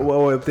not around.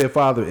 Well, if their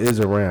father is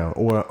around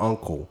or an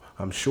uncle,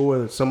 I'm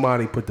sure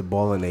somebody put the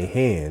ball in their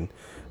hand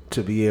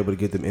to be able to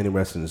get them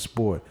interested in the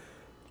sport.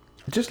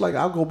 Just like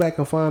I'll go back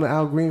and find an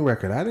Al Green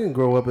record. I didn't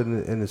grow up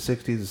in the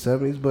 60s and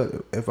 70s,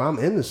 but if I'm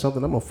into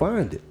something, I'm going to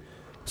find it.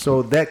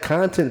 So that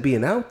content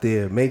being out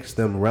there makes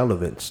them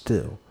relevant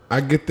still. I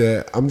get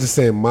that. I'm just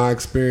saying my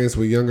experience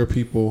with younger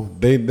people,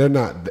 they're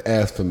not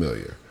as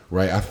familiar,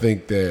 right? I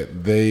think that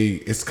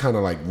it's kind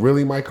of like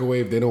really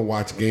microwave. They don't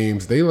watch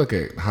games. They look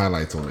at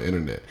highlights on the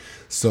internet.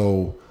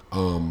 So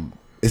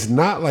it's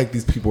not like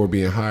these people are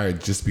being hired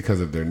just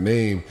because of their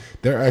name.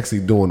 They're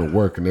actually doing the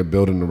work and they're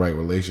building the right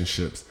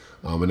relationships.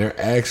 And they're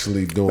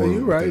actually doing. Well,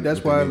 you're right.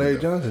 That's why Larry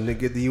Johnson didn't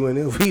get the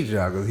UNLV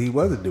job, because he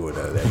wasn't doing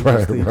none of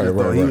that.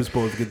 Right. He was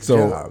supposed to get the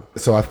job.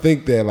 So I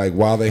think that like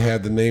while they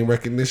have the name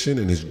recognition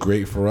and it's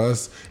great for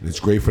us and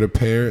it's great for the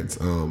parents,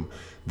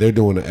 they're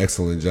doing an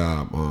excellent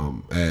job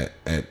at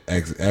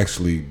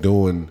actually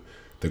doing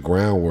the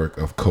groundwork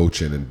of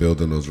coaching and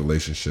building those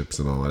relationships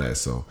and all of that.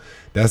 So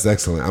that's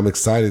excellent. I'm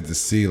excited to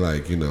see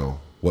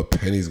what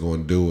Penny's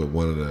going to do with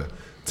one of the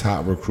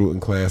top recruiting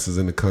classes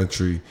in the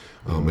country,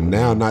 and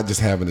now not just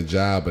having a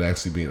job but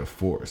actually being a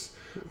force,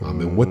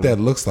 and what that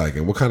looks like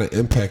and what kind of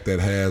impact that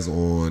has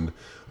on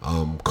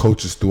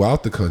coaches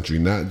throughout the country,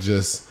 not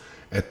just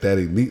at that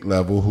elite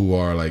level who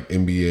are like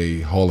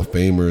NBA Hall of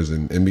Famers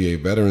and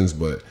NBA veterans,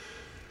 but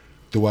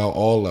throughout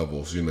all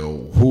levels.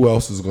 Who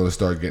else is going to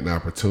start getting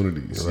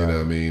opportunities? Right. You know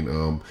what I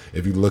mean?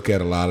 If you look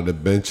at a lot of the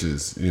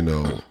benches,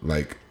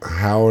 like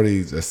how are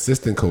these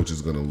assistant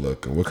coaches going to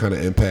look, and what kind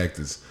of impact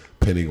is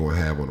Penny going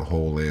to have on the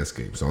whole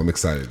landscape? So I'm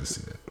excited to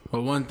see that.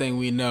 Well, one thing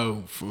we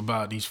know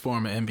about these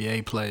former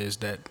NBA players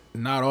that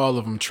not all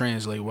of them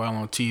translate well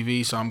on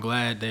TV. So I'm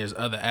glad there's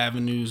other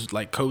avenues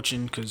like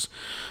coaching, because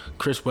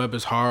Chris Webb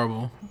is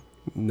horrible.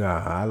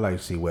 Nah, I like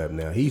C Webb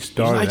now. He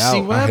started out. I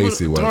hate C Webb. He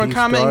started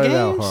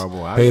out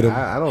horrible. Hate him.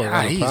 I don't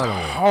have a He's problem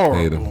with him. horrible.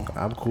 Hate him.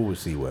 I'm cool with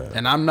C Webb.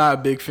 And I'm not a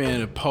big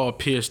fan of Paul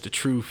Pierce, the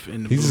truth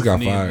in the He booth just got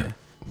neither. fired.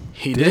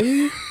 He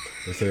did?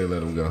 They say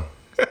let him go.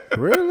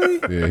 Really?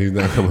 Yeah, he's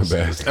not coming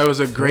back. That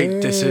was a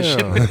great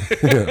decision.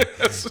 Yeah,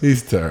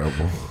 he's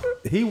terrible.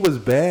 He was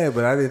bad,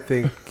 but I didn't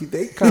think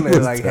they kind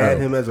of like had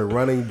him as a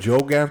running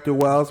joke after a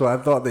while. So I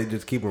thought they'd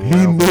just keep him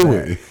around. He for knew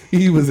that. it.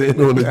 He was in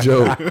on the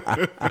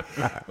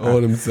joke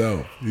on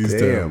himself. He's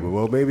terrible.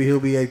 Well, maybe he'll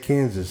be at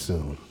Kansas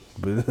soon.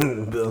 But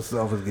Bill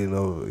Self is getting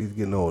over. He's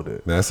getting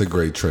older. That's a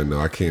great trend,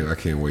 though. I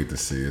can't wait to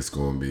see. It's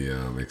going to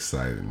be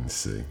exciting to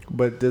see.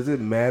 But does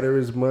it matter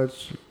as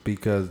much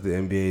because the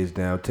NBA is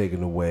now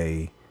taking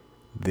away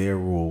their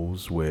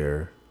rules,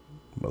 where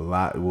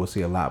we'll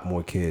see a lot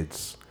more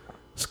kids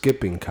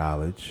skipping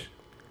college?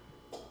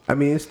 I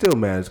mean, it still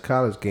matters.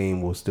 College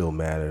game will still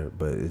matter,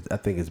 but I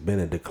think it's been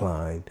a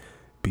decline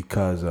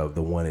because of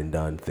the one and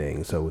done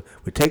thing. So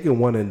we're taking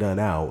one and done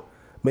out.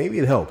 Maybe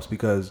it helps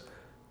because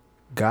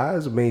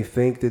guys may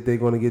think that they're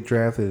going to get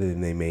drafted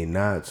and they may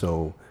not.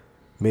 So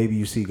maybe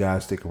you see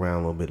guys stick around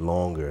a little bit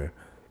longer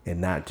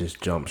and not just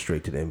jump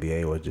straight to the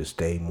NBA or just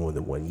stay more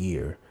than 1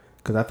 year.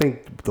 Because I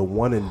think the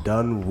one and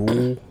done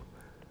rule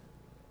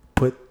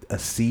put a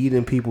seed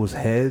in people's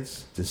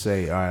heads to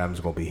say, all right, I'm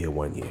just going to be here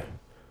 1 year.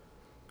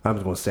 I'm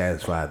just going to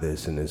satisfy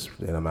this and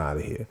I'm out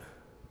of here.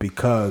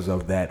 Because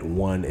of that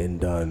one and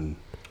done.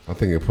 I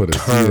think it put a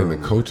seed in the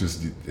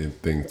coaches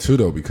thing too,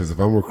 though, because if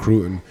I'm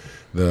recruiting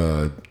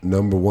the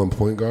number one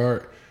point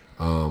guard,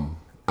 I'm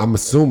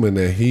assuming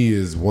that he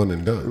is one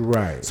and done.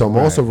 Right. So I'm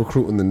also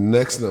recruiting the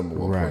next number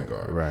one point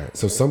guard. Right.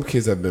 So some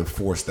kids have been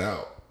forced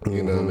out,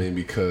 you know what I mean,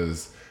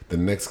 because the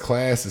next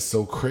class is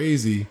so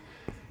crazy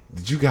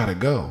that you got to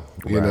go.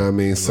 You know what I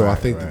mean? So I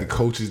think that the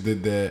coaches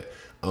did that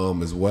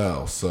as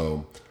well.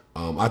 So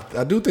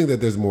I do think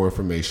that there's more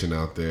information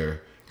out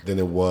there than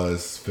it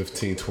was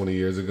 15, 20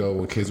 years ago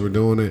when kids were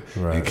doing it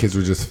and kids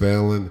were just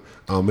failing.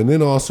 And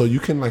then also you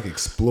can like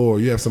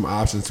explore. You have some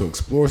options to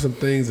explore some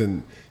things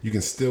and you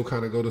can still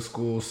kind of go to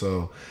school.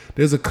 So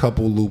there's a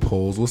couple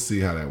loopholes. We'll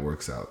see how that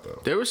works out, though.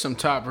 There was some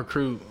top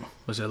recruit,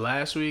 was it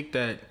last week,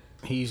 that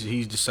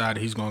he's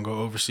decided he's going to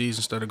go overseas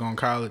instead of going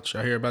to college.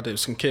 I hear about that.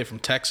 Some kid from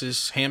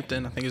Texas,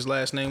 Hampton, I think his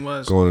last name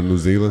was. Going to New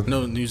Zealand?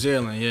 No, New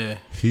Zealand, yeah.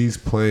 He's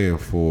playing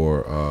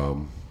for...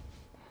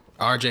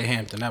 R.J.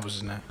 Hampton, that was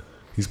his name.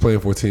 He's playing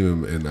for a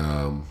team in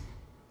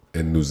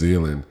in New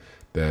Zealand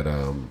that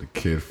the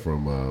kid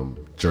from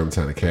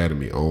Germantown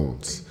Academy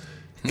owns.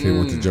 Kid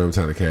went to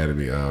Germantown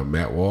Academy.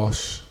 Matt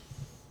Walsh.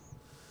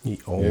 He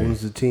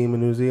owns the team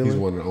in New Zealand? He's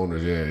one of the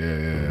owners,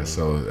 yeah.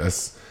 So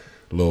that's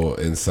a little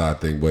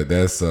inside thing, but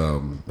that's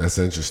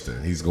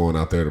interesting. He's going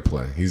out there to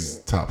play. He's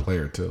a top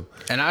player, too.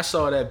 And I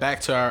saw that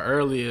back to our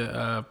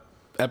earlier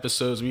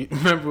episodes. We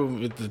remember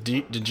with the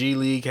G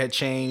League had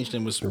changed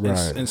and was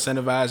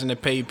incentivizing to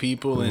pay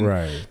people,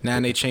 and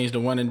now they changed the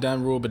one and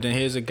done rule. But then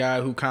here's a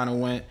guy who kind of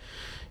went,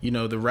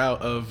 the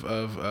route of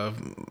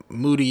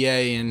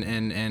Moutier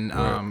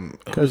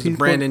and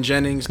Brandon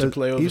Jennings to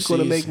play overseas. He's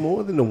going to make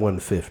more than the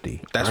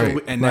 150.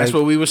 That's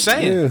what we were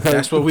saying. Yeah,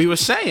 that's what we were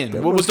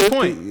saying. What was the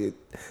point?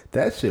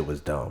 That shit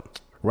was dumb.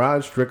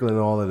 Rod Strickland and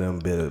all of them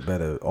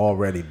better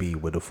already be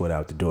with a foot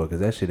out the door, because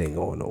that shit ain't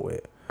going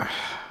nowhere.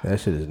 That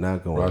shit is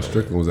not going. Rod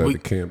Strickland was at the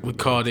camp. We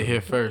called it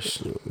here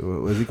first.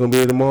 Was he gonna be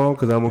here tomorrow?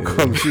 Because I'm gonna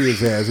come see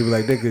his ass. He'll be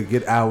like, they could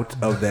get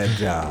out of that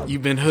job.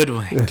 You've been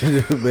hoodwinked,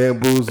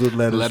 bamboozled,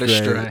 led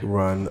astray,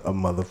 run a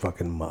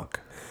motherfucking muck.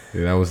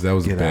 Yeah, that was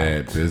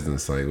bad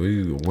business. Like, what are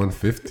you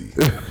 150?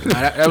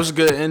 That was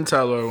good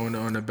intel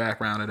on the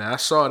background of that. I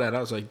saw that. I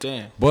was like,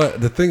 damn.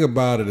 But the thing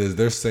about it is,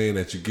 they're saying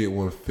that you get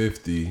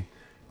 150,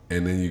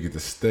 and then you get to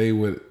stay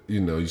with,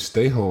 you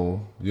stay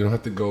home. You don't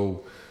have to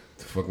go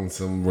to fucking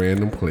some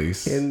random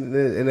place. And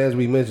as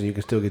we mentioned, you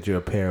can still get your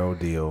apparel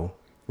deal.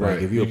 Right.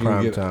 Like if you're a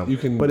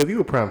primetime, but if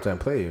you're a primetime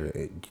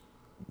player,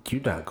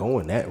 you're not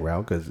going that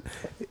route, because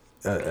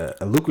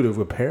a lucrative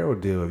apparel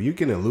deal. If you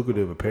get a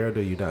lucrative apparel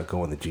deal, you're not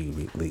going the G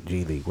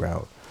League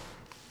route.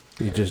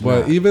 You're just.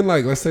 But not. Even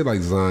let's say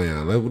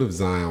Zion. What if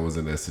Zion was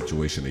in that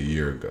situation a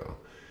year ago?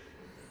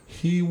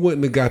 He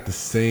wouldn't have got the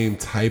same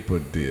type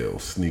of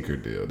sneaker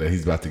deal that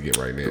he's about to get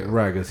right now.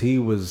 Right, because he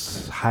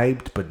was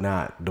hyped, but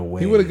not the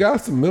way. He would have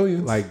got some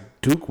millions. Like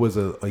Duke was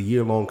a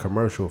year-long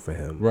commercial for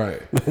him.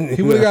 Right.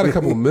 He would have got a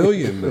couple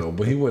million, though,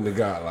 but he wouldn't have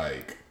got,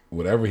 like,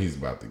 whatever he's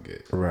about to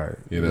get. Right.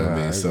 You know what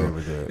I mean? So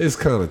it's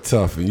kind of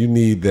tough, and you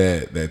need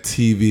that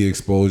TV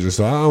exposure.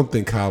 So I don't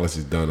think college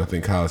is done. I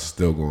think college is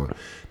still going.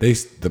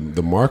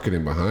 The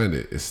marketing behind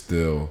it is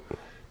still.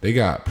 They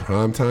got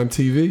primetime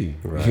TV.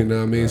 Right, you know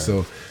what I mean? Right.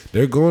 So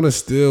they're going to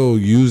still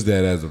use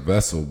that as a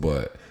vessel,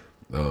 but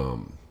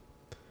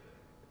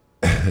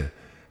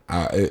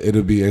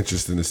it'll be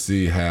interesting to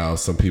see how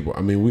some people.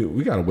 I mean,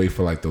 we got to wait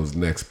for like those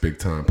next big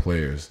time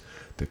players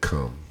to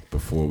come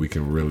before we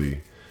can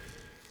really,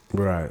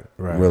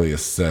 really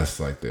assess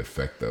like the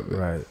effect of it.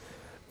 Right.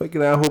 But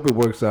I hope it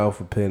works out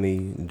for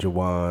Penny,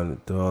 Jawan,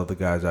 the other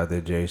guys out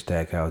there, Jerry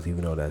Stackhouse,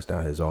 even though that's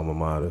not his alma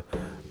mater.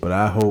 But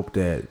I hope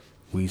that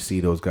we see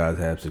those guys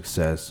have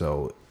success,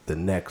 so the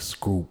next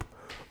group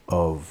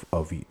of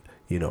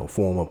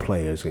former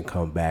players can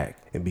come back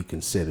and be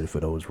considered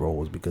for those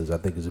roles, because I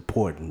think it's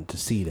important to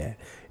see that,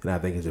 and I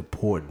think it's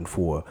important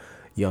for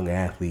young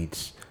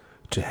athletes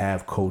to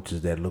have coaches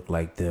that look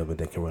like them and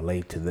that can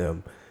relate to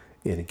them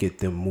and get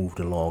them moved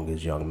along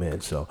as young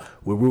men. So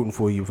we're rooting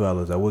for you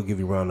fellas. I will give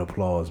you a round of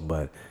applause,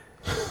 but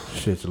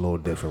shit's a little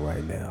different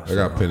right now. I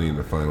got Penny in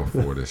the Final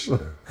Four this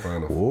year.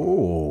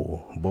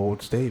 Whoa,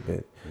 bold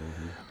statement.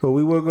 Mm-hmm. But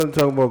we were going to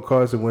talk about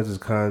Carson Wentz's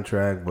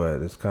contract,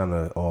 but it's kind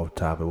of off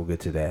topic. We'll get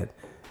to that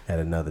at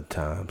another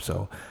time.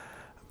 So,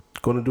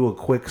 going to do a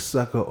quick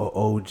sucker or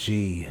OG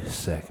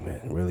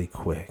segment, really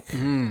quick.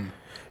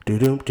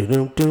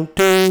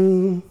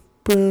 Do-dum-do-dum-dum-dum,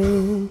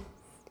 boom.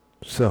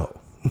 So,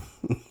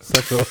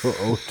 sucker or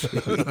OG.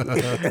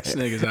 This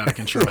nigga's out of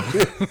control.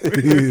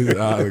 He's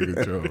out of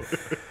control.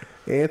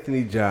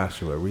 Anthony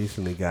Joshua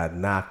recently got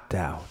knocked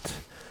out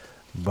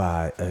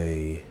by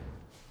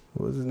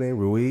what was his name?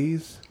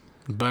 Ruiz?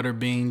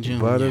 Butterbean Jr.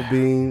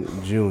 Butterbean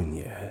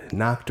Jr.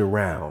 Knocked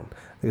around.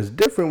 It's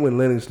different when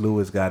Lennox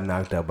Lewis got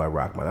knocked out by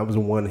Rockman. That was a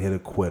one-hitter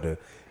quitter.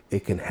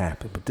 It can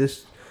happen. But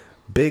this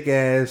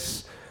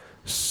big-ass,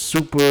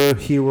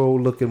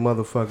 superhero-looking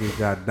motherfucker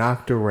got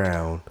knocked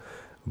around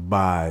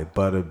by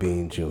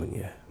Butterbean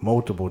Jr.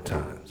 multiple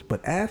times.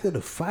 But after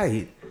the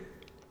fight,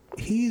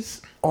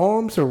 he's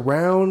arms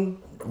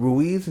around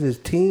Ruiz and his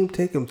team,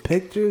 taking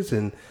pictures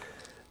and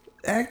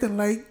acting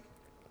like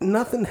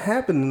nothing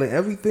happened. Like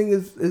everything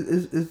is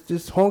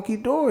just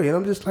honky dory, and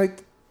I'm just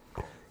like,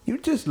 you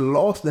just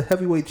lost the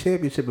heavyweight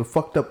championship and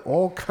fucked up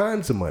all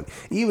kinds of money.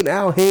 Even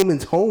Al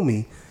Heyman's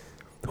homie,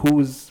 who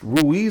was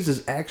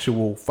Ruiz's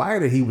actual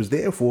fighter he was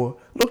there for,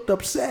 looked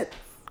upset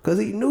because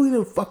he knew he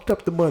done fucked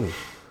up the money.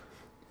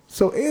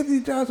 So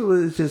Anthony Joshua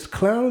is just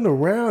clowning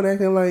around,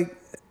 acting like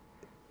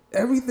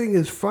everything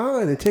is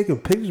fine and taking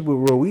pictures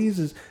with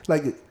Ruiz.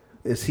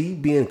 Is he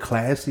being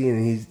classy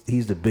and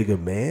he's the bigger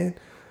man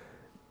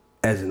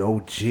as an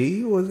OG,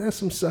 or is that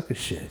some sucker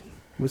shit?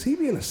 Was he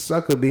being a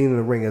sucker being in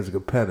the ring as a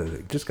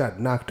competitor? Just got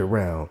knocked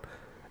around,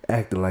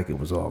 acting like it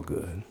was all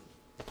good.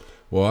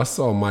 Well, I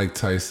saw Mike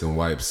Tyson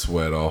wipe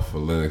sweat off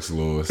of Lennox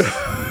Lewis,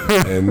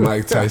 and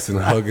Mike Tyson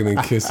hugging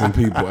and kissing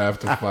people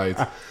after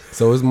fights.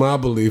 So it's my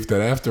belief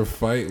that after a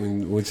fight,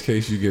 in which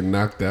case you get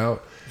knocked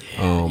out.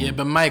 Yeah,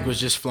 but Mike was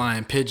just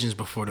flying pigeons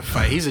before the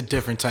fight. He's a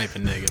different type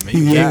of nigga,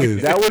 man.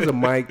 That was a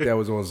mic that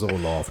was on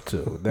Zoloft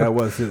too. That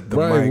wasn't the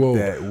mic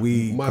that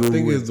we. My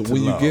thing is,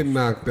 when you get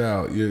knocked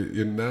out,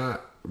 you're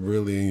not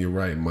really in your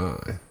right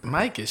mind.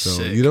 Mike is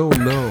sick. You don't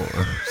know.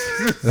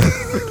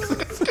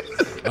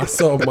 I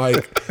saw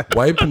Mike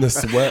wiping the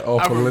sweat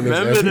off of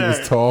Lennox as he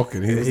was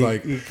talking. He was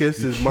like, he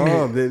kissed his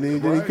mom, didn't he?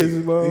 Did he kiss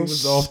his mom? He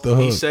was off the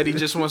hook. He said he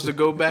just wants to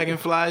go back and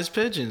fly his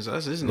pigeons.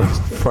 That's his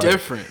nigga's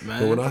different,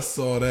 man. But when I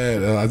saw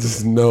that, I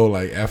just know,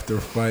 like, after a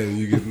fight and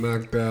you get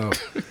knocked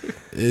out,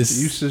 you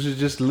should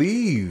just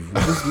leave.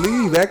 Just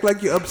leave. Act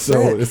like you're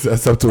upset. So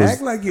that's up to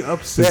Act like you're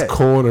upset. His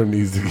corner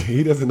needs to.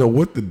 He doesn't know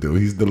what to do.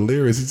 He's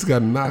delirious. He just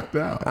got knocked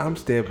out. I'm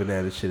stamping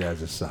at his shit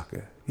as a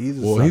sucker.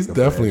 He's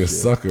definitely a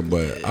sucker,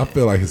 but I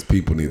feel like his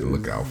people need to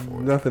look out for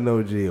him. Nothing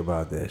OG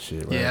about that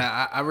shit, right?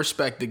 Yeah, I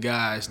respect the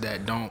guys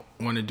that don't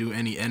want to do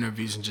any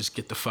interviews and just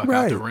get the fuck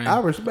out the ring. I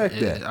respect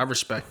that. I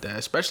respect that,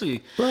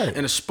 especially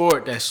in a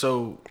sport that's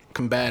so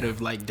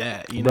combative like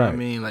that. You know what I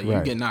mean? Like, you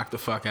get knocked the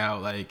fuck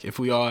out. Like, if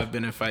we all have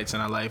been in fights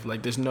in our life,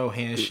 like, there's no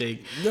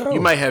handshake. No.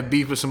 You might have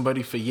beef with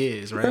somebody for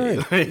years, right?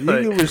 Like, you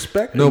can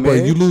respect No, him, but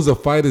man. you lose a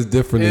fight is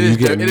different than you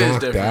get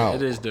knocked out.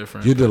 It is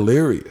different. You're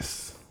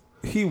delirious.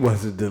 He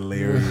wasn't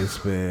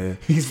delirious, man.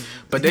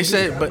 But they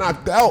said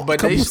knocked out. But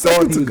they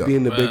thought he was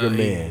being the bigger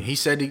man. He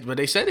said, but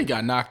they said he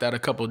got knocked out a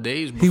couple of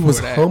days before he was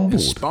that. humbled.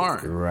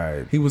 Sparring.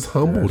 Right. He was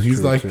humbled. That's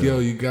He's like, too. yo,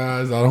 you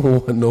guys, I don't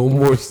want no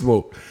more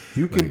smoke.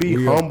 You can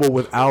be humble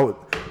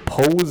without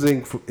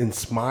posing and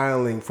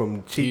smiling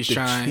from cheek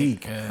to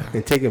cheek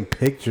and taking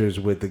pictures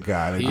with the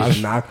guy that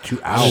just knocked you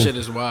out. Shit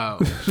is wild.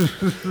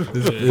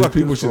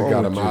 People should have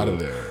got him out of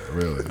there,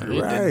 really.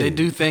 Right. They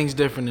do things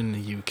different in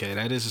the UK.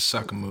 That is a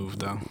sucker move,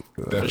 though.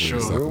 Definitely for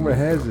sure. Rumor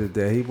has it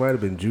that he might have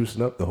been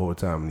juicing up the whole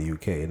time in the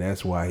UK, and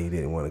that's why he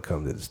didn't want to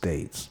come to the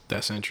States.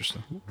 That's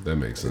interesting. That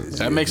makes sense.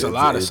 That makes a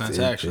lot of sense,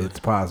 actually.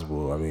 It's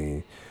possible. I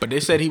mean, but they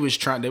said they were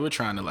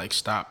trying to like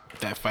stop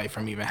that fight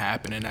from even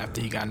happening after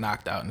he got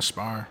knocked out in the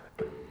sparring.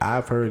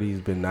 I've heard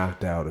he's been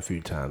knocked out a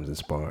few times in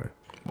sparring.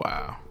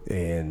 Wow.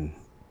 And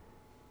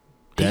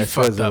he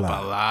fucked up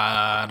a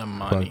lot of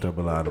money. Fucked up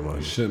a lot of money.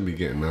 You shouldn't be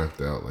getting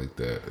knocked out like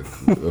that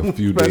a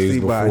few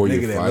days before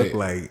you fight. That look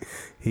like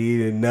he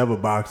didn't never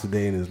box a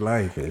day in his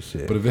life and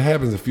shit. But if it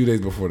happens a few days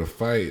before the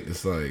fight,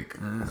 it's like,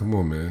 come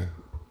on, man.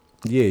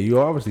 Yeah,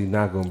 you're obviously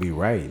not going to be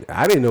right.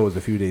 I didn't know it was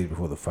a few days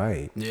before the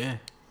fight. Yeah.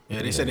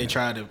 Yeah, they said they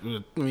tried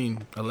to. I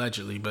mean,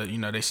 allegedly, but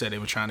they said they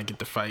were trying to get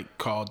the fight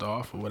called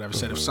off or whatever.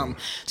 Said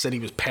said he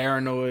was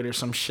paranoid or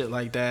some shit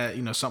like that.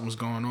 Something was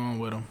going on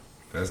with him.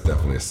 That's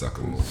definitely a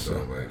sucker move,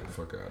 though. Like,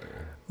 fuck out of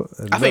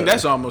here. I think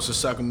that's almost a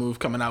sucker move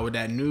coming out with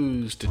that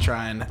news to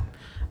try and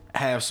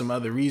have some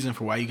other reason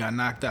for why you got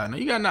knocked out. No,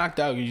 you got knocked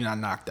out because you're not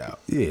knocked out.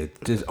 Yeah,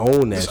 just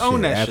own that shit.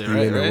 Own that after shit,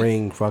 you're in the right?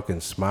 ring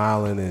fucking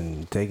smiling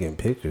and taking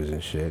pictures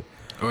and shit.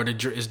 Or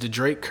is the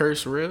Drake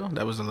curse real?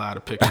 That was a lot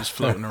of pictures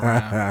floating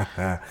around.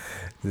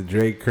 The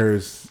Drake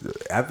curse,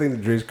 I think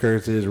the Drake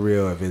curse is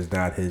real if it's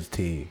not his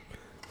team.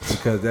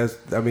 Because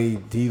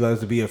he loves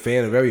to be a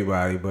fan of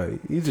everybody, but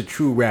he's a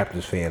true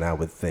Raptors fan, I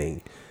would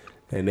think.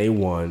 And they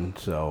won,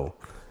 so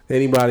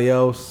anybody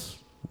else,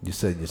 you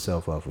set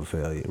yourself up for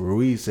failure.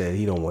 Ruiz said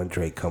he don't want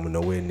Drake coming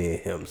nowhere near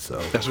him, so.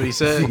 That's what he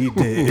said? He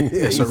did.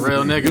 That's a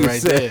real nigga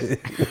right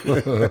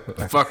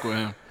there. Fuck with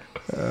him.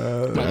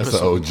 That's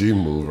an OG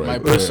move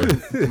right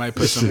there. Might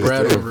put some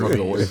bread over Ruiz.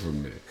 me. Away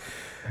from me.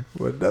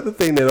 Well, another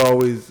thing that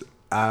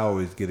I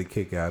always get a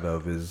kick out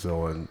of is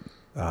on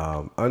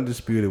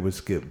Undisputed with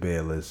Skip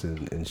Bayless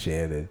and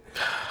Shannon.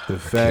 The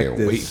fact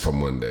Can't wait for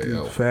Monday.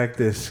 The fact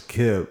that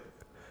Skip,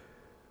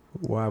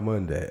 why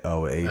Monday?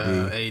 Oh, AD.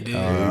 AD.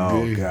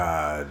 Oh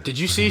God. Did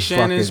you see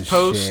Shannon's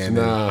post? Shannon.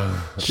 Nah.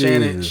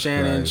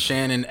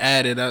 Shannon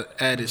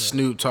added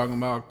Snoop talking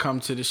about come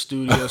to the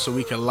studio so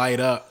we can light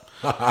up.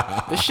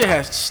 This shit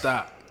has to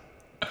stop.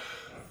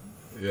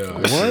 Yeah.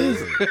 What?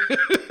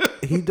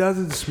 He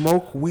doesn't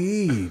smoke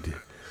weed.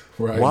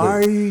 Right. Why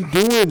are you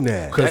doing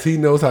that? Because he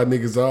knows how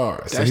niggas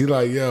are. So he's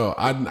like, yo,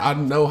 I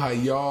know how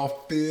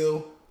y'all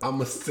feel. I'm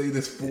going to say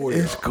this for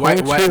you.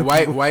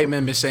 White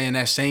men been saying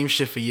that same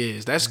shit for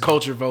years. That's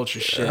culture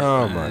vulture shit.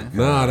 Oh, man. my God.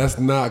 Nah, that's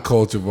not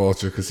culture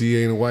vulture because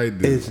he ain't a white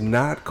dude. It's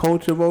not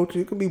culture vulture.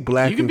 You can be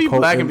black. You can be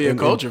black and be a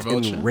culture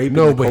vulture.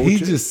 No, but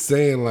he's just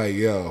saying like,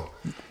 yo.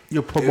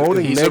 You're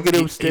promoting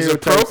negative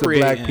stereotypes of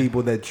black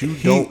people that you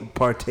don't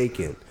partake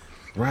in.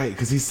 Right,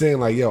 because he's saying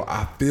like, yo,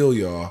 I feel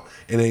y'all,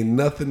 and ain't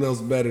nothing else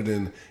better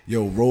than,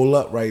 yo, roll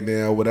up right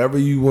now, whatever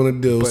you want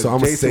to do. But so I'm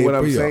going to say what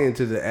I'm y'all. saying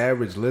to the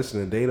average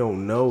listener, they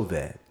don't know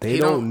that. They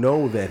don't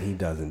know that he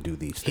doesn't do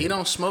these things. He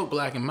don't smoke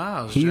Black and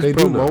Miles. He's They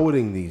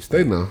promoting these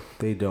things. They know.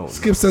 They don't.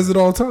 Skip says it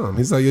all the time.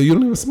 He's like, yo, you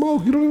don't even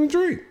smoke. You don't even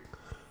drink.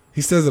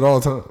 He says it all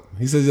the time.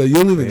 He says, yo, you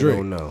don't even They drink.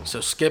 don't know. So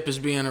Skip is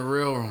being a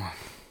real one.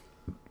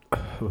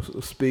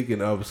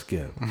 Speaking of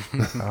Skip,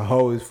 I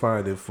always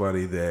find it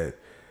funny that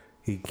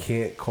he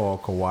can't call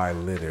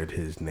Kawhi Leonard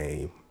his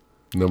name.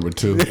 Number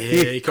 2. Yeah,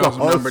 he calls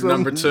him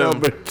number 2.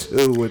 Number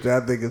 2, which I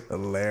think is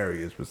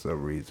hilarious for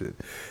some reason.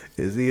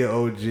 Is he an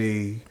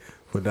OG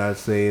for not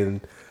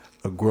saying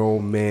a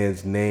grown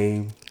man's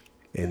name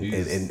and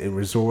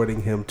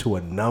resorting him to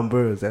a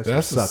number?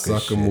 That's a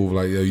sucker move.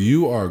 Like, yo,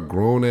 you are a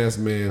grown ass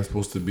man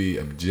supposed to be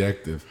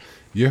objective.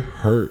 You're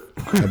hurt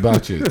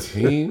about your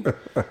team,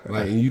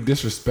 like, and you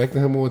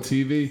disrespecting him on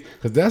TV,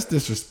 because that's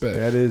disrespect.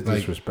 That is like,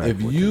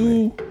 disrespectful. If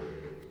you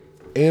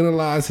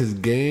analyze his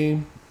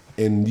game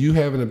and you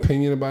have an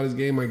opinion about his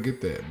game, I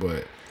get that,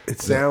 but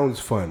it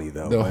sounds funny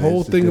though. The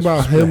whole thing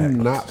about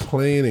him not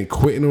playing and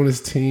quitting on his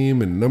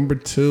team and number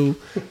 2,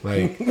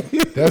 like,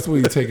 that's where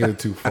you're taking it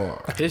too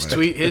far. His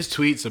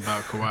tweets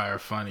about Kawhi are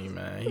funny,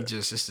 man. It's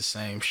the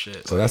same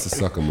shit. So that's a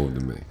sucker move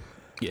to me.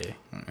 Yeah.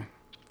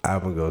 I'm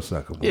gonna go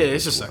sucker move. Yeah,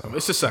 it's a sucker.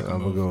 It's a sucker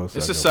move.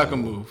 It's a sucker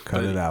move.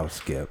 Cut it out,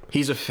 Skip.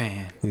 He's a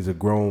fan. He's a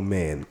grown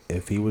man.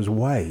 If he was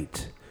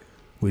white,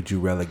 would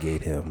you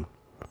relegate him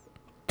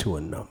to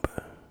a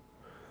number?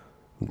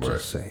 I'm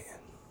just saying.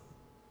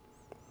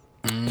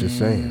 Just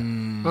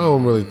saying. I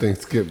don't really think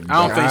Skip.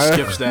 I don't think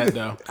Skip's that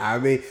though. I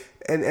mean,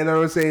 and I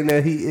was saying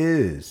that he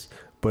is,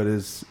 but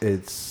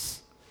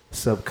it's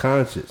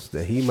subconscious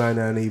that he might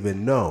not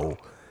even know.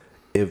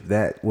 If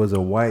that was a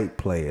white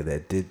player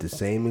that did the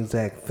same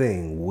exact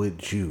thing,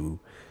 would you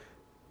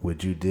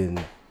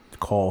then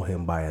call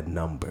him by a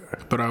number?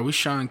 But are we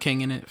Sean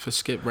Kinging it for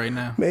Skip right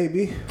now?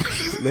 Maybe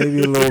a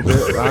little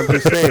bit. I'm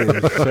just saying,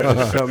 it's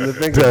something to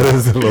think about. That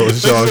is a little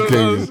Sean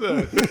King.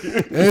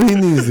 And he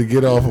needs to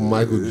get off of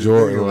Michael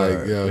Jordan.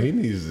 Like, yo, he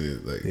needs to,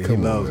 like, Yeah,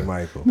 come he on, loves man.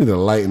 Michael. He need to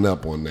lighten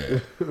up on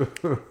that.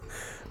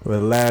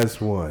 The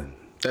last one.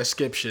 That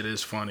Skip shit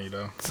is funny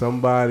though.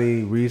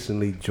 Somebody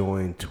recently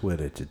joined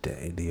Twitter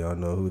today. Do y'all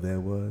know who that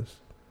was?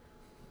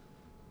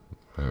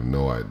 I have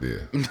no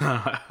idea.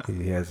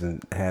 He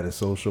hasn't had a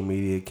social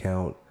media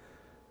account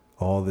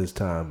all this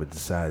time, but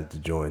decided to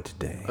join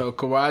today. Oh,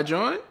 Kawhi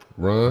joined?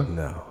 Ron?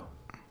 No.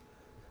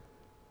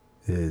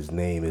 His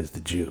name is The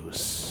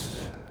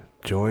Juice.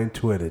 Joined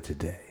Twitter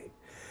today.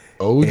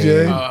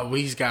 OJ? Oh,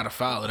 we's got to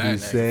follow that. He name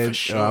said, for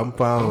sure. I'm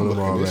following him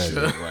already.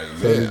 Right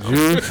So now.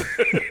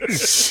 The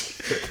Juice,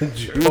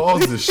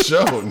 Pause the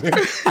show,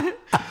 nigga.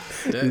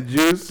 the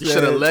Juice You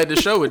should have said, led the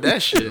show with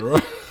that shit.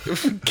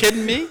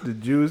 Kidding me? The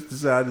Juice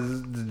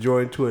decided to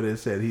join Twitter and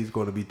said he's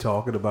going to be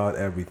talking about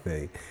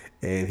everything.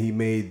 And he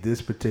made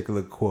this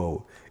particular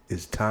quote.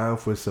 It's time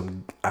for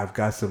I've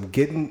got some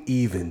getting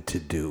even to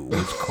do,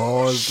 which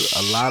caused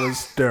a lot of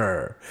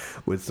stir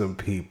with some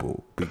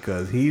people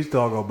because he's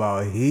talking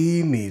about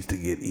he needs to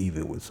get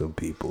even with some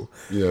people.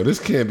 Yo, this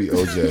can't be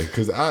OJ.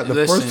 Because the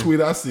Listen. first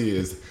tweet I see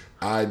is,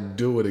 I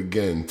do it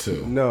again,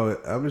 too. No,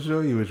 I'm going to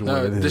show you which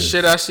one it is. The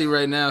shit I see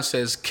right now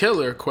says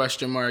killer ?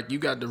 You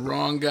got the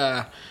wrong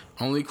guy.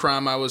 Only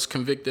crime I was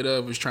convicted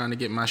of was trying to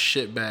get my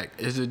shit back.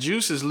 Is the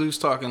Juice is loose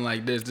talking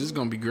like this? This is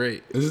gonna be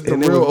great. Is this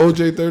And the it real was-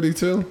 OJ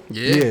 32?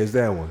 Yeah. Yeah, it's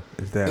that one.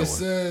 It's that It one.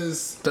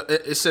 says,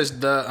 It says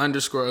the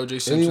underscore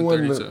OJ Simpson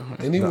 32.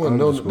 anyone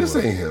know, underscore. this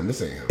ain't him.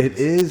 This ain't him. It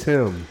is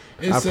him.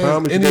 It I says,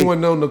 promise you anyone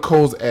know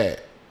Nicole's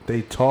at?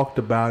 they talked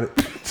about it.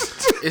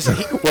 It's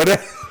he, What?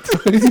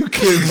 Are you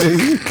kidding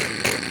me?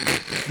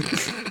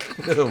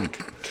 Him.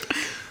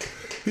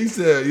 He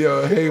said,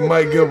 yo, hey,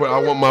 Mike Gilbert, I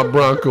want my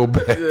Bronco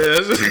back.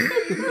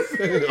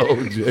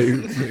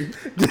 OJ.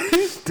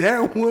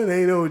 That one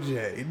ain't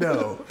OJ.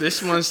 No.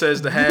 This one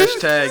says the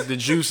hashtag the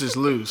Juice is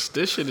loose.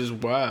 This shit is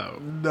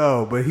wild.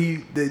 No, but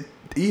the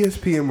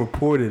ESPN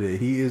reported it.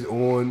 He is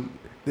on.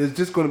 There's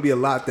just going to be a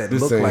lot that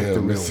This look ain't like him. the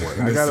real This-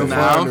 one. I this gotta ain't-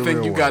 find Nah, I don't the think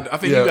real you one. got. I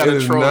think Yeah, you got it to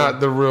is troll. not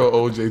the real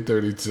OJ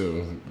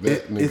 32.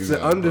 It's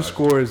the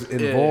underscores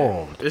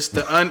involved. It's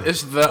the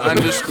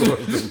underscore.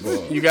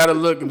 You got to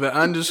look the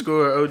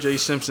underscore OJ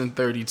Simpson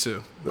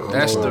 32.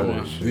 That's the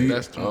one.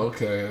 That's the one.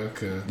 Okay.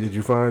 Did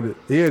you find it?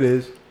 Here it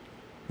is.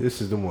 This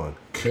is the one.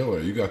 Killer,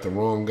 you got the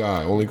wrong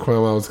guy. Only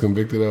crime I was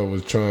convicted of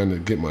was trying to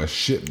get my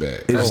shit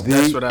back. It's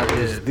That's what I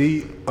It's did.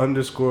 the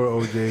underscore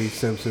OJ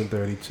Simpson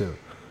 32.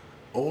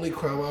 Only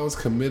crime I was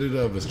committed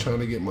of is trying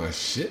to get my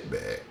shit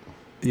back.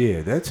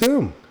 Yeah, that's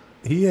him.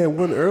 He had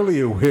one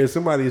earlier where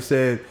somebody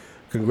said,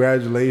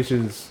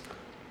 "Congratulations."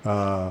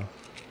 Somebody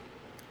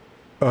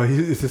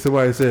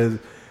says,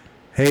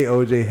 "Hey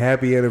OJ,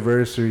 happy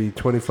anniversary!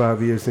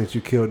 25 years since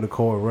you killed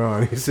Nicole and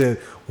Ron." He said,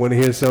 "Want to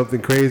hear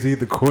something crazy?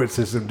 The court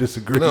system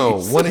disagrees." No,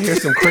 want to hear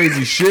some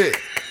crazy shit?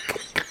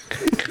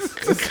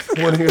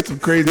 Want to hear some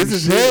crazy This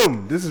is shit?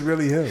 him. This is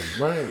really him.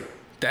 Right.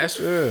 That's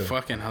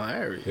fucking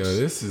hilarious. Yo,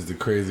 this is the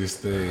craziest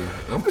thing.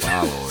 I'm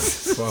following.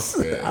 Fuck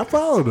I that.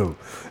 followed him.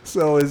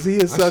 So is he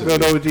a sucker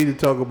should on be. OG to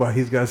talk about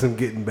he's got some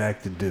getting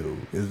back to do?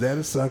 Is that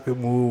a sucker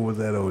move or was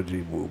that OG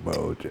move by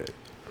OJ?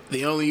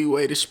 The only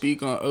way to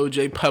speak on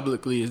OJ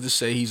publicly is to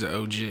say he's an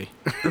OG.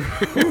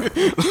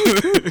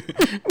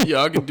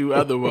 Y'all can do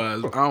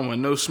otherwise. I don't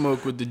want no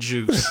smoke with the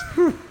Juice.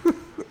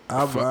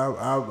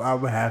 I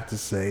would have to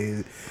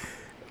say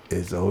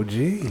It's OG.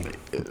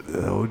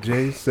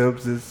 OJ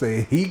Simpson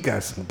saying he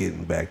got some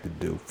getting back to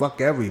do.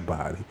 Fuck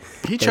everybody.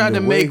 He tried to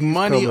make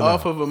money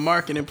off of a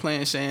marketing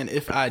plan saying,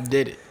 if I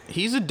did it.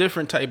 He's a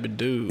different type of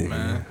dude,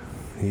 man.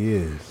 He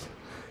is.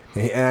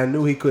 And I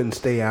knew he couldn't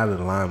stay out of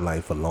the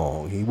limelight for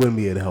long. He wouldn't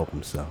be able to help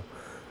himself.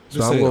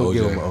 So I'm going to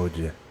give him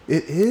OJ.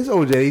 It is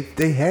OJ.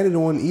 They had it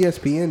on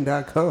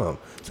ESPN.com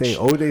saying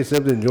OJ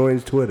Simpson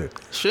joins Twitter.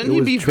 Shouldn't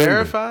he be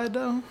verified,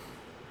 though?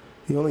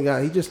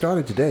 He just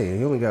started today.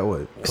 He only got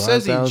what? It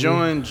says he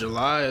joined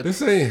July of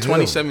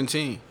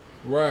 2017. Him.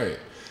 Right.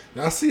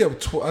 Now, I see a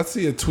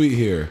tweet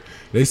here.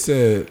 They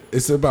said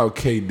it's about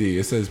KD.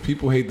 It says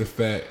people hate the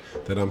fact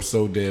that I'm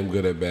so damn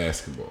good at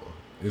basketball.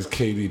 It's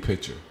KD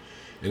picture.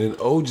 And then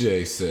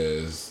OJ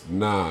says,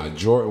 nah,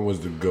 Jordan was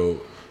the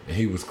GOAT and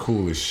he was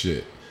cool as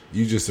shit.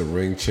 You just a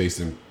ring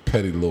chasing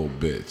petty little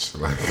bitch.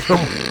 Like, come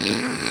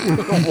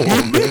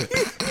on, man.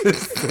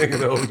 This thing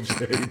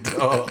OJ,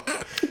 dog.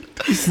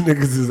 These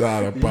niggas is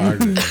out of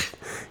pocket.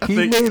 He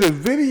made a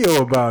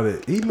video about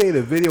it. He made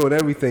a video and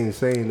everything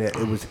saying that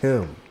it was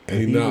him.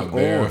 And he's not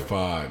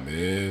verified,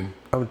 man.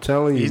 I'm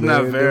telling you, he's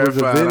not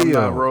verified. I'm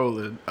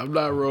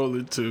not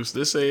rolling too. So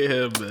this ain't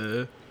him,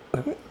 man.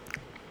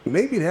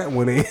 Maybe that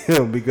one ain't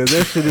him because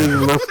that shit is a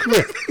little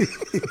crazy.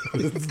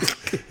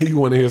 You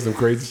want to hear some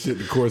crazy shit?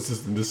 The court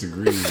system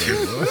disagrees.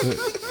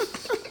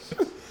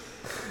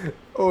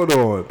 Hold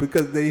on,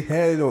 because they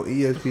had it on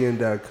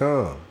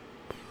ESPN.com.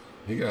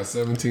 He got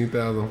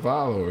 17,000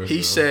 followers.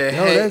 He said,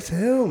 "No, that's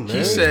him." Man.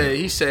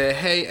 He said,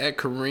 "Hey, at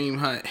Kareem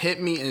Hunt,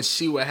 hit me and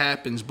see what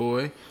happens,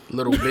 boy,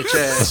 little bitch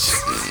ass."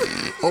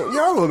 Oh,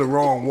 y'all on the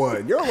wrong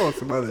one. Y'all on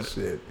some other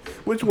shit.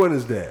 Which one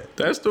is that?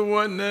 That's the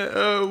one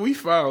that we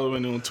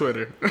following on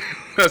Twitter.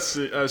 I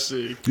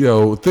see.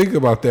 Yo, think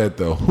about that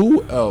though.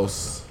 Who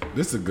else?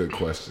 This is a good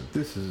question.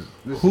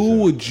 Who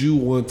would you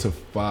want to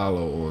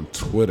follow on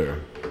Twitter?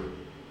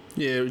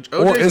 Yeah,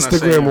 or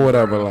Instagram or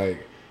whatever.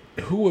 Like,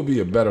 who would be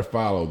a better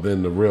follow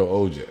than the real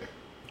OJ?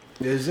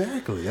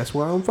 Exactly. That's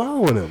why I'm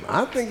following him.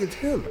 I think it's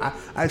him.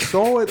 I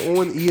saw it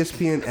on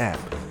ESPN app,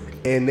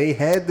 and they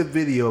had the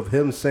video of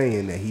him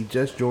saying that he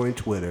just joined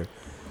Twitter,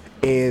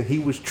 and he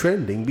was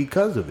trending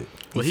because of it.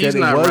 He's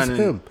not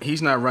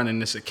running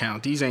this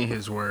account. These ain't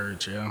his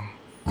words, yo.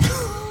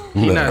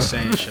 He's not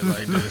saying shit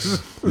like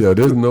this. Yo,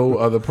 there's no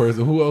other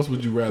person. Who else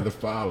would you rather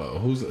follow?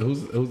 Who's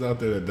out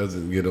there that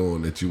doesn't get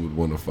on that you would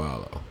want to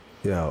follow?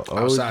 Yo,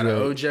 outside of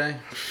OJ,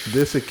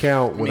 this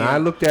account, when I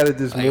looked at it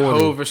this morning,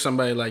 Hove or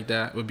somebody like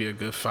that would be a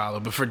good follow,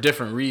 but for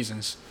different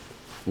reasons.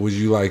 Would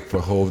you like for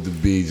Hove to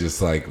be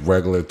just like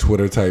regular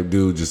Twitter type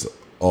dude, just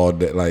all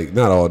day, like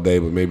not all day,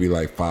 but maybe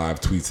like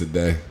 5 tweets a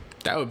day?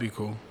 That would be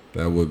cool.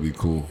 That would be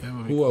cool.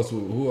 Who else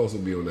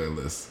would be on that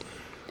list?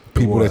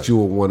 People that you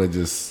would want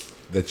to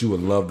that you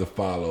would love to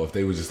follow if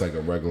they were just like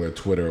a regular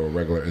Twitter or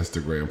regular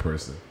Instagram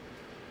person.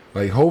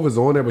 Like Hove is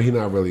on there, but he's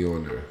not really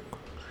on there.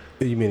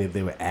 You mean if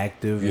they were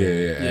active?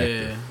 Yeah,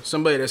 active.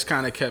 Somebody that's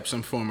kind of kept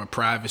some form of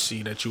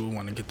privacy that you would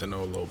want to get to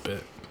know a little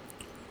bit.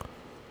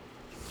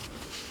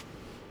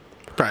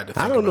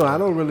 I don't know. I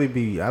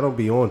don't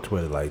be on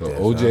Twitter like that.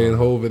 OJ and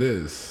Hove it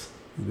is.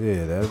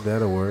 Yeah,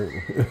 that'll work.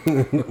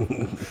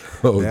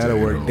 That'll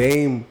work.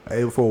 Dame,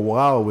 for a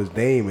while it was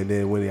Dame, and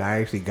then when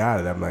I actually got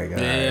it, I'm like,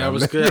 I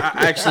was good.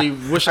 I actually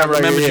wish I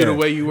remembered you the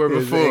way you were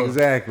before.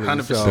 Exactly.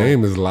 100%.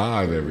 Dame is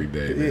live every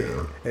day now.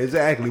 Yeah,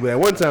 exactly. But at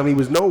one time he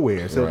was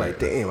nowhere, so like,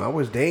 damn, I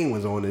wish Dame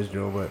was on this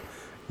joint, but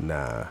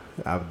nah.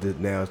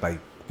 Now it's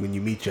like when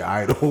you meet your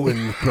idol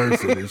in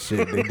person and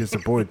shit, they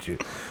disappoint you.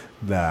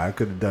 Nah, I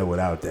could have done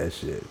without that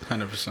shit.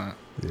 100%.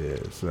 Yeah,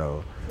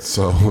 so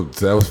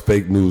that was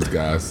fake news,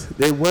 guys.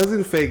 It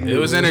wasn't fake news. It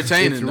was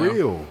entertaining. It's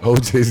real.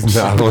 OJ's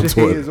not on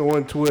Twitter. He is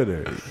on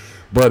Twitter.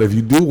 But if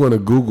you do want to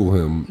Google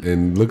him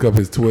and look up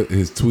his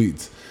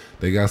tweets,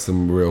 they got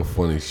some real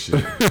funny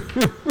shit.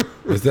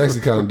 It's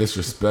actually kind of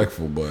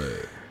disrespectful,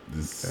 but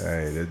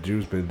hey, the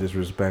Jew's been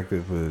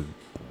disrespected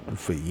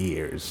for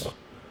years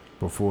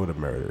before the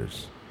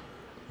murders.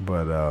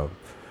 But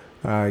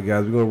all right,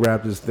 guys, we're going to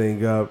wrap this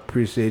thing up.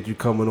 Appreciate you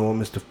coming on,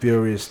 Mr.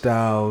 Furious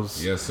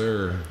Styles. Yes,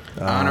 sir.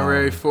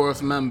 Honorary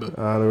fourth member.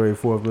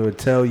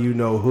 Tell you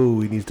know who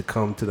he needs to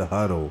come to the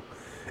huddle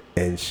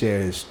and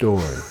share his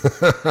story.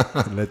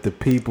 Let the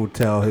people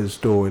tell his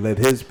story. Let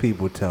his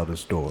people tell the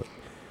story.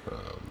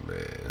 Oh,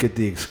 man. Get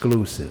the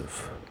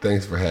exclusive.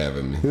 Thanks for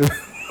having me.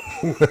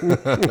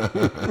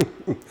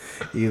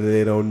 Either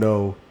they don't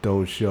know,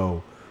 don't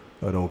show,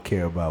 or don't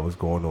care about what's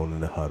going on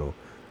in the huddle.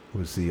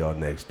 We'll see y'all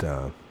next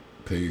time.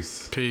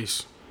 Peace.